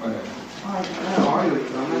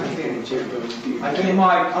 I came,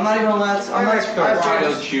 Mike. I'm not even allowed to. Why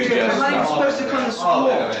don't you just... I'm not even supposed to come to school.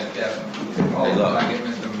 Hey, look.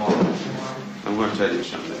 I'm going to tell you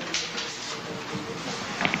something.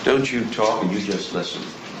 Don't you talk and you just listen.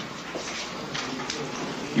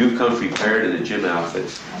 You come prepared in a gym outfit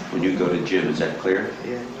when you go to gym. Is that clear?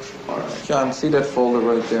 Yeah. All right. John, see that folder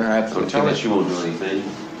right there? I have to Don't tell us you won't do anything.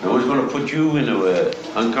 No one's going to put you into an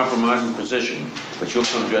uncompromising position, but you'll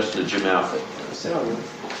come dressed in a gym outfit.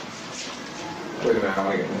 Wait a minute, how am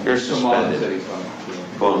I getting You're suspended.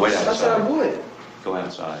 Go and wait outside. I said I would. Go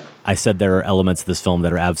outside. I said there are elements of this film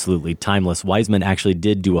that are absolutely timeless. Wiseman actually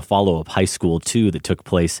did do a follow-up, High School 2, that took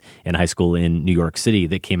place in high school in New York City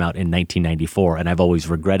that came out in 1994, and I've always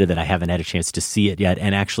regretted that I haven't had a chance to see it yet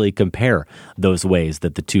and actually compare those ways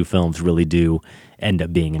that the two films really do end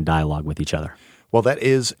up being in dialogue with each other. Well, that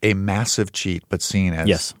is a massive cheat, but seeing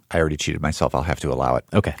as I already cheated myself, I'll have to allow it.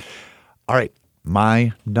 Okay. All right.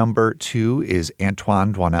 My number 2 is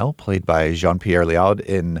Antoine Doinel, played by Jean-Pierre Léaud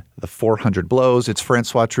in The 400 Blows. It's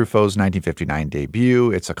Francois Truffaut's 1959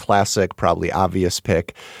 debut. It's a classic, probably obvious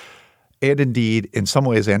pick. And indeed, in some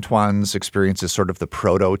ways, Antoine's experience is sort of the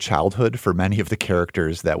proto-childhood for many of the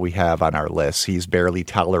characters that we have on our list. He's barely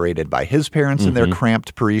tolerated by his parents in their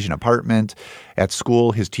cramped Parisian apartment. At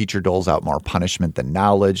school, his teacher doles out more punishment than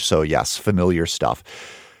knowledge. So yes, familiar stuff.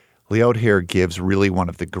 Léaud here gives really one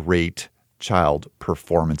of the great child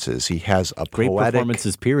performances. He has a great poetic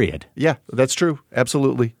performances, period. Yeah, that's true.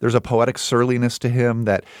 Absolutely. There's a poetic surliness to him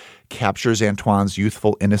that captures Antoine's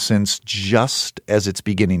youthful innocence just as it's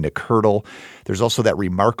beginning to curdle. There's also that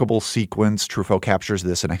remarkable sequence. Truffaut captures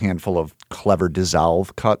this in a handful of clever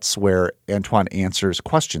dissolve cuts where Antoine answers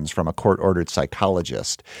questions from a court-ordered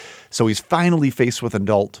psychologist. So he's finally faced with an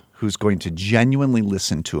adult who's going to genuinely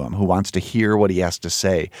listen to him, who wants to hear what he has to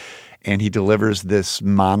say. And he delivers this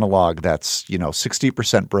monologue that's,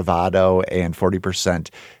 60% bravado and 40%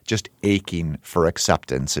 just aching for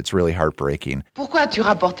acceptance. It's really heartbreaking. Pourquoi as-tu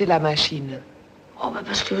rapporté la machine? Oh, bah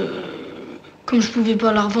parce que, comme je pouvais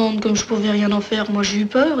pas la revendre, comme je pouvais rien en faire, moi j'ai eu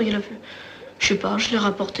peur. Il a fait, je sais pas, je l'ai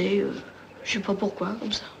rapporté. Je sais pas pourquoi,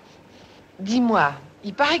 comme ça. Dis-moi,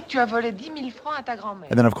 il paraît que tu as volé 10 000 francs à ta grand-mère.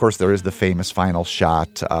 And then, of course, there is the famous final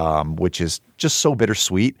shot, which is just so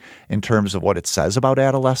bittersweet in terms of what it says about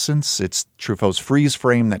adolescence. It's Truffaut's freeze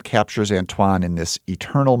frame that captures Antoine in this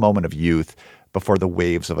eternal moment of youth before the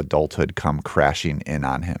waves of adulthood come crashing in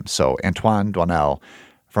on him. So Antoine Doinel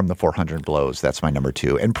from The 400 Blows, that's my number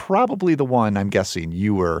 2. And probably the one I'm guessing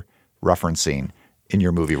you were referencing in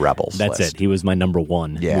your movie Rebels That's list. it. He was my number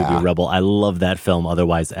 1 movie Rebel. I love that film.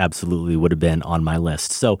 Otherwise, absolutely would have been on my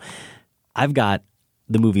list. So I've got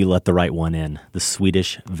the movie Let the Right One In, the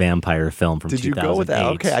Swedish vampire film from 2008. Did you go with that?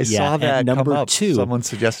 Okay, I saw that at number come up. 2. Someone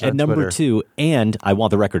suggested at on number Twitter. 2, and I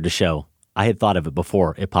want the record to show, I had thought of it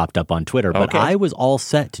before it popped up on Twitter, but I was all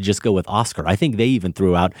set to just go with Oscar. I think they even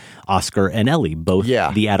threw out Oscar and Ellie, both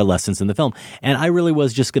the adolescents in the film. And I really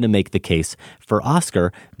was just going to make the case for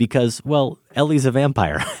Oscar because, well, Ellie's a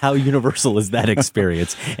vampire. How universal is that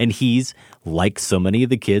experience? And he's, like so many of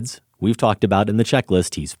the kids we've talked about in the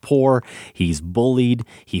checklist, he's poor, he's bullied,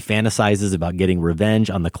 he fantasizes about getting revenge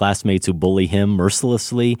on the classmates who bully him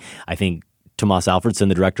mercilessly. I think Tomas Alfredson,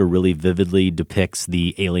 the director, really vividly depicts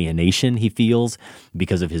the alienation he feels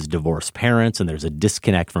because of his divorced parents, and there's a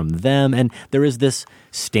disconnect from them. And there is this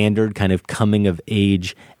standard kind of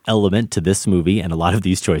coming-of-age element to this movie and a lot of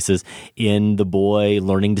these choices in the boy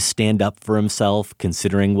learning to stand up for himself,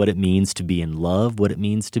 considering what it means to be in love, what it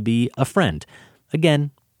means to be a friend.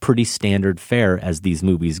 Again, pretty standard fare as these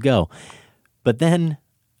movies go. But then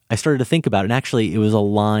I started to think about it, and actually it was a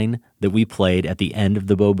line that we played at the end of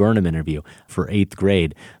the Bo Burnham interview for 8th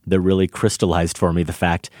grade that really crystallized for me the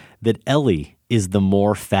fact that Ellie is the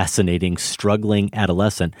more fascinating, struggling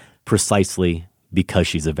adolescent precisely because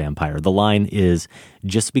she's a vampire. The line is,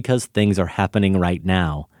 just because things are happening right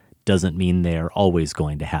now doesn't mean they're always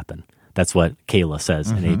going to happen. That's what Kayla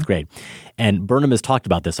says in 8th grade. And Burnham has talked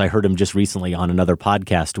about this. I heard him just recently on another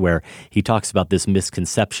podcast where he talks about this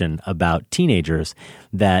misconception about teenagers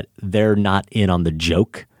that they're not in on the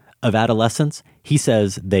joke of adolescence. He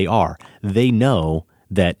says they are. They know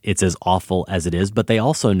that it's as awful as it is, but they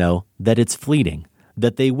also know that it's fleeting,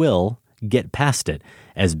 that they will get past it.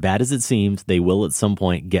 As bad as it seems, they will at some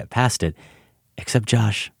point get past it. Except,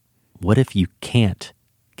 Josh, what if you can't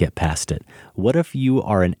get past it? What if you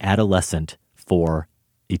are an adolescent for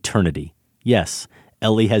eternity? Yes,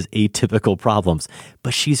 Ellie has atypical problems,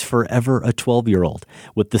 but she's forever a 12-year-old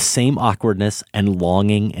with the same awkwardness and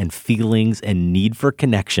longing and feelings and need for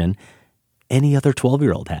connection any other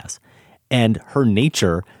 12-year-old has. And her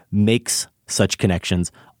nature makes such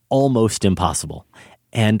connections almost impossible.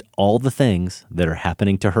 And all the things that are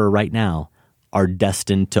happening to her right now are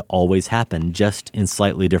destined to always happen, just in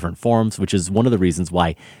slightly different forms, which is one of the reasons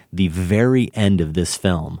why the very end of this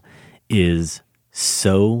film is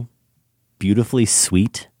so beautifully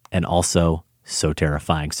sweet and also so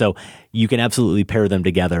terrifying. So you can absolutely pair them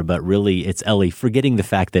together, but really it's Ellie forgetting the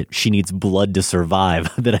fact that she needs blood to survive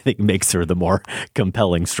that I think makes her the more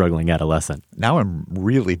compelling struggling adolescent. Now I'm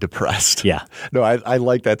really depressed. Yeah. No, I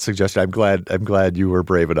like that suggestion. I'm glad you were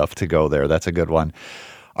brave enough to go there. That's a good one.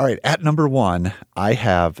 All right, at number 1, I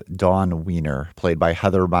have Dawn Wiener, played by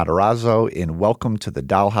Heather Matarazzo in Welcome to the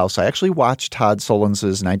Dollhouse. I actually watched Todd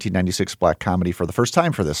Solondz's 1996 black comedy for the first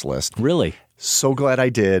time for this list. Really? So glad I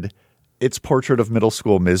did. Its portrait of middle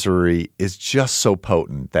school misery is just so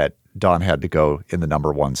potent that Dawn had to go in the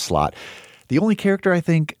number 1 slot. The only character I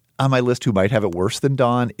think on my list who might have it worse than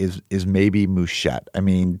Dawn is maybe Mouchette. I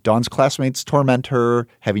mean, Dawn's classmates torment her,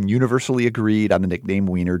 having universally agreed on the nickname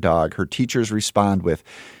Wiener Dog. Her teachers respond with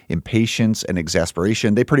impatience and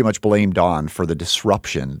exasperation. They pretty much blame Dawn for the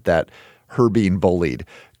disruption that her being bullied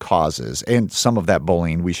causes. And some of that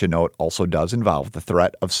bullying, we should note, also does involve the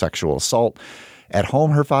threat of sexual assault. At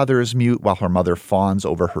home, her father is mute while her mother fawns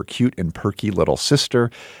over her cute and perky little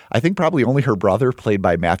sister. I think probably only her brother, played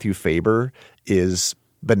by Matthew Faber, is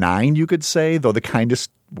benign, you could say, though the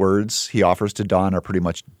kindest words he offers to Dawn are pretty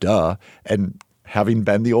much duh. And having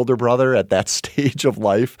been the older brother at that stage of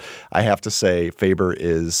life, I have to say Faber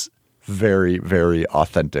is very, very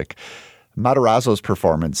authentic. Matarazzo's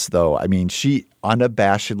performance, though, I mean, she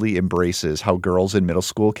unabashedly embraces how girls in middle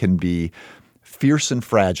school can be fierce and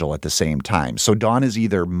fragile at the same time. So Dawn is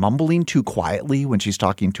either mumbling too quietly when she's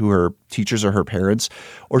talking to her teachers or her parents,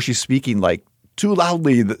 or she's speaking like too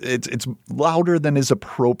loudly. It's louder than is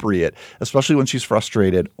appropriate, especially when she's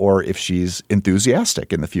frustrated or if she's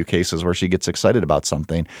enthusiastic in the few cases where she gets excited about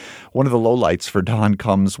something. One of the lowlights for Dawn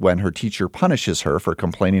comes when her teacher punishes her for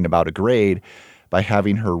complaining about a grade by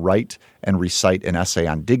having her write and recite an essay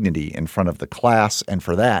on dignity in front of the class, and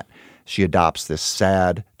for that, she adopts this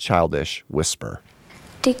sad, childish whisper.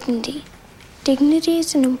 Dignity. Dignity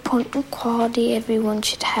is an important quality everyone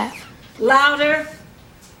should have. Louder!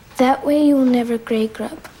 That way you will never grade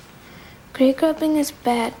grub. Grade grubbing is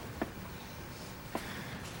bad.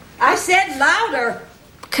 I said louder!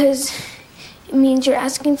 Because it means you're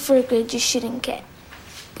asking for a grade you shouldn't get.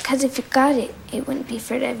 Because if you got it, it wouldn't be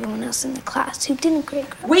fair to everyone else in the class who didn't grade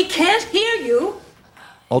grub. We can't hear you!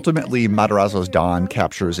 Ultimately, Matarazzo's Dawn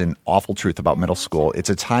captures an awful truth about middle school. It's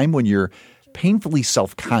a time when you're painfully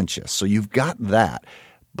self-conscious, so you've got that,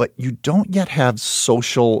 but you don't yet have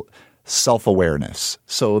social self-awareness.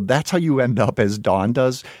 So that's how you end up, as Dawn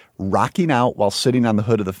does, rocking out while sitting on the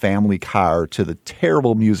hood of the family car to the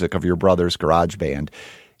terrible music of your brother's garage band.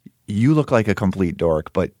 You look like a complete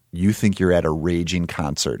dork, but you think you're at a raging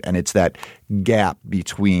concert, and it's that gap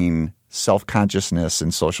between self-consciousness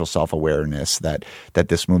and social self-awareness that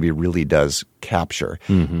this movie really does capture.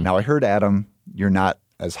 Mm-hmm. Now, I heard, Adam, you're not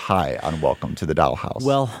as high on Welcome to the Dollhouse.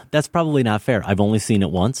 Well, that's probably not fair. I've only seen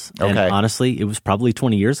it once. Okay. And honestly, it was probably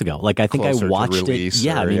 20 years ago. Like, I think I watched it.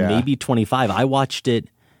 Yeah, maybe 25. I watched it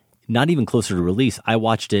not even closer to release. I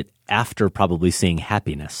watched it after probably seeing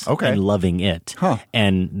Happiness and loving it. Huh.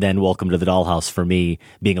 And then Welcome to the Dollhouse, for me,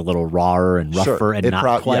 being a little rawer and rougher and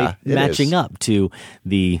not quite matching up to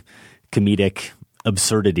the comedic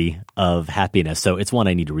absurdity of Happiness. So it's one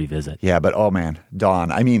I need to revisit. Yeah, but oh man,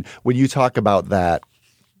 Dawn. I mean, when you talk about that,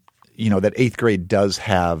 you know, that 8th grade does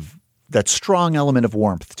have that strong element of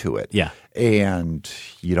warmth to it. Yeah. And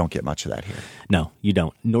you don't get much of that here. No, you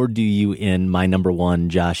don't. Nor do you in my number 1,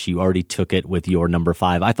 Josh. You already took it with your number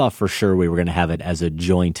 5. I thought for sure we were going to have it as a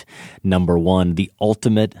joint number 1. The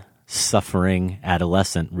ultimate suffering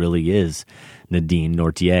adolescent really is Nadine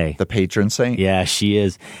Nortier. The patron saint? Yeah, she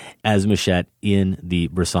is, as Mouchette in the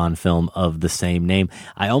Bresson film of the same name.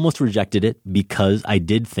 I almost rejected it because I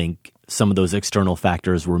did think some of those external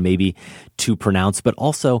factors were maybe too pronounced, but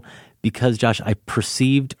also because, Josh, I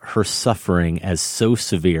perceived her suffering as so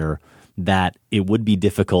severe that it would be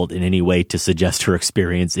difficult in any way to suggest her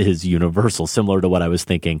experience is universal, similar to what I was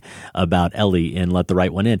thinking about Ellie in Let the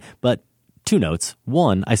Right One In. But 2 notes.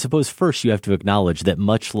 One, I suppose first you have to acknowledge that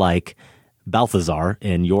much like Balthazar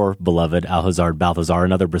in your beloved Alhazard Balthazar,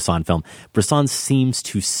 another Bresson film, Bresson seems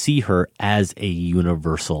to see her as a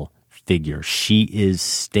universal figure. She is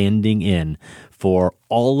standing in for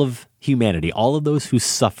all of humanity, all of those who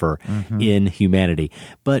suffer in humanity.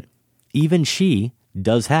 But even she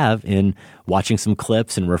does have, in watching some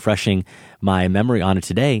clips and refreshing my memory on it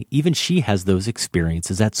today, even she has those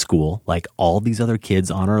experiences at school, like all these other kids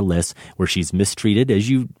on our list, where she's mistreated, as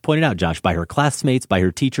you pointed out, Josh, by her classmates, by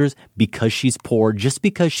her teachers, because she's poor, just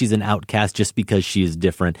because she's an outcast, just because she is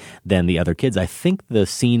different than the other kids. I think the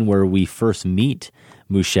scene where we first meet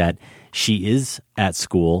Mouchette, she is at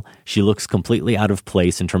school. She looks completely out of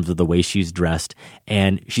place in terms of the way she's dressed,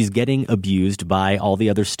 and she's getting abused by all the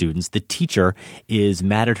other students. The teacher is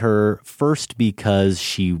mad at her first because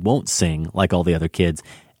she won't sing like all the other kids.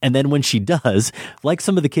 And then when she does, like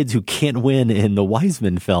some of the kids who can't win in the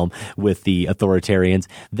Wiseman film with the authoritarians,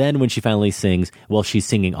 then when she finally sings, well, she's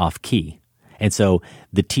singing off key. And so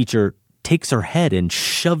the teacher takes her head and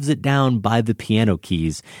shoves it down by the piano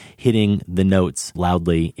keys, hitting the notes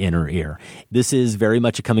loudly in her ear. This is very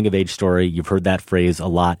much a coming-of-age story. You've heard that phrase a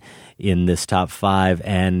lot in this top 5,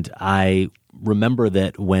 and I remember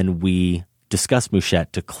that when we discussed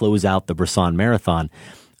Mouchette to close out the Bresson Marathon,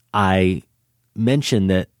 I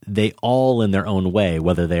mentioned that they all, in their own way,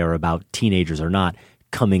 whether they are about teenagers or not,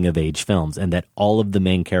 coming-of-age films, and that all of the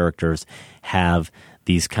main characters have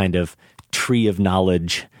these kind of tree of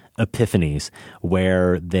knowledge epiphanies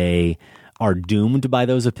where they are doomed by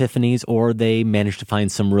those epiphanies or they manage to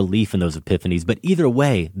find some relief in those epiphanies. But either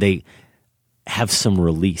way, they have some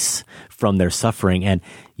release from their suffering. And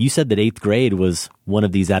you said that 8th Grade was one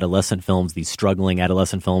of these adolescent films, these struggling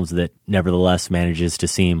adolescent films that nevertheless manages to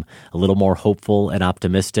seem a little more hopeful and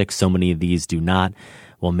optimistic. So many of these do not.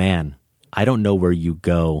 Well, man, I don't know where you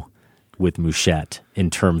go with Mouchette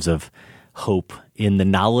in terms of hope in the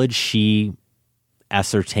knowledge she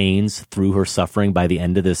ascertains through her suffering by the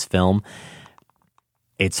end of this film.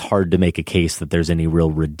 It's hard to make a case that there's any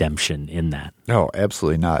real redemption in that. No,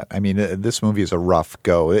 absolutely not. I mean, this movie is a rough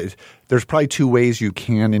go. There's probably 2 ways you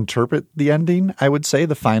can interpret the ending, I would say,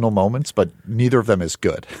 the final moments, but neither of them is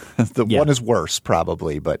good. One is worse,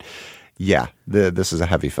 probably, but yeah, this is a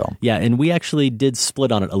heavy film. Yeah, and we actually did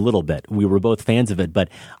split on it a little bit. We were both fans of it, but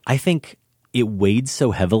I think it weighed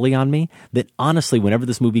so heavily on me that honestly, whenever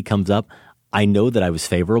this movie comes up, I know that I was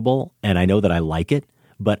favorable and I know that I like it,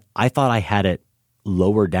 but I thought I had it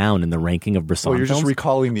lower down in the ranking of Bresson films. You're just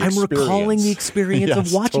recalling the experience. I'm recalling the experience yes,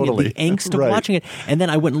 of watching totally. it, the angst of watching it. And then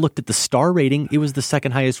I went and looked at the star rating. It was the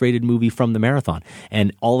second highest rated movie from the marathon.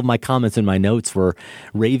 And all of my comments in my notes were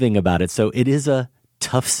raving about it. So it is a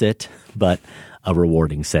tough sit, but a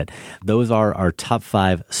rewarding sit. Those are our top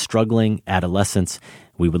 5 struggling adolescents.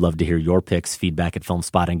 We would love to hear your picks, feedback at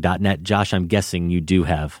filmspotting.net. Josh, I'm guessing you do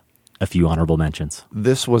have a few honorable mentions.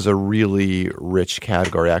 This was a really rich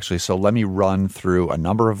category, actually. So let me run through a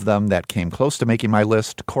number of them that came close to making my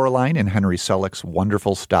list. Coraline in Henry Selick's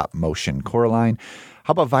wonderful stop motion Coraline.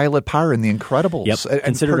 How about Violet Parr in The Incredibles? Yep,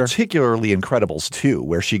 and particularly Incredibles 2,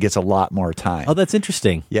 where she gets a lot more time. Oh, that's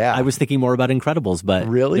interesting. Yeah. I was thinking more about Incredibles, but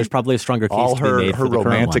really? There's probably a stronger case all to be made her for the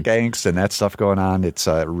romantic current one. angst and that stuff going on. It's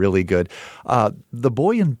really good. The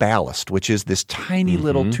Boy in Ballast, which is this tiny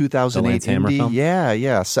little 2008 indie. Film?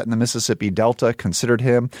 Yeah, set in the Mississippi Delta. Considered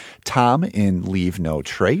him. Tom in Leave No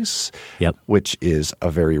Trace, which is a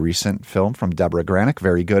very recent film from Deborah Granick.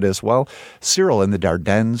 Very good as well. Cyril in the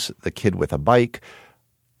Dardennes, The Kid with a Bike.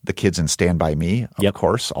 The Kids in Stand By Me, of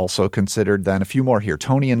course, also considered. Then a few more here.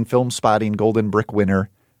 Tony in Film Spotting, Golden Brick winner,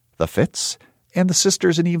 The Fits, and The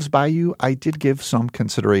Sisters in Eve's Bayou. I did give some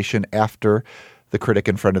consideration after the critic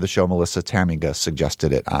in front of the show, Melissa Taminga,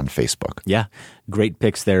 suggested it on Facebook. Yeah, great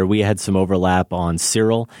picks there. We had some overlap on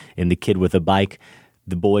Cyril in The Kid with a Bike.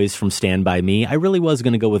 The boys from Stand By Me. I really was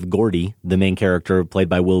going to go with Gordy, the main character played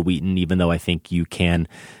by Will Wheaton, even though I think you can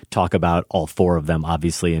talk about all 4 of them,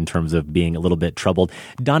 obviously, in terms of being a little bit troubled.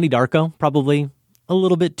 Donnie Darko, probably a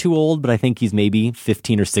little bit too old, but I think he's maybe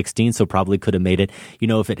 15 or 16, so probably could have made it. You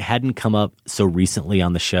know, if it hadn't come up so recently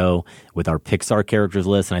on the show with our Pixar characters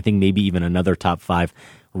list, and I think maybe even another top 5,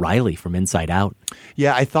 Riley from Inside Out.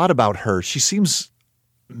 Yeah, I thought about her. She seems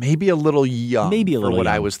maybe a little young for what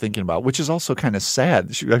I was thinking about, which is also kind of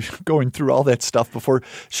sad. Going through all that stuff before.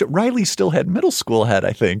 Riley still had middle school head,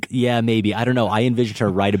 I think. Yeah, maybe. I don't know. I envisioned her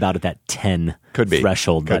right about at that 10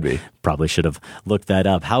 threshold. Could be. Probably should have looked that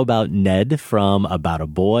up. How about Ned from About a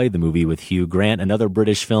Boy, the movie with Hugh Grant, another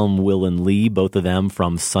British film, Will and Lee, both of them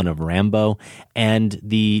from Son of Rambo, and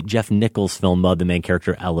the Jeff Nichols film, the main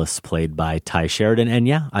character Ellis, played by Ty Sheridan. And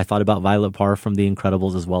yeah, I thought about Violet Parr from The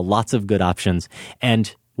Incredibles as well. Lots of good options.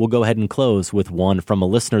 And we'll go ahead and close with one from a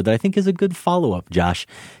listener that I think is a good follow-up, Josh,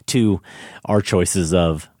 to our choices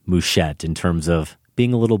of Mouchette in terms of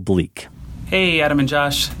being a little bleak. Hey, Adam and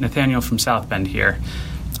Josh. Nathaniel from South Bend here.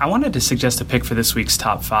 I wanted to suggest a pick for this week's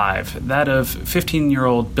top 5, that of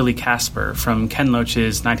 15-year-old Billy Casper from Ken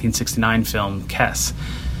Loach's 1969 film, Kes.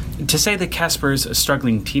 To say that Casper's a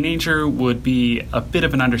struggling teenager would be a bit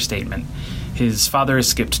of an understatement. His father has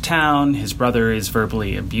skipped town, his brother is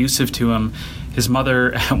verbally abusive to him, his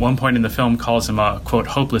mother at one point in the film calls him a, quote,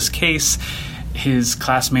 hopeless case, his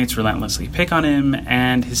classmates relentlessly pick on him,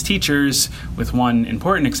 and his teachers, with one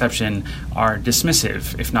important exception, are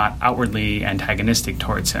dismissive, if not outwardly antagonistic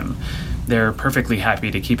towards him. They're perfectly happy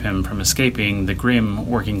to keep him from escaping the grim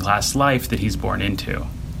working-class life that he's born into.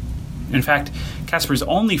 In fact, Casper's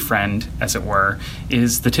only friend, as it were,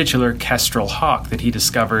 is the titular kestrel hawk that he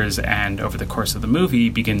discovers and, over the course of the movie,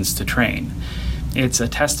 begins to train. It's a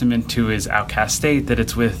testament to his outcast state that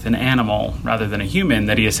it's with an animal, rather than a human,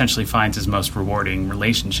 that he essentially finds his most rewarding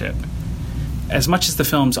relationship. As much as the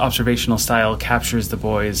film's observational style captures the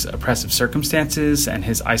boy's oppressive circumstances and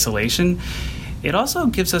his isolation, it also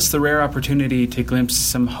gives us the rare opportunity to glimpse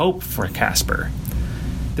some hope for Casper.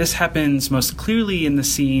 This happens most clearly in the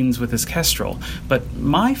scenes with his kestrel, but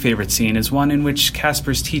my favorite scene is one in which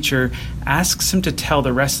Casper's teacher asks him to tell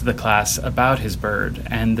the rest of the class about his bird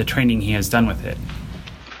and the training he has done with it.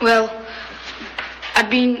 Well, I've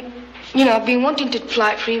been wanting to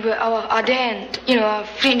fly it free, but I daren't. I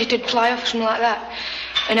threatened it'd fly off or something like that.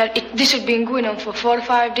 And this had been going on for 4 or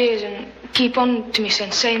 5 days and keep on to me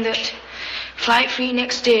saying that fly it free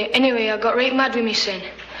next day. Anyway, I got right mad with me saying.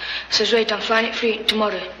 I says, right, I'm flying it free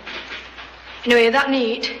tomorrow. Anyway,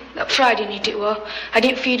 that Friday night it was, I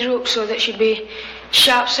didn't feed her up so that she'd be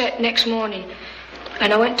sharp set next morning.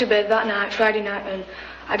 And I went to bed that night, Friday night, and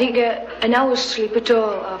I didn't get an hour's sleep at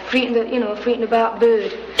all. I frightened about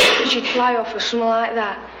bird, that she'd fly off or something like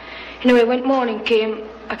that. Anyway, when morning came,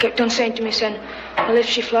 I kept on saying to me, well, if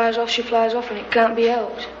she flies off, and it can't be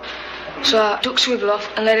helped. So I took Swivel off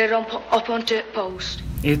and let her up onto the post.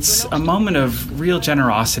 It's a moment of real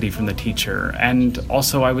generosity from the teacher, and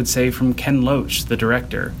also, I would say, from Ken Loach, the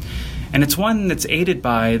director. And it's one that's aided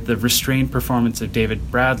by the restrained performance of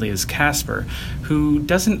David Bradley as Casper, who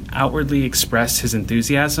doesn't outwardly express his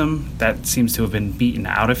enthusiasm, that seems to have been beaten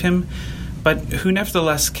out of him, but who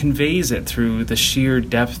nevertheless conveys it through the sheer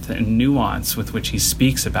depth and nuance with which he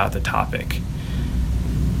speaks about the topic.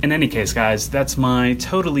 In any case, guys, that's my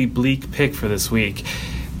totally bleak pick for this week.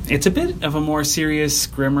 It's a bit of a more serious,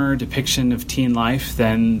 grimmer depiction of teen life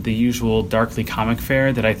than the usual darkly comic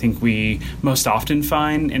fare that I think we most often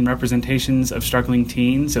find in representations of struggling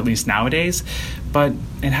teens, at least nowadays, but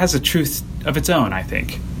it has a truth of its own, I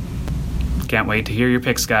think. Can't wait to hear your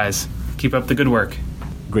picks, guys. Keep up the good work.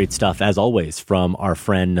 Great stuff, as always, from our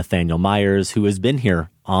friend Nathaniel Myers, who has been here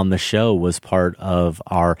on the show, was part of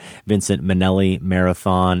our Vincent Minnelli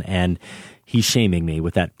marathon, and he's shaming me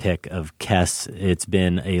with that pick of Kes. It's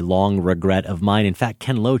been a long regret of mine. In fact,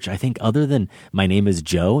 Ken Loach, I think other than My Name is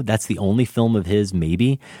Joe, that's the only film of his,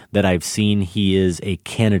 maybe, that I've seen he is a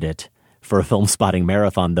candidate for a film spotting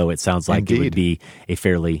marathon, though it sounds like Indeed. It would be a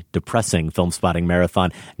fairly depressing film spotting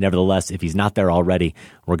marathon. Nevertheless, if he's not there already,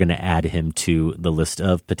 we're going to add him to the list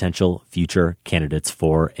of potential future candidates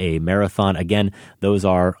for a marathon. Again, those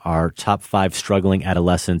are our top 5 struggling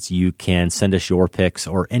adolescents. You can send us your picks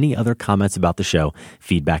or any other comments about the show,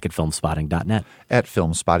 feedback@filmspotting.net. At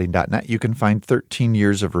filmspotting.net, you can find 13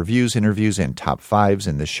 years of reviews, interviews, and top 5s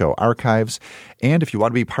in the show archives. And if you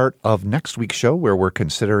want to be part of next week's show, where we're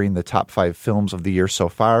considering the top 5 films of the year so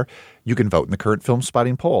far, you can vote in the current Film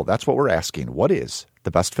Spotting poll. That's what we're asking. What is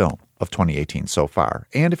the best film of 2018 so far?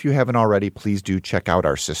 And if you haven't already, please do check out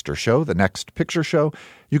our sister show, The Next Picture Show.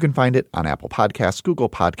 You can find it on Apple Podcasts, Google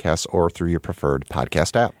Podcasts, or through your preferred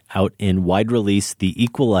podcast app. Out in wide release, The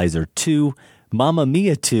Equalizer 2, Mamma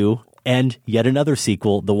Mia 2, and yet another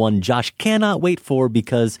sequel, the one Josh cannot wait for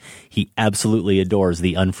because he absolutely adores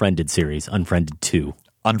the Unfriended series, Unfriended 2.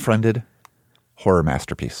 Unfriended, horror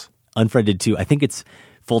masterpiece. Unfriended 2, I think its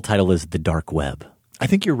full title is The Dark Web. I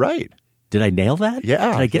think you're right. Did I nail that?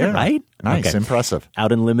 Yeah. Did I get it right? Nice. Okay. Impressive.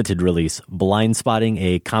 Out in limited release, Blind Spotting,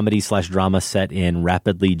 a comedy/drama set in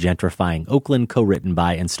rapidly gentrifying Oakland, co-written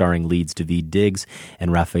by and starring leads Daveed Diggs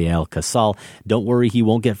and Rafael Casal. Don't worry, he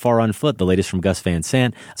won't get far on foot. The latest from Gus Van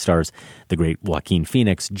Sant stars the great Joaquin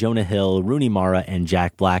Phoenix, Jonah Hill, Rooney Mara, and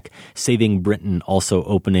Jack Black. Saving Britain also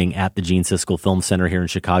opening at the Gene Siskel Film Center here in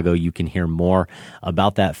Chicago. You can hear more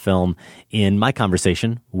about that film in my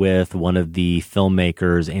conversation with one of the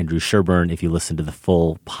filmmakers, Andrew Sherburne, if you listen to the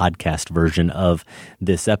full podcast version of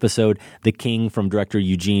this episode. The King from director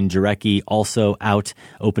Eugene Jarecki, also out,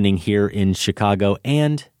 opening here in Chicago.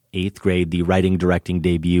 And Eighth Grade, the writing directing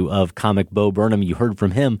debut of comic Bo Burnham. You heard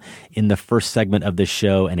from him in the first segment of this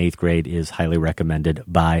show, and Eighth Grade is highly recommended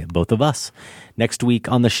by both of us. Next week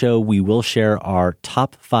on the show, we will share our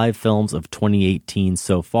top 5 films of 2018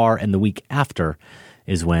 so far, and the week after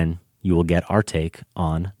is when you will get our take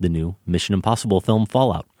on the new Mission Impossible film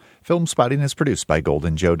Fallout. Film Spotting is produced by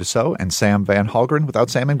Golden Joe Dassault and Sam Van Halgren.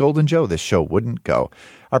 Without Sam and Golden Joe, this show wouldn't go.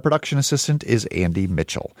 Our production assistant is Andy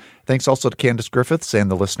Mitchell. Thanks also to Candace Griffiths and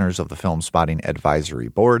the listeners of the Film Spotting Advisory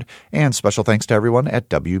Board. And special thanks to everyone at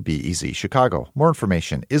WBEZ Chicago. More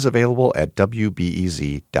information is available at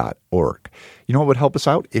WBEZ.org. You know what would help us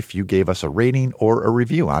out? If you gave us a rating or a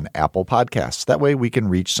review on Apple Podcasts. That way we can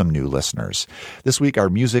reach some new listeners. This week our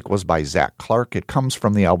music was by Zach Clark. It comes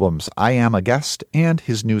from the albums I Am a Guest and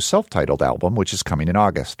his new self-titled album, which is coming in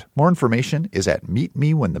August. More information is at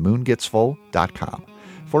meetmewhenthemoongetsfull.com.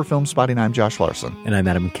 For Film Spotting, I'm Josh Larson. And I'm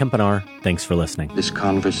Adam Kempenaar. Thanks for listening. This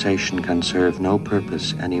conversation can serve no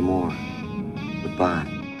purpose anymore.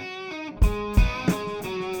 Goodbye.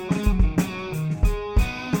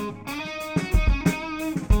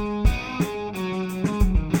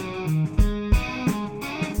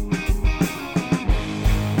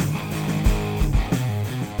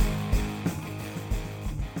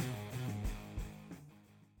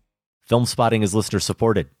 Film Spotting is listener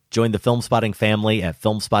supported. Join the Film Spotting family at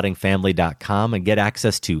filmspottingfamily.com and get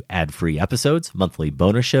access to ad-free episodes, monthly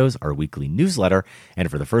bonus shows, our weekly newsletter,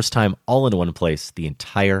 and for the first time, all in one place, the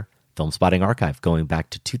entire Film Spotting archive going back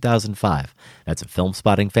to 2005. That's at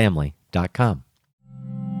filmspottingfamily.com.